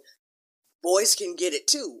 boys can get it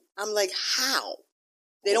too. I'm like, how?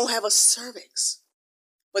 They don't have a cervix.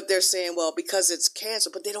 But they're saying, well, because it's cancer,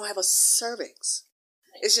 but they don't have a cervix.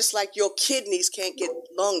 It's just like your kidneys can't get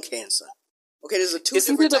lung cancer. Okay, there's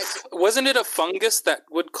wasn't it a fungus that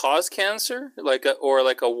would cause cancer, like a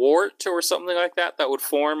wart or something like that would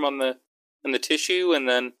form on the tissue, and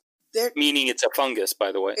then meaning it's a fungus,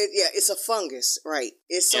 by the way. It's a fungus, right?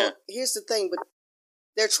 Here's the thing, but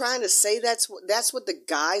they're trying to say that's what the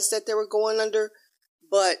guise that they were going under,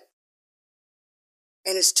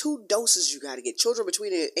 and it's 2 doses you got to get. Children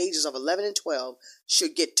between the ages of 11 and 12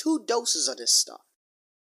 should get 2 doses of this stuff,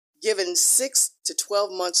 given 6 to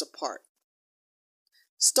 12 months apart,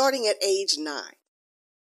 starting at age 9.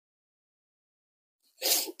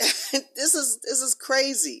 This is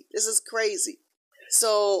crazy. This is crazy.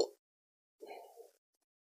 So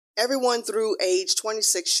everyone through age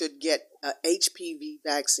 26 should get a HPV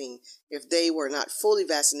vaccine if they were not fully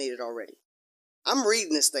vaccinated already. I'm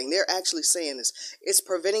reading this thing. They're actually saying this. It's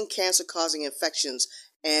preventing cancer-causing infections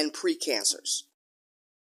and precancers.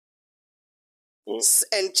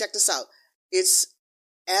 And check this out. It's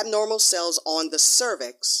abnormal cells on the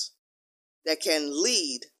cervix that can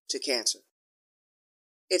lead to cancer.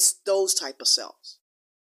 It's those type of cells.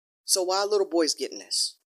 So why are little boys getting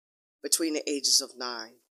this between the ages of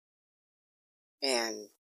 9 and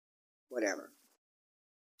whatever?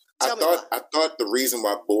 I thought the reason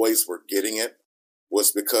why boys were getting it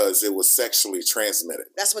was because it was sexually transmitted.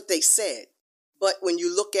 That's what they said. But when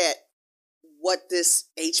you look at what this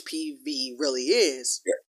HPV really is,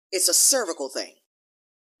 it's a cervical thing.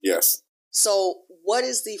 Yes. So what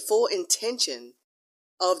is the full intention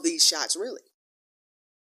of these shots really?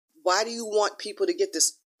 Why do you want people to get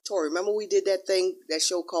this? Tori, remember we did that thing, that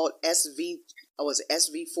show called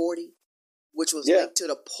SV40, which was linked to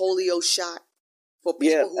the polio shot for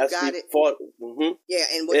people who got it. Mm-hmm. Yeah,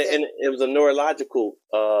 and it was a neurological.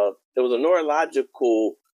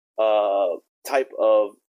 Type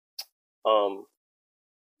of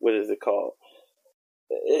what is it called?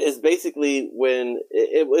 It's basically when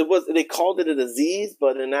it was, they called it a disease,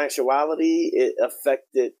 but in actuality, it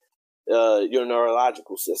affected your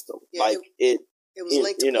neurological system. Yeah, it was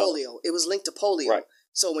linked to polio. It was linked to polio. Right.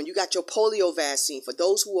 So when you got your polio vaccine, for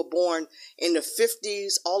those who were born in the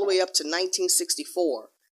 50s all the way up to 1964,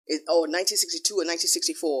 1962 or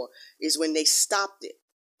 1964 is when they stopped it.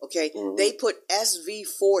 Okay, They put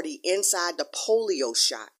SV40 inside the polio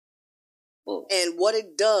shot. And what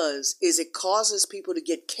it does is it causes people to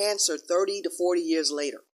get cancer 30 to 40 years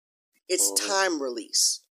later. It's time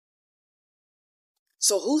release.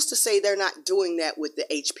 So who's to say they're not doing that with the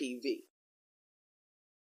HPV?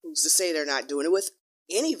 Who's to say they're not doing it with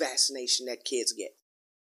any vaccination that kids get?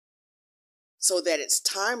 So that it's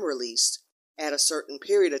time released at a certain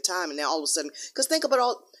period of time. And now all of a sudden, because think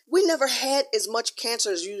about we never had as much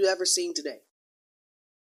cancer as you've ever seen today.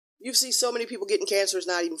 You've seen so many people getting cancer, it's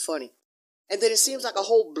not even funny. And then it seems like a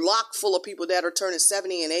whole block full of people that are turning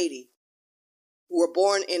 70 and 80 who were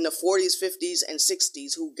born in the 40s, 50s, and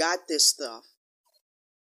 60s who got this stuff.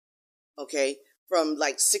 Okay, from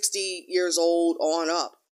like 60 years old on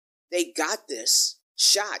up. They got this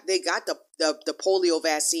shot. They got the polio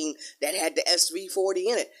vaccine that had the SV40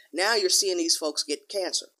 in it. Now you're seeing these folks get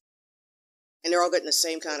cancer. And they're all getting the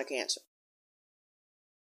same kind of cancer.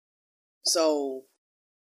 So,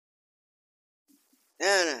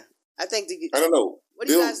 I think I don't know. What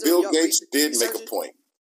do you guys do? Bill Gates did make a point.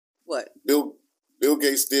 What? Bill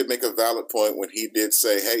Gates did make a valid point when he did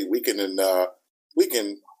say, "Hey, we can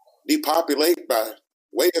depopulate by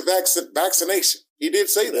way of vaccination." He did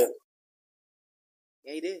say that.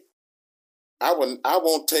 Yeah, he did. I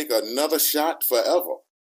won't take another shot forever.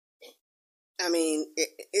 I mean,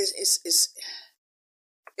 it's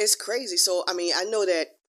crazy. So I mean, I know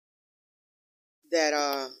that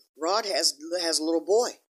Rod has a little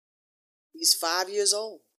boy. He's 5 years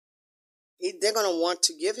old. They're gonna want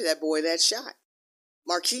to give that boy that shot.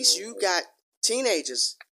 Marquise, you got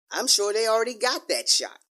teenagers. I'm sure they already got that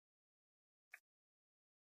shot.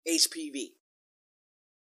 HPV.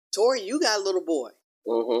 Tori, you got a little boy.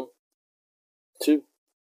 2.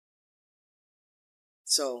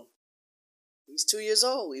 So he's 2 years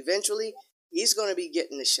old. Eventually, he's going to be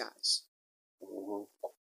getting the shots.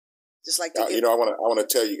 Just like I want to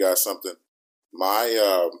tell you guys something.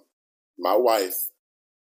 My wife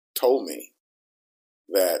told me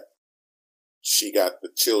that she got the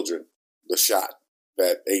children the shot,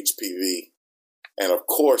 that HPV, and of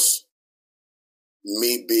course,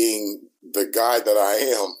 me being the guy that I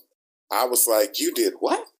am, I was like, "You did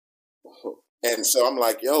what?" And so I'm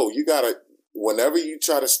like, "Yo, you gotta. Whenever you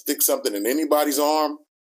try to stick something in anybody's arm,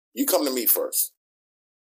 you come to me first,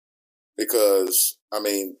 because I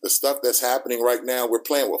mean, the stuff that's happening right now, we're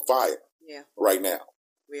playing with fire. Yeah. Right now,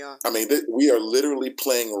 we are. I mean, we are literally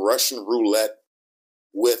playing Russian roulette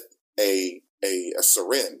with a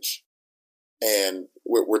syringe, and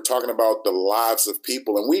we're talking about the lives of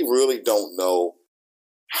people, and we really don't know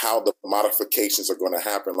how the modifications are going to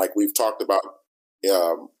happen. Like we've talked about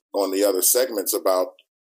on the other segments about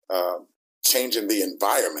changing the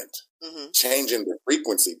environment, changing the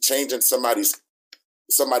frequency, changing somebody's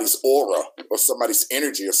aura or somebody's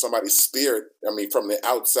energy or somebody's spirit. I mean, from the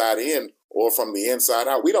outside in or from the inside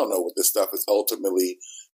out. We don't know what this stuff is ultimately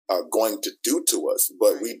going to do to us,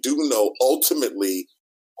 but we do know ultimately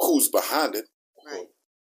who's behind it. Right.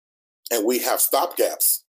 And we have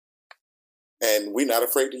stopgaps. And we're not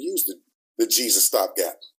afraid to use the Jesus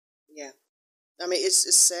stopgap. Yeah. I mean,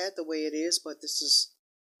 it's sad the way it is, but this is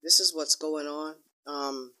this is what's going on.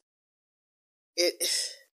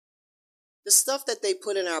 The stuff that they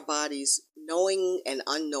put in our bodies, knowing and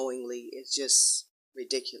unknowingly, is just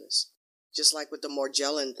ridiculous. Just like with the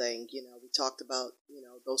Morgellon thing, we talked about,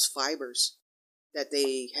 those fibers that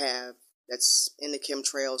they have that's in the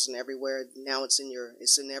chemtrails and everywhere. Now it's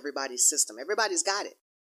in everybody's system. Everybody's got it.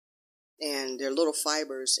 And they're little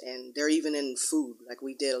fibers, and they're even in food. Like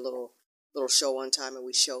we did a little show one time, and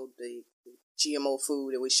we showed the GMO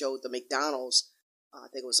food, and we showed the McDonald's, I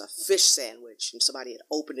think it was a fish sandwich, and somebody had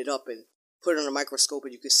opened it up and put it on a microscope,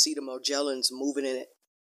 and you could see the Morgellons moving in it.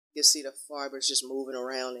 You see the fibers just moving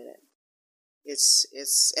around in it.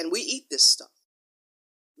 And we eat this stuff.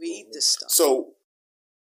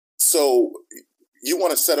 So you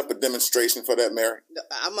want to set up a demonstration for that, Mary?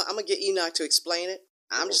 I'm gonna get Enoch to explain it.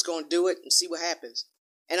 I'm just gonna do it and see what happens.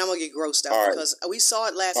 And I'm gonna get grossed out because we saw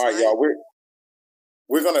it last night. All right, y'all.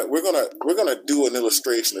 We're gonna do an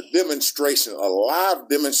illustration, a live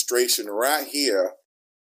demonstration right here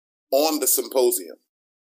on the symposium,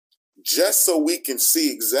 just so we can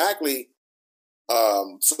see exactly.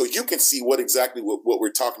 So you can see what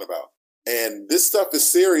we're talking about. And this stuff is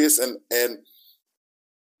serious. And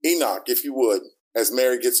Enoch, if you would, as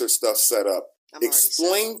Mary gets her stuff set up,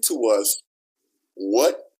 explain to us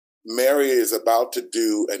what Mary is about to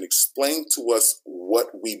do and explain to us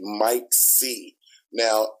what we might see.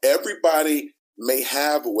 Now, everybody may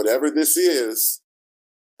have whatever this is,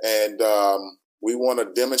 and we want to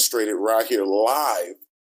demonstrate it right here live.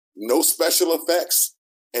 No special effects.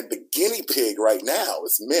 And the guinea pig right now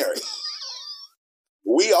is Mary.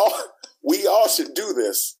 We all should do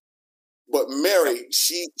this. But Mary,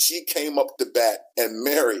 she came up to bat, and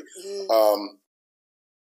Mary,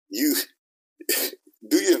 you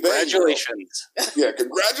do your thing. Congratulations. Yeah,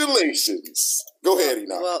 congratulations. Go ahead,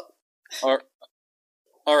 Enoch. Well,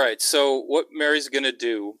 all right. So what Mary's going to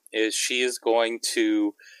do is she is going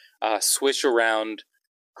to swish around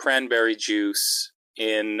cranberry juice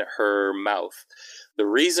in her mouth. The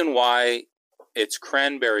reason why it's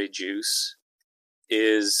cranberry juice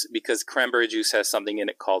is because cranberry juice has something in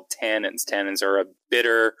it called tannins. Tannins are a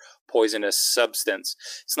bitter, poisonous substance.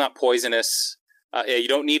 It's not poisonous. You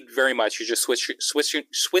don't need very much. You're just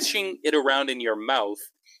swishing it around in your mouth,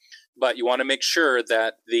 but you want to make sure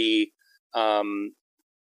that the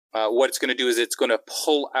what it's going to do is it's going to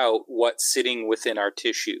pull out what's sitting within our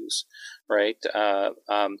tissues, right?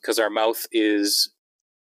 Because our mouth is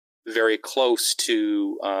very close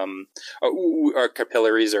to our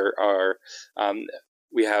capillaries are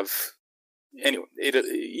we have anyway.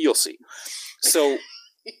 You'll see. So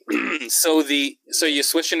so you're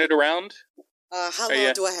swishing it around. How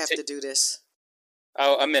long do I have to do this?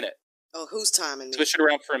 Oh, a minute. Oh, who's timing me? Swish it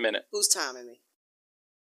around for a minute. Who's timing me?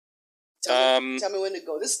 Tell me when to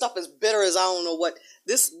go. This stuff is bitter as I don't know what.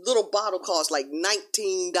 This little bottle costs like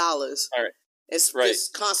 $19. All right. It's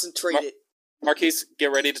just concentrated. Marquise,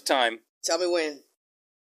 get ready to time. Tell me when.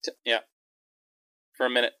 Yeah. For a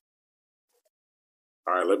minute.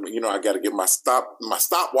 All right, I got to get my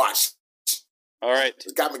stopwatch. All right.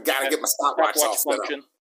 Got to get my stopwatch all set up.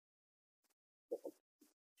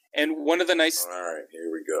 And one of the nice. All right,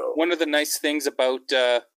 here we go. One of the nice things about.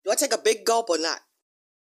 Do I take a big gulp or not?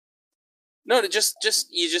 No, you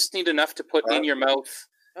just need enough to put in your mouth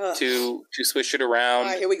to swish it around. All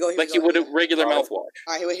right, here we go. You would a regular mouthwash. All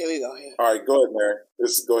right, here we go. All right, go ahead, Mary.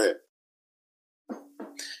 Go ahead.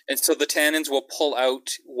 And so the tannins will pull out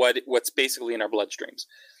what's basically in our bloodstreams.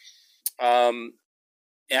 And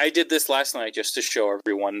I did this last night just to show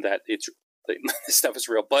everyone that this stuff is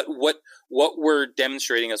real. But what we're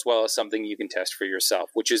demonstrating as well is something you can test for yourself,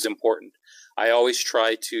 which is important. I always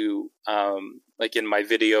try to, like in my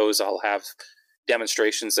videos, I'll have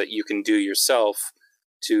demonstrations that you can do yourself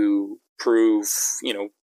to prove,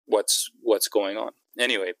 what's going on.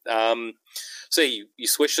 Anyway, so you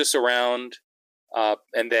swish this around,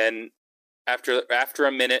 and then after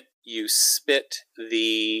a minute, you spit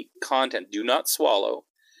the content. Do not swallow.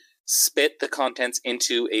 Spit the contents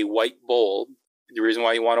into a white bowl. The reason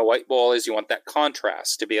why you want a white bowl is you want that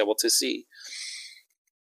contrast to be able to see.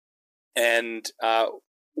 And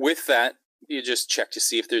with that, you just check to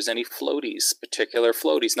see if there's any floaties, particular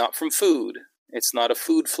floaties, not from food. It's not a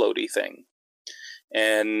food floaty thing.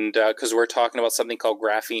 And because we're talking about something called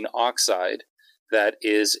graphene oxide that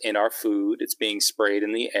is in our food. It's being sprayed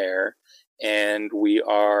in the air. And we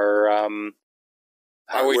are...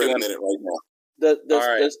 how are we doing? A minute right now.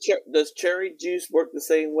 Does cherry juice work the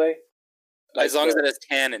same way? As long as it has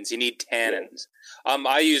tannins, you need tannins.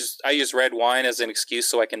 I use red wine as an excuse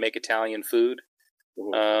so I can make Italian food.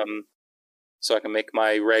 So I can make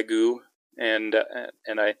my ragu, and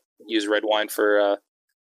I use red wine for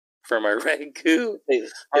for my ragu.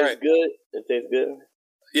 Tastes right. good. It tastes good.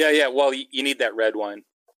 Yeah. Well, you need that red wine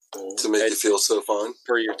To make you feel so fine.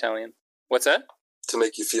 for your Italian. What's that? To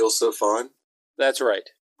make you feel so fine. That's right.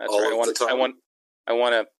 That's All right. of the time. I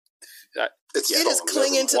want to. It is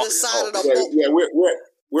clinging to the side of the bowl. Yeah,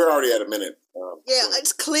 we're already at a minute. Yeah,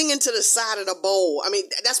 it's clinging to the side of the bowl. I mean,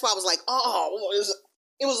 that's why I was like, oh,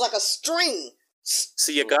 it was like a string.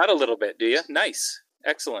 So you got a little bit, do you? Nice.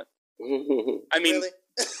 Excellent. I mean, Really?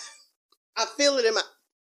 I feel it in my...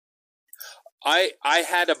 I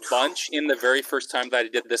had a bunch in the very first time that I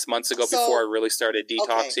did this months ago before I really started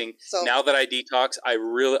detoxing. Okay, so- now that I detox,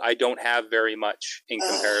 I don't have very much in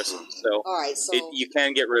comparison. So, all right, so you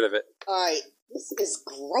can get rid of it. all right, this is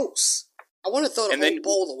gross. I want to throw the And whole then-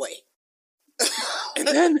 bowl away. And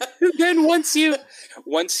then once you spit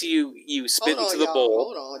Hold on, into the y'all.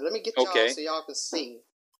 bowl. Hold on, let me get y'all Okay. so y'all can see.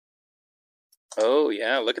 Oh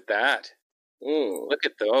yeah, look at that. Look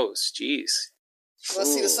at those. Jeez. Want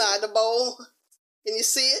to see the side of the bowl? Can you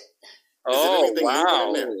see it? Oh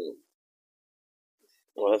wow.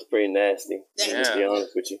 Well, that's pretty nasty. Yeah. To be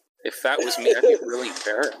honest with you. If that was me, I'd be really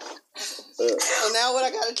embarrassed. So now what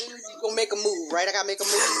I gotta do is you gonna make a move, right? I gotta make a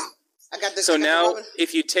move. I got this. So now,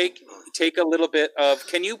 if you take a little bit of,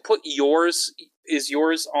 can you put yours? Is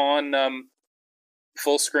yours on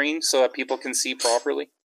full screen so that people can see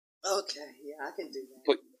properly? Okay, yeah, I can do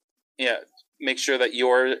that. Make sure that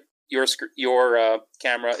your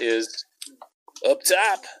camera is up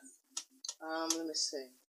top. Let me see.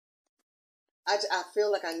 I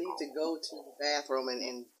feel like I need to go to the bathroom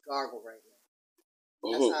and gargle right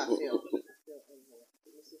now. That's how I feel. Let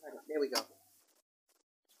me see if I can, there we go.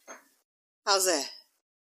 How's that?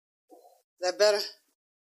 Is that better?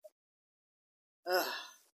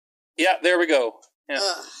 Yeah, there we go. Yeah.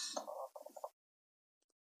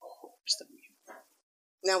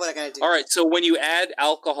 Now what I gotta do? All right. So when you add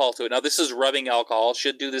alcohol to it, now this is rubbing alcohol.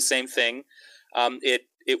 Should do the same thing.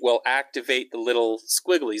 It will activate the little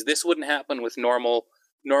squigglies. This wouldn't happen with normal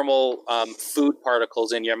food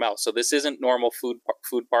particles in your mouth. So this isn't normal food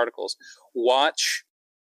particles. Watch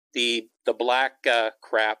the black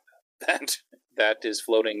crap that is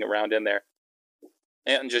floating around in there,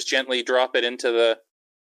 and just gently drop it into the.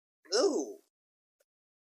 Ooh!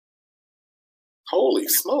 Holy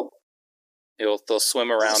smoke! They'll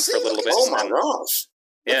swim around for a little bit. Oh my gosh!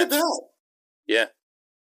 Yeah. Look at that. Yeah.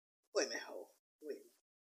 Wait a minute.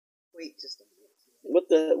 Wait just a minute. What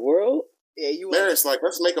the world? Yeah, you. Mary's like,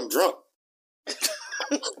 let's make them drunk.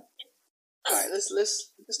 All right, let's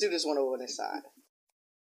do this one over on this side.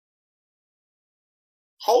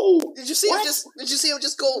 Oh! Did you see him just? Did you see him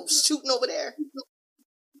just go shooting over there?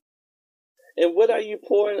 And what are you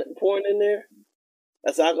pouring in there?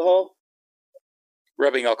 That's alcohol?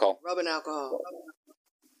 Rubbing alcohol. Rubbing alcohol.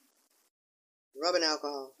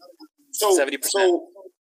 So 70%. So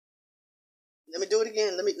let me do it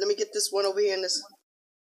again. Let me get this one over here and this.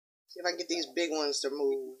 See if I can get these big ones to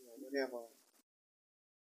move or whatever.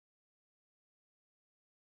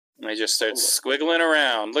 I just start squiggling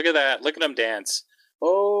around. Look at that. Look at them dance.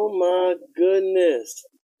 Oh my goodness.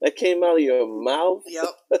 That came out of your mouth?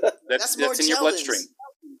 Yep. That's more in your bloodstream.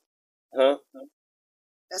 Huh?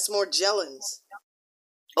 That's more gellins.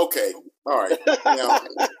 Okay. All right. Now,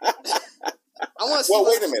 I want to see. well,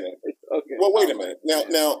 wait a minute. Okay. Well, wait a minute. Now,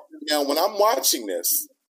 when I'm watching this,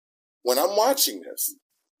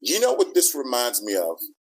 you know what this reminds me of?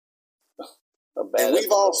 And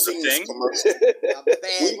we've all seen this commercial.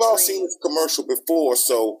 We've all seen this commercial before,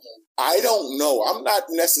 so I don't know. I'm not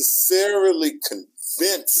necessarily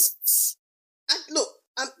convinced.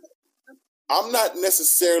 I'm not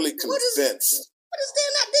necessarily convinced. What is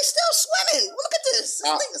there not? They're still swimming. Look at this.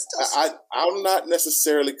 I think it's still swimming. I'm not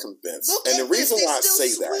necessarily convinced. Look and at the reason this. why I They're say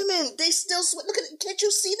still swimming. that. They still swim. Look at it. Can't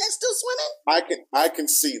you see that still swimming? I can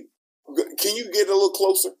see. Can you get a little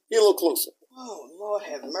closer? Get a little closer. Oh Lord,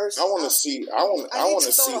 have mercy! I want to see. I want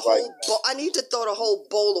to see like. I need to throw the whole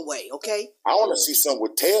bowl away. Okay. I want to see something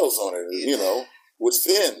with tails on it. You know, with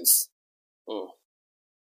fins. All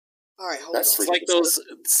right, hold That's on. It's like those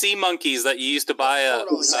sea monkeys that you used to buy out of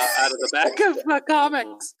the back of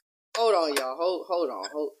comics. Hold on, y'all. Hold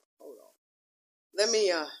on. Let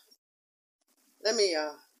me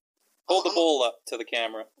hold the bowl up to the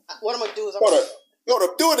camera. What I'm gonna do is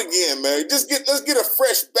do it again, man. Let's get a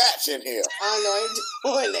fresh batch in here. I ain't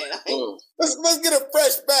doing that. Let's get a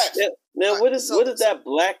fresh batch. Yeah. Now, what is that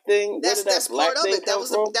black thing? That's part of it. That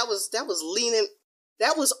was leaning.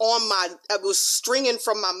 That was on my. I was stringing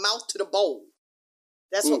from my mouth to the bowl.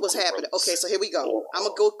 That's what was happening. Okay, so here we go. I'm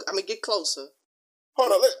gonna get closer.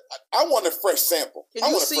 Hold on. I want a fresh sample. Can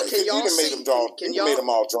you see? Can y'all see? You made them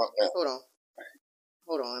all drunk now. Hold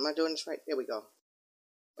Hold on, am I doing this right? There we go.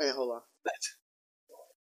 Wait a minute, hold on.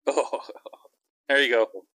 Oh, there you go.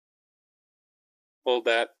 Hold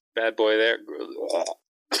that bad boy there.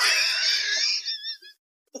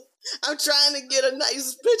 I'm trying to get a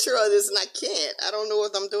nice picture of this, and I can't. I don't know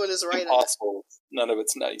if I'm doing this right. Impossible. None of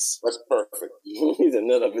it's nice. That's perfect.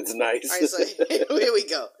 None of it's nice. All right, so here we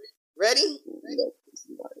go. Ready? That's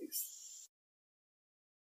nice.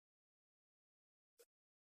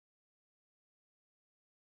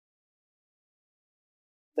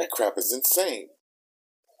 That crap is insane.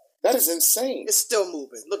 That is insane. It's still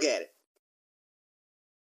moving. Look at it.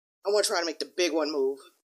 I want to try to make the big one move.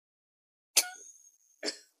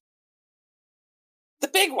 The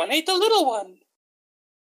big one ate the little one.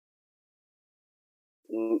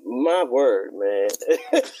 My word, man.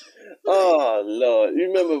 Oh, Lord. You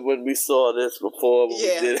remember when we saw this before when we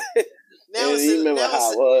did it? Now it's in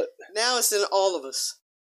all of us.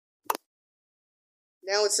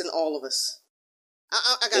 Now it's in all of us.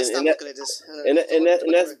 I gotta stop looking at this. And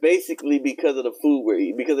that's basically because of the food we're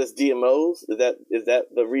eating, because it's GMOs. Is that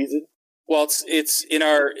the reason? Well, it's in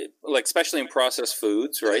our, like, especially in processed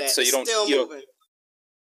foods, right? So you don't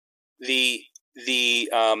the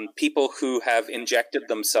people who have injected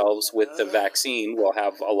themselves with the vaccine will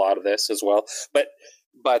have a lot of this as well. But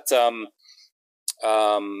the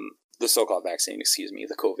so-called vaccine, excuse me,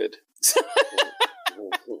 the COVID.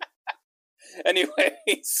 Anyway,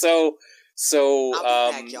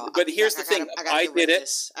 but here's the thing. I did it.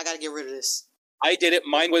 I gotta get rid of this. I did it.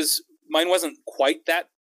 Mine wasn't quite that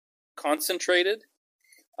concentrated,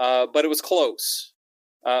 but it was close.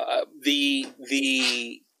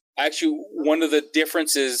 Actually, one of the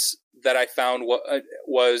differences that I found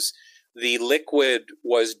was the liquid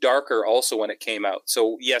was darker also when it came out.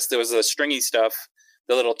 So yes, there was the stringy stuff,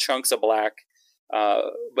 the little chunks of black,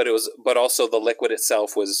 but also the liquid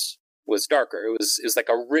itself was darker. It was like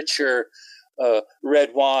a richer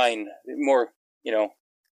red wine, more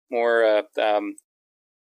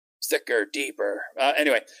thicker, deeper.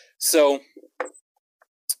 Anyway, so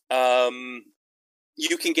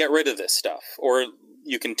you can get rid of this stuff, or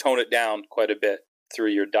you can tone it down quite a bit through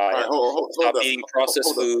your diet. Right, hold Stop up. eating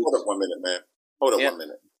processed food. Hold up 1 minute, man. Hold up 1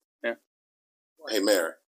 minute. Yeah. Hey,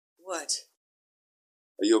 Mary. What?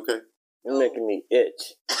 Are you okay? You're making me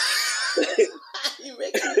itch. You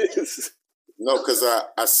making me itch. No, because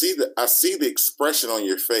I see the expression on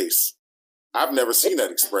your face. I've never seen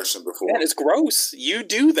that expression before. Man, it's gross. You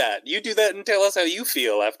do that. You do that and tell us how you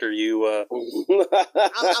feel after you. I'm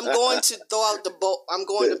going to throw out the bowl. I'm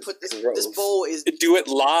going to put this. This bowl is. Do it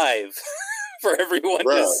live for everyone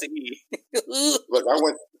to see. Look,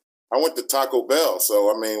 I went to Taco Bell,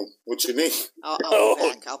 so I mean, what you need? I'll be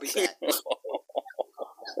back. I'll be back.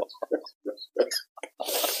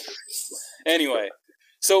 Anyway.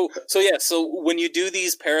 So when you do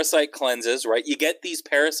these parasite cleanses, right, you get these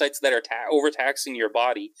parasites that are overtaxing your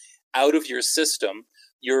body out of your system.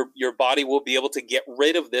 Your body will be able to get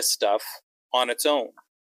rid of this stuff on its own,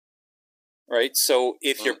 right? So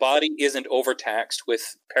if your body isn't overtaxed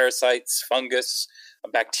with parasites, fungus,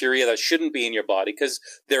 bacteria that shouldn't be in your body, because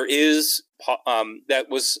there is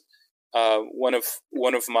that was one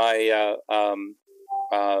of my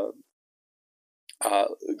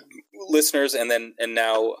listeners, and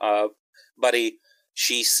now Buddy,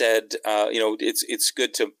 she said, it's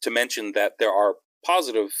good to mention that there are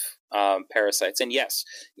positive parasites, and yes,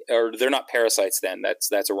 or they're not parasites. Then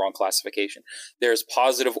that's a wrong classification. There's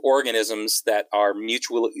positive organisms that are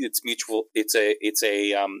mutual. It's mutual. It's a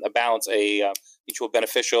balance, a mutual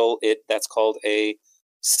beneficial. That's called a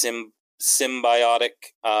symbiotic.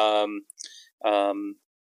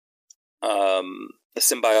 A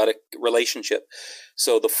symbiotic relationship.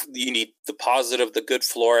 So you need the positive, the good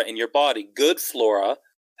flora in your body. Good flora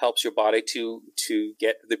helps your body to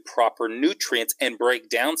get the proper nutrients and break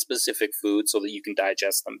down specific foods so that you can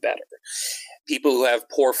digest them better. People who have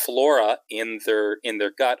poor flora in their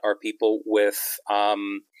gut are people with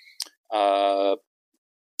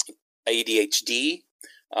ADHD,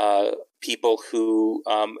 people who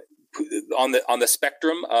on the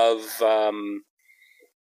spectrum of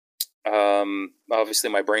obviously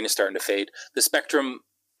my brain is starting to fade. The spectrum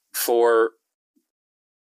for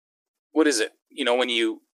what is it? When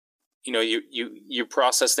you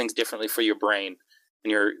process things differently for your brain,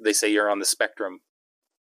 and they say you're on the spectrum.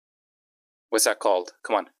 What's that called?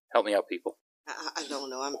 Come on, help me out, people. I don't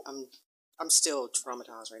know. I'm still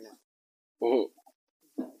traumatized right now.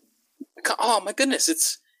 Oh my goodness!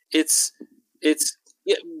 It's.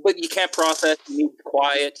 Yeah, but you can't process. You need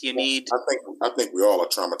quiet. You need. I think we all are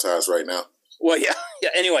traumatized right now. Well, yeah.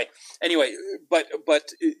 Anyway, but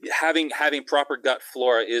having proper gut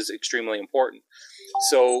flora is extremely important.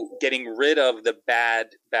 So getting rid of the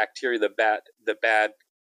bad bacteria, the bad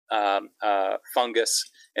fungus,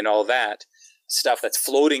 and all that stuff that's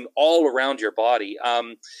floating all around your body.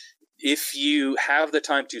 If you have the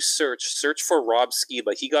time to search for Rob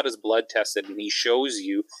Skiba. He got his blood tested, and he shows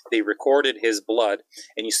you, they recorded his blood,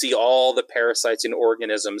 and you see all the parasites and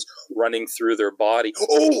organisms running through their body.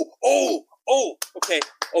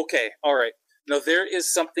 Okay, all right. Now, there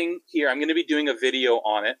is something here. I'm going to be doing a video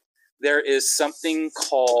on it. There is something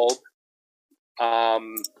called,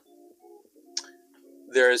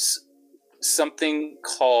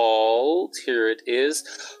 here it is,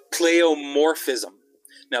 pleomorphism.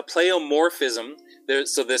 Now, pleomorphism,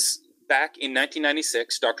 back in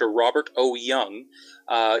 1996, Dr. Robert O. Young,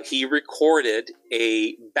 he recorded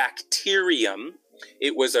a bacterium.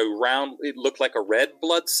 It was it looked like a red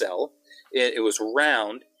blood cell. It was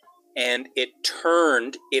round, and it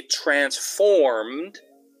transformed,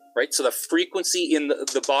 right? So the frequency in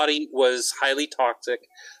the body was highly toxic.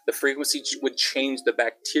 The frequency would change the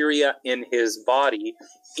bacteria in his body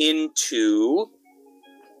into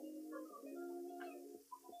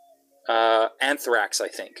anthrax, I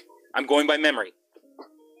think. I'm going by memory.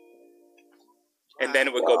 And then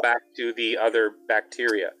it would go back to the other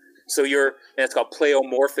bacteria. So and it's called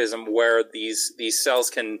pleomorphism, where these cells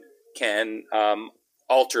can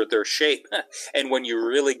alter their shape. And when you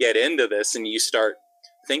really get into this and you start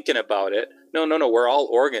thinking about it, no, we're all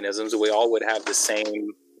organisms. We'd all have the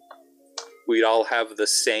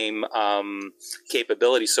same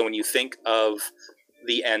capability. So when you think of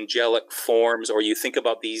the angelic forms, or you think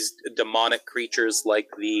about these demonic creatures like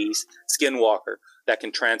the skinwalker that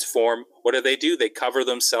can transform, what do? They cover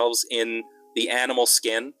themselves in the animal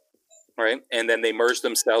skin, right? And then they merge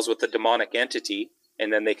themselves with the demonic entity,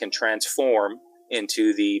 and then they can transform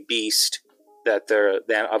into the beast of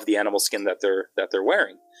the animal skin that they're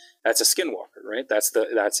wearing. That's a skinwalker, right? That's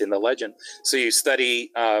in the legend. So you study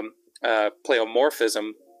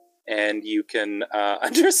pleomorphism, and you can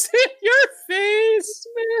understand your face,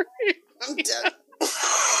 Mary. I'm done.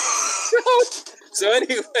 So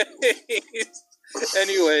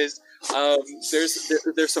anyways,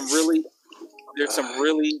 there's some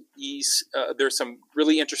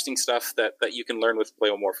really interesting stuff that you can learn with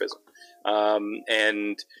pleomorphism,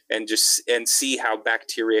 and see how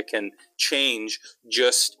bacteria can change,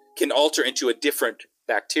 can alter into a different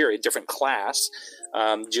bacteria, different class,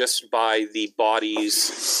 just by the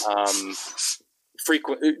body's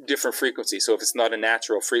different frequency. So if it's not a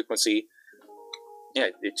natural frequency,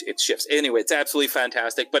 it shifts. Anyway, it's absolutely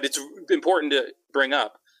fantastic, but it's important to bring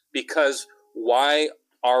up, because why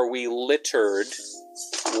are we littered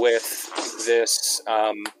with this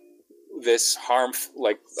this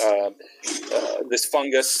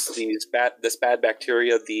fungus, this bad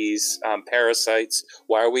bacteria, these parasites?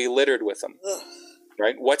 Why are we littered with them?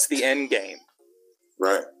 Right? What's the end game?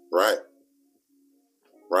 Right.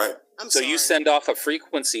 You send off a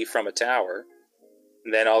frequency from a tower,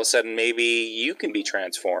 and then all of a sudden maybe you can be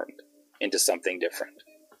transformed into something different.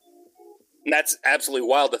 And that's absolutely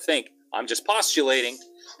wild to think. I'm just postulating,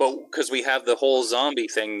 but because we have the whole zombie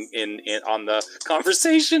thing on the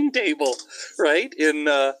conversation table, right?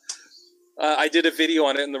 I did a video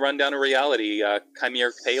on it in the Rundown of Reality,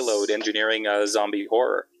 Chimeric Payload, Engineering Zombie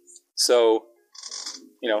Horror. So,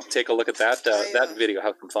 take a look at that video.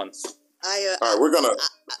 Have some fun. All right, we're gonna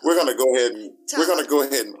go ahead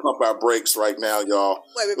and pump our brakes right now, y'all.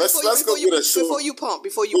 Wait, let's go get a show. Before you pump,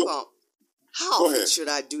 how often should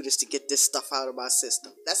I do this to get this stuff out of my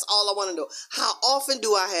system? That's all I want to know. How often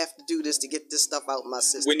do I have to do this to get this stuff out of my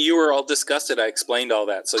system? When you were all disgusted, I explained all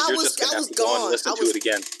that, so you're just gonna have to go and listen to it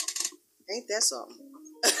again. Ain't that something?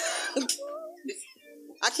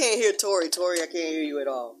 I can't hear Tori. Tori, I can't hear you at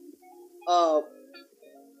all.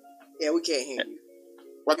 Yeah, we can't hear you.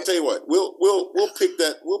 Well, I tell you what, we'll pick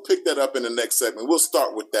that up in the next segment. We'll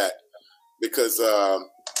start with that, because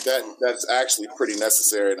that's actually pretty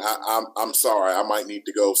necessary. And I'm sorry, I might need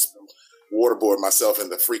to go waterboard myself in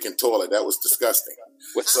the freaking toilet. That was disgusting.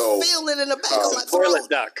 I feel it in the back of my throat. Toilet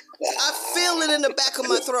duck. I feel it in the back of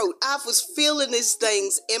my throat. I was feeling these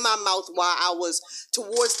things in my mouth while I was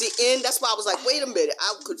towards the end. That's why I was like, wait a minute.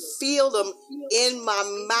 I could feel them in my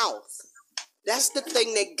mouth. That's the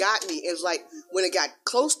thing that got me. It was like when it got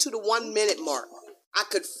close to the 1 minute mark, I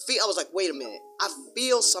was like, wait a minute. I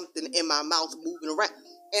feel something in my mouth moving around.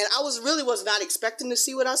 And I was not expecting to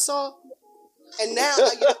see what I saw. And now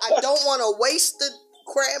I don't want to waste the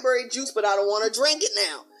cranberry juice, but I don't want to drink it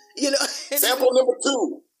now. Sample number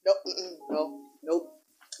 2. Nope.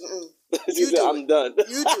 You do I'm done.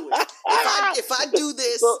 You do it. If I do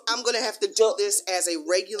this, I'm going to have to do this as a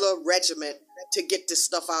regular regimen to get this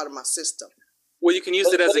stuff out of my system. Well, you can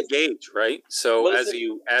use it as a gauge, right? So as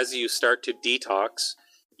you start to detox,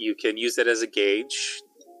 you can use it as a gauge.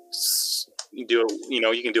 You do it,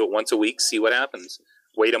 you can do it once a week, see what happens.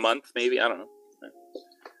 Wait a month, maybe, I don't know.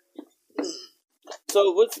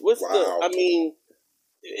 So what's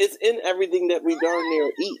it's in everything that we darn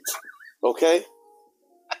near eat. Okay?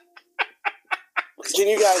 Can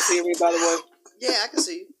you guys hear me, by the way? Yeah, I can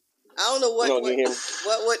see you. I don't know what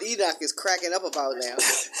Enoch is cracking up about now.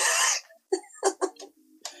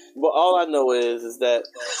 Well, all I know is that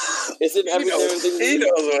it's in everything. He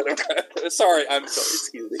knows what I'm sorry, I'm sorry.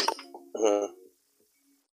 Excuse me.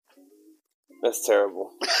 That's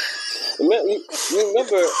terrible. You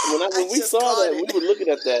remember when we saw that, we were looking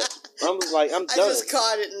at that. I was like, I'm done. I just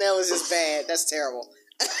caught it, and that was just bad. That's terrible.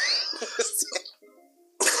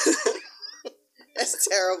 That's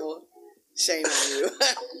terrible. Shame on you.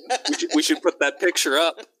 we should put that picture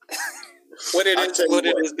up. What it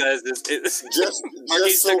is, guys, is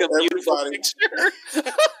Marquise took a beautiful picture of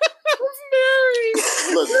Mary.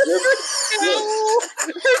 Look,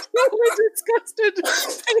 I'm disgusted. Look,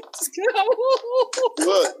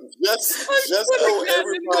 just so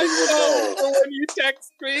everybody will know. When you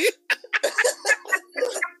text me.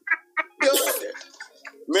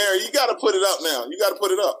 Mary, you got to put it up now. You got to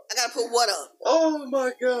put it up. I got to put what up? Oh,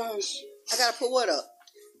 my gosh. I got to put what up?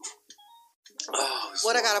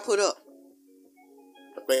 What I got to put up?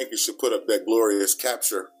 I think you should put up that glorious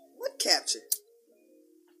capture. What capture?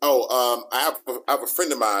 Oh, I have a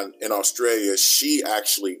friend of mine in Australia. She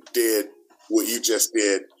actually did what you just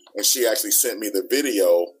did, and she actually sent me the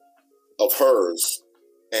video of hers,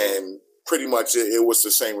 and pretty much it was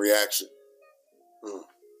the same reaction.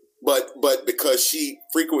 But because she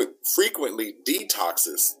frequently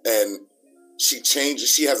detoxes and she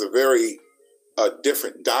changes, she has a very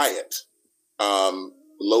different diet,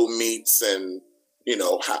 low meats and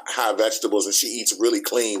high vegetables, and she eats really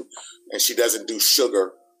clean, and she doesn't do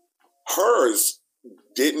sugar. Hers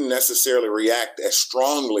didn't necessarily react as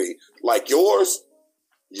strongly like yours.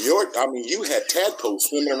 You had tadpoles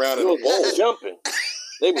swimming around in a bowl. Jumping.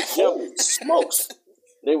 They were jumping. Smokes.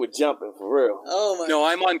 They were jumping for real. Oh my! No,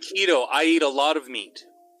 I'm on keto. I eat a lot of meat.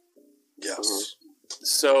 Yes. Mm-hmm.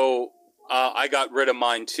 So I got rid of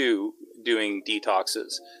mine too, doing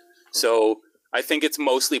detoxes. So I think it's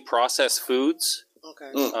mostly processed foods.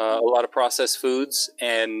 Okay. A lot of processed foods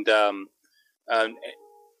and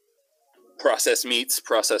processed meats,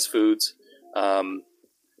 processed foods. But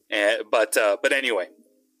anyway,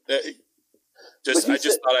 I just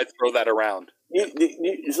thought I'd throw that around.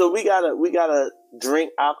 So we gotta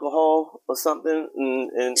drink alcohol or something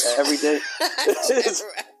and every day. Is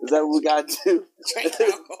that what we gotta do? Drink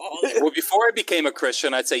alcohol. Well, before I became a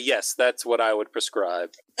Christian, I'd say yes, that's what I would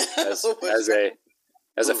prescribe as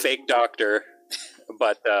a fake doctor.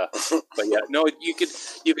 But yeah, no, you can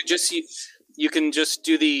just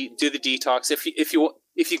do the detox if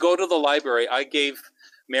you go to the library. I gave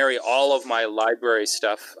Mary all of my library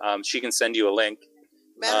stuff. She can send you a link.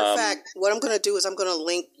 Matter of fact, what I'm going to do is I'm going to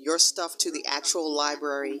link your stuff to the actual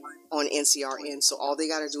library on NCRN. So all they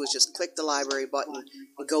got to do is just click the library button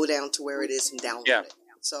and go down to where it is and download it.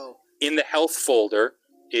 So in the health folder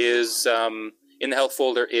is the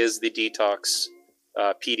detox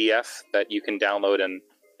PDF that you can download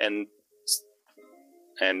and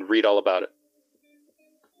read all about it.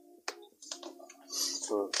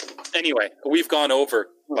 Anyway, we've gone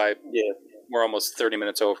over by we're almost 30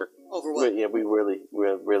 minutes over. Over what? Yeah, we really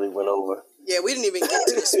went over. Yeah, we didn't even get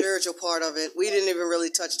to the spiritual part of it. We didn't even really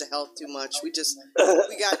touch the health too much. We got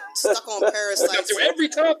stuck on parasites. Got through every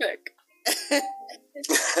topic.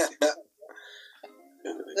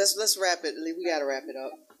 Let's wrap it. We gotta wrap it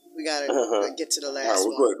up. We gotta get to the last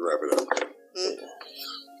one. We'll go ahead and wrap it up. Mm-hmm.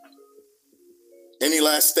 Any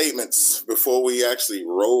last statements before we actually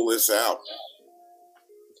roll this out?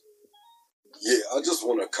 Yeah, I just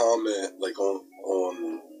want to comment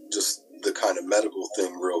on just the kind of medical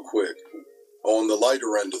thing real quick. On the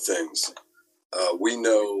lighter end of things, we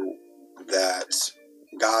know that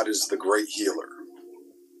God is the great healer.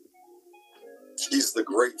 He's the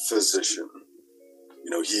great physician.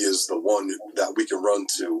 He is the one that we can run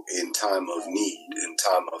to in time of need, in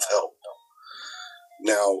time of help.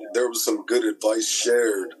 Now, there was some good advice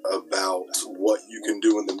shared about what you can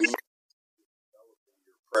do in the meantime.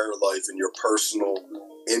 Prayer life and your personal,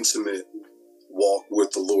 intimate walk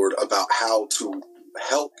with the Lord about how to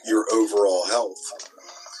help your overall health.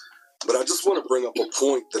 But I just want to bring up a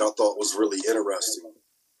point that I thought was really interesting.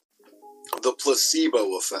 The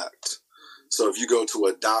placebo effect. So if you go to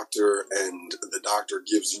a doctor and the doctor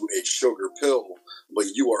gives you a sugar pill,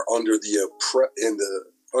 but you are under the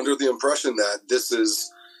impression that this is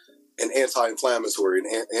an anti-inflammatory,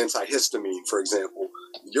 an antihistamine, for example,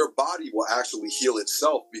 your body will actually heal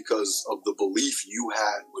itself because of the belief you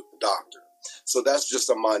had with the doctor. So that's just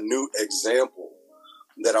a minute example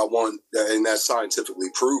that I want, and that's scientifically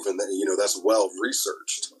proven, that, you know, that's well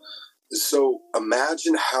researched. So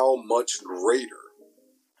imagine how much greater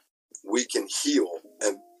we can heal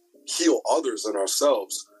and heal others and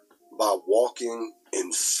ourselves by walking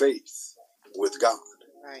in faith with God.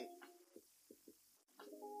 Right.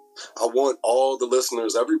 I want all the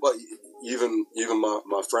listeners, everybody, even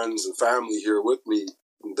my friends and family here with me,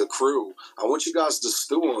 the crew, I want you guys to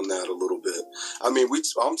stew on that a little bit. I mean,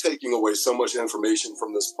 I'm taking away so much information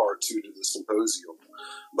from this part 2 to the symposium,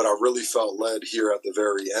 but I really felt led here at the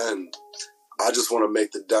very end. I just want to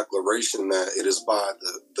make the declaration that it is by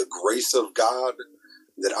the grace of God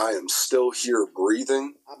that I am still here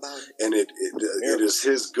breathing, and it is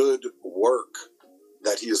His good work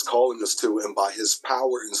that He is calling us to, and by His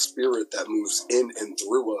power and Spirit that moves in and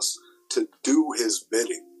through us to do His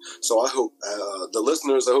bidding. So I hope the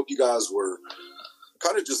listeners, I hope you guys were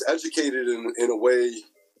kind of just educated in a way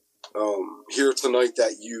here tonight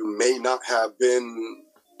that you may not have been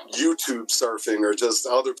YouTube surfing or just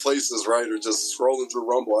other places, right? Or just scrolling through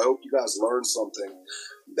Rumble. I hope you guys learned something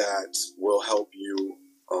that will help you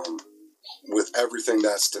with everything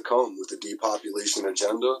that's to come with the depopulation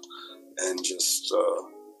agenda. And just,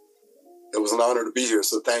 it was an honor to be here.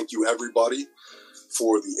 So thank you, everybody,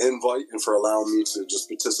 for the invite and for allowing me to just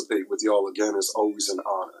participate with y'all again. It's always an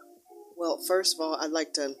honor. Well, first of all, I'd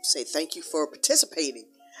like to say thank you for participating,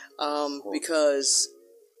 because,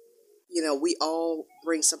 you know, we all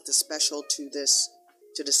bring something special to this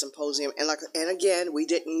symposium. And again, we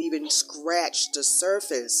didn't even scratch the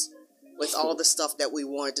surface with all the stuff that we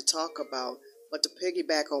wanted to talk about. But to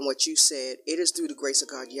piggyback on what you said, it is through the grace of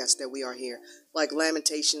God, yes, that we are here. Like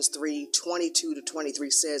Lamentations 3:22-23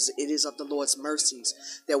 says, it is of the Lord's mercies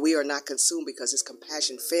that we are not consumed, because His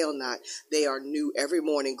compassion fail not. They are new every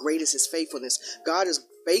morning. Great is His faithfulness. God is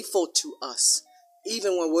faithful to us,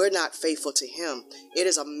 even when we're not faithful to Him. It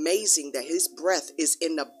is amazing that His breath is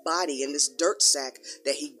in the body, in this dirt sack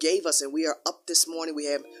that He gave us. And we are up this morning.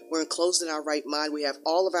 We're enclosed in our right mind. We have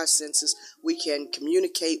all of our senses. We can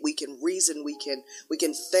communicate. We can reason. We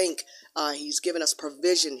can think. He's given us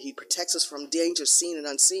provision. He protects us from danger seen and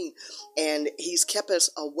unseen. And He's kept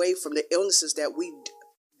us away from the illnesses that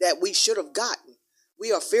we should have gotten.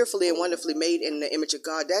 We are fearfully and wonderfully made in the image of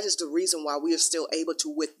God. That is the reason why we are still able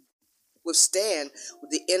to withstand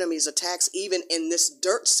the enemy's attacks, even in this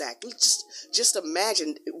dirt sack. Just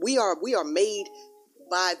imagine, we are made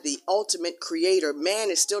by the ultimate creator.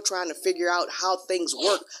 Man is still trying to figure out how things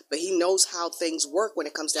work, but He knows how things work when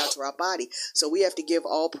it comes down to our body. So we have to give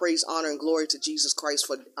all praise, honor, and glory to Jesus Christ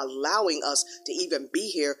for allowing us to even be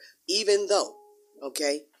here, even though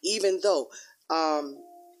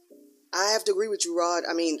I have to agree with you, Rod.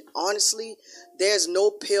 I mean, honestly, there's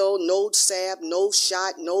no pill, no salve, no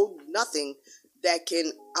shot, no nothing that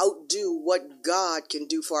can outdo what God can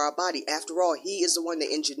do for our body. After all, He is the one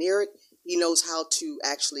that engineered it. He knows how to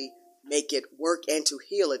actually make it work and to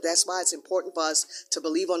heal it. That's why it's important for us to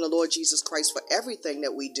believe on the Lord Jesus Christ for everything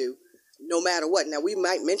that we do, no matter what. Now, we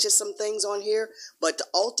might mention some things on here, but the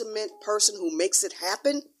ultimate person who makes it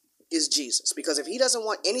happen is Jesus. Because if He doesn't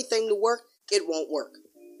want anything to work, it won't work.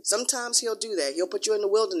 Sometimes He'll do that. He'll put you in the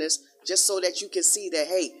wilderness just so that you can see that,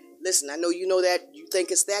 hey, listen, I know you know that you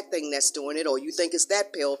think it's that thing that's doing it, or you think it's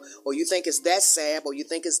that pill, or you think it's that salve, or you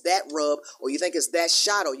think it's that rub, or you think it's that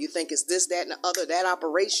shot, or you think it's this, that, and the other, that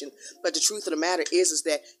operation. But the truth of the matter is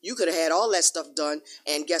that you could have had all that stuff done,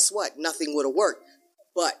 and guess what? Nothing would have worked.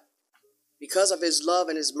 But because of His love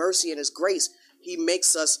and His mercy and His grace, He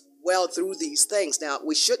makes us well through these things. Now,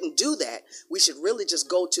 we shouldn't do that. We should really just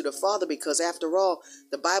go to the Father, because after all,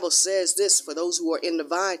 the Bible says this, for those who are in the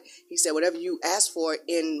vine, He said, whatever you ask for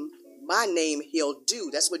in my name, He'll do.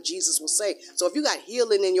 That's what Jesus will say. So if you got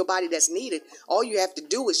healing in your body that's needed, all you have to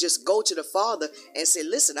do is just go to the Father and say,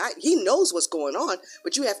 listen, He knows what's going on,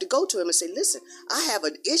 but you have to go to Him and say, listen, I have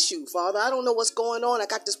an issue, Father. I don't know what's going on. I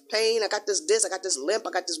got this pain. I got this, I got this limp.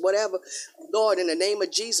 I got this whatever. Lord, in the name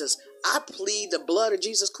of Jesus, I plead the blood of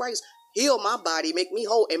Jesus Christ. Heal my body, make me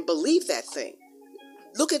whole, and believe that thing.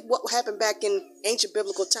 Look at what happened back in ancient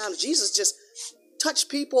biblical times. Jesus just touched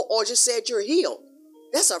people or just said, you're healed.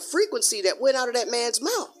 That's a frequency that went out of that man's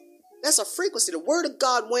mouth. That's a frequency. The word of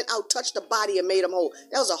God went out, touched the body, and made him whole.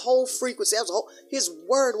 That was a whole frequency. His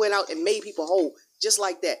word went out and made people whole, just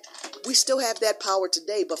like that. We still have that power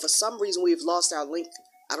today, but for some reason we've lost our link.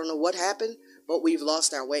 I don't know what happened, but we've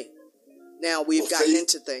lost our way. Now we've gotten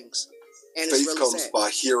into things, and it's really sad. Faith comes by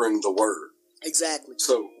hearing the word. Exactly.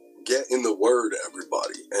 So Get in the Word,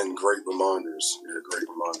 everybody, and great reminders. Yeah, great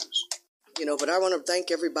reminders. You know, but I want to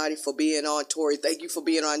thank everybody for being on. Tori, thank you for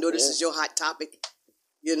being on. I know this is your hot topic,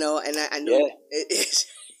 you know, and I know it is.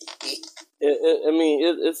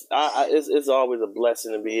 It's always a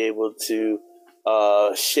blessing to be able to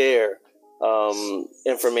share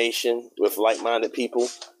information with like-minded people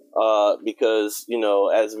because, you know,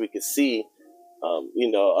 as we can see, you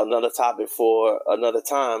know, another topic for another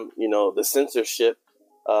time, you know, the censorship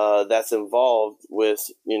that's involved with,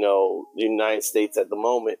 you know, the United States at the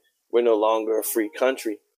moment. We're no longer a free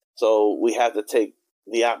country. So we have to take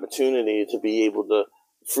the opportunity to be able to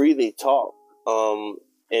freely talk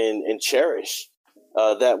and cherish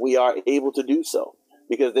that we are able to do so.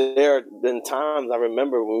 Because there have been times I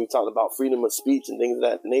remember when we talked about freedom of speech and things of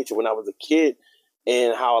that nature when I was a kid,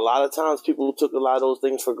 and how a lot of times people took a lot of those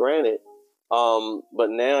things for granted.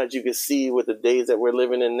 But now, as you can see with the days that we're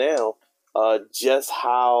living in now, just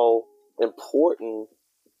how important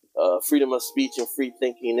freedom of speech and free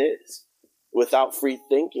thinking is. Without free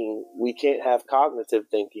thinking, we can't have cognitive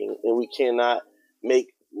thinking, and we cannot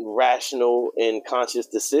make rational and conscious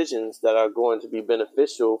decisions that are going to be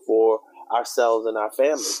beneficial for ourselves and our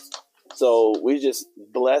families. So we're just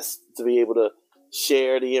blessed to be able to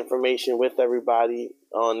share the information with everybody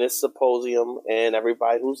on this symposium and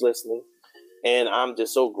everybody who's listening. And I'm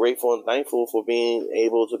just so grateful and thankful for being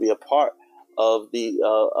able to be a part of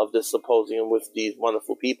this symposium with these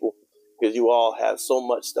wonderful people, because you all have so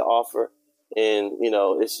much to offer, and you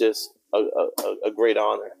know it's just a great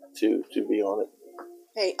honor to be on it.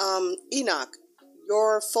 Hey, Enoch,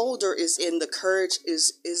 your folder is in the Courage.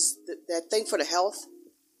 Is that thing for the health?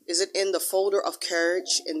 Is it in the folder of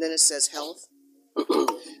Courage, and then it says health?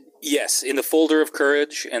 Yes, in the folder of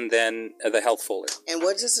Courage, and then the health folder. And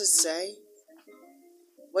what does it say?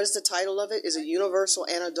 What is the title of it? Is it Universal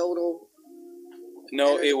Anecdotal?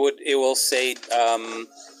 No, it will say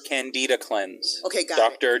Candida Cleanse. Okay, got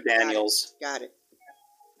Dr. it. Daniels. Got it.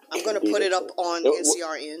 I'm going to put it up on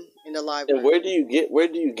NCRN in the library. And where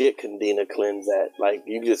do you get Candida Cleanse at? Like,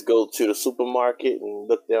 you just go to the supermarket and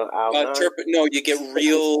look down aisle 9? No, you get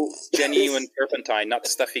real genuine turpentine, not the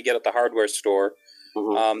stuff you get at the hardware store.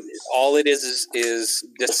 Mm-hmm. All it is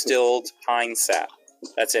distilled pine sap.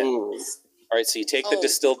 That's it. All right, so you take the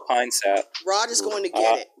distilled pine sap. Rod is going to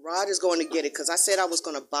get it. Rod is going to get it because I said I was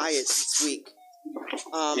going to buy it this week.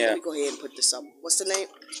 Let me go ahead and put this up. What's the name?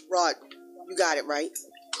 Rod, you got it, right?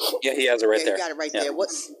 Yeah, he has it right there. You got it right there.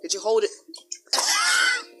 What? Could you hold it?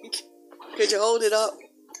 Could you hold it up?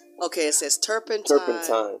 Okay, it says turpentine.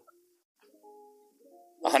 Turpentine.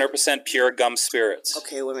 100% pure gum spirits.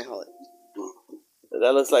 Okay, wait a minute, hold it.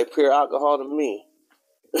 That looks like pure alcohol to me.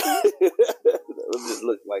 It just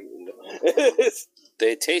looks like it.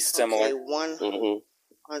 They taste similar. Okay,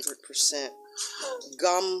 100%.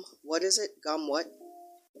 Gum, what is it? Gum what?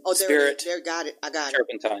 Oh, Spirit. There, got it. I got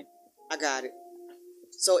Turpentine. I got it.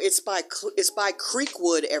 So it's by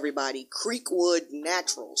Creekwood, everybody. Creekwood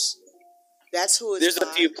Naturals. That's who it's There's by.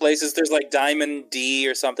 a few places. There's like Diamond D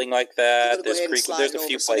or something like that. I'm gonna go ahead and slide There's it a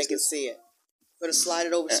few over so places. they can see it. I'm going to slide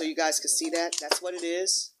it over so you guys can see that. That's what it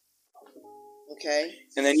is. Okay.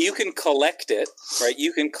 And then you can collect it, right?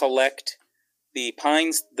 You can collect the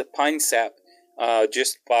pine sap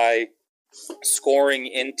just by scoring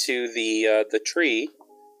into the tree,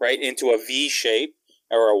 right, into a V shape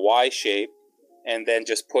or a Y shape, and then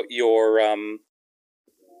just put your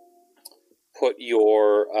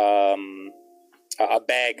a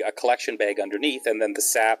collection bag underneath, and then the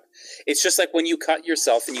sap. It's just like when you cut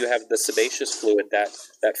yourself and you have the sebaceous fluid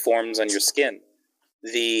that forms on your skin.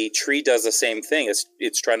 The tree does the same thing.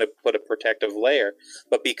 It's trying to put a protective layer,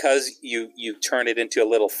 but because you turn it into a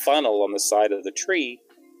little funnel on the side of the tree,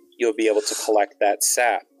 you'll be able to collect that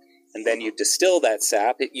sap, and then you distill that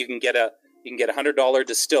sap. You can get a $100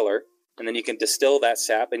 distiller, and then you can distill that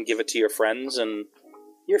sap and give it to your friends and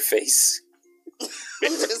your face. I'm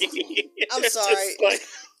sorry.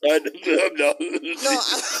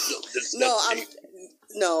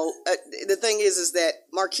 The thing is that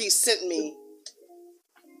Marquise sent me.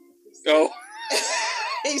 Oh.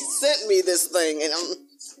 He sent me this thing, and I'm.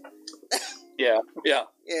 Yeah.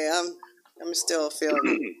 I'm still feeling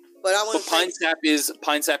it. But I want to.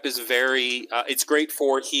 Pine sap is very. It's great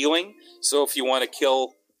for healing. So if you want to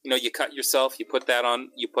kill, you cut yourself, you put that on.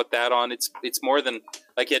 It's more than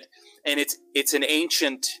like it, and it's an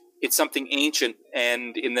ancient. It's something ancient,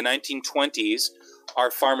 and in the 1920s, our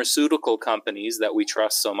pharmaceutical companies that we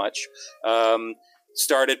trust so much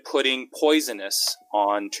started putting poisonous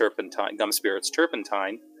on turpentine, gum spirits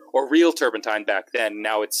turpentine, or real turpentine back then.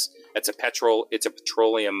 Now it's a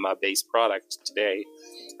petroleum based product today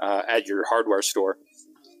at your hardware store.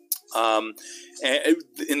 And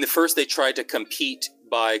in the first, they tried to compete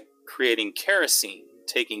by creating kerosene,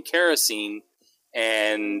 taking kerosene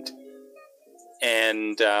and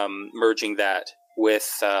merging that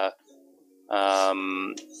with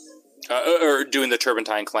or doing the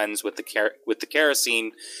turpentine cleanse with the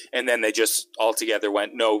kerosene, and then they just altogether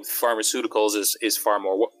went, no, pharmaceuticals is far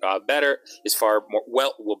more better, is far more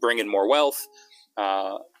will bring in more wealth.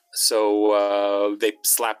 So they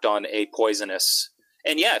slapped on a poisonous.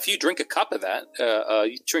 And yeah, if you drink a cup of that,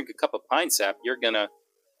 you drink a cup of pine sap, you're gonna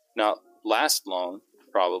not last long,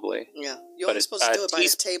 probably. Yeah, you're only supposed to do it by a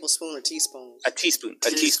tablespoon or teaspoon. A teaspoon,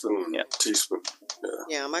 yeah. Teaspoon,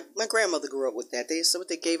 yeah. My grandmother grew up with that. So what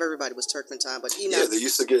they gave everybody was turpentine, but yeah, they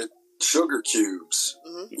used to get sugar cubes.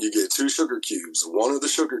 Mm-hmm. You get 2 sugar cubes. One of the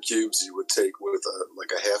sugar cubes you would take with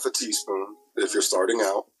like a half a teaspoon, if you're starting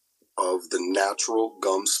out, of the natural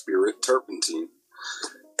gum spirit turpentine.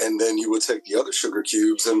 And then you would take the other sugar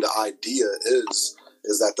cubes, and the idea is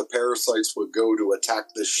that the parasites would go to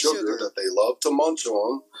attack the sugar that they love to munch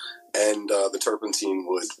on, and the turpentine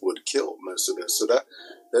would kill most of this. So that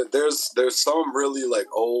there's some really like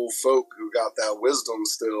old folk who got that wisdom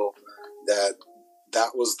still, that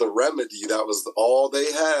was the remedy, that was all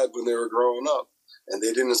they had when they were growing up, and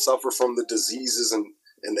they didn't suffer from the diseases and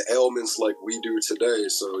the ailments like we do today.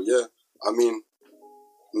 So yeah, I mean,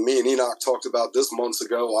 me and Enoch talked about this months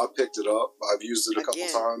ago. I picked it up. I've used it a couple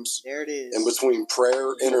times. There it is. In between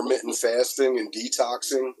prayer, intermittent fasting, and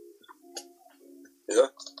detoxing. Yeah.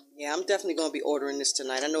 Yeah, I'm definitely going to be ordering this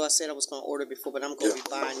tonight. I know I said I was going to order before, but I'm going to be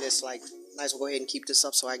buying this. Like, might as well go ahead and keep this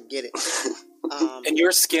up so I can get it. And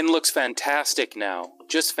your skin looks fantastic now.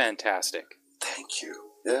 Just fantastic. Thank you.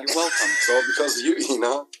 Yeah. You're welcome. It's all because of you,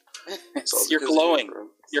 Enoch. You're glowing.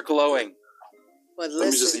 You're glowing. But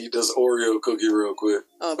let me just eat this Oreo cookie real quick.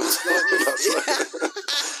 Look,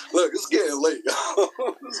 it's getting late.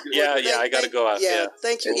 Yeah, I got to go out. Yeah.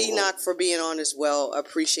 Thank you, Enoch, for being on as well. I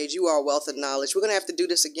appreciate you. Are a wealth of knowledge. We're going to have to do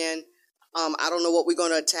this again. I don't know what we're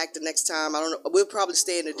going to attack the next time. I don't know. We'll probably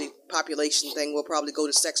stay in the depopulation thing. We'll probably go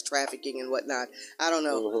to sex trafficking and whatnot. I don't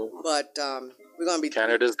know. Mm-hmm. But we're going to be...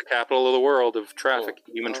 Canada's the capital of the world of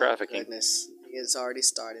human trafficking. Goodness. It's already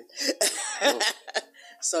started.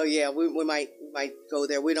 So yeah, we might go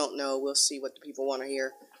there. We don't know. We'll see what the people want to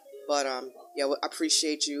hear. But yeah, I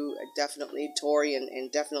appreciate you definitely, Tori,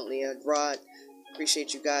 and definitely Rod.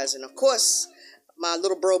 Appreciate you guys, and of course my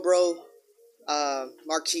little bro,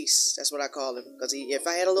 Marquise. That's what I call him, because if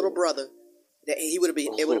I had a little brother, it would have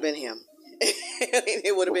been him. It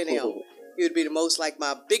would have been him. He would be the most like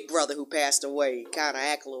my big brother who passed away. Kind of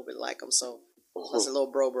act a little bit like him, so that's a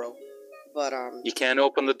little bro. But you can't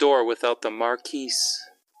open the door without the Marquise.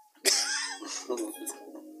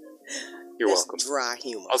 You're welcome. Dry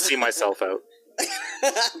humor. I'll see myself out.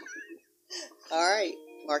 All right,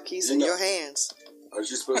 Marquise, in your hands. Aren't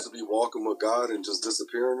you supposed to be walking with God and just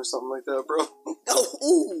disappearing or something like that, bro?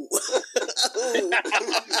 Ooh. You're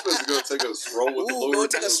supposed to go take a stroll with the Lord. Go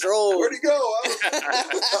take a stroll. Where'd he go?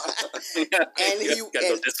 And he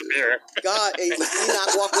go disappear. God,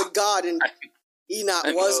 Enoch walked with God, and Enoch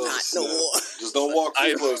was not no more. Just don't walk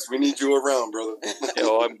too close. We need you around, brother.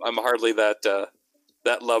 I'm hardly that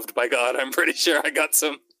loved by God. I'm pretty sure I got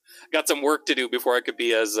some work to do before I could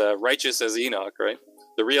be as righteous as Enoch, right?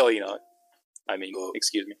 The real Enoch. I mean,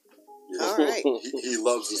 excuse me. Yeah. All right. He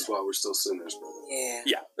loves us while we're still sinners, brother. Yeah.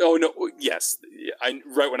 Yeah. Oh no. Yes.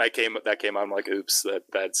 Right when that came, I'm like, oops,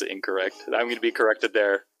 that's incorrect. I'm going to be corrected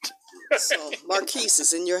there. So Marquise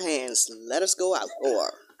is in your hands. Let us go out,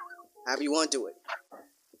 or however you want to do it.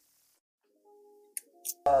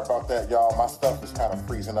 Sorry about that, y'all. My stuff is kind of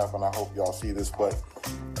freezing up, and I hope y'all see this. But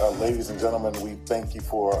ladies and gentlemen, we thank you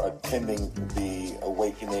for attending the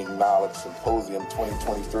Awakening Knowledge Symposium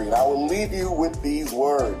 2023. And I will leave you with these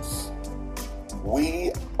words.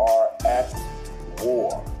 We are at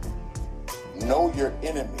war. Know your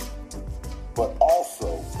enemy, but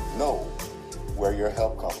also know where your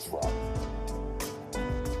help comes from.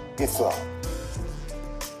 It's up.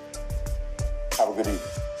 Have a good evening.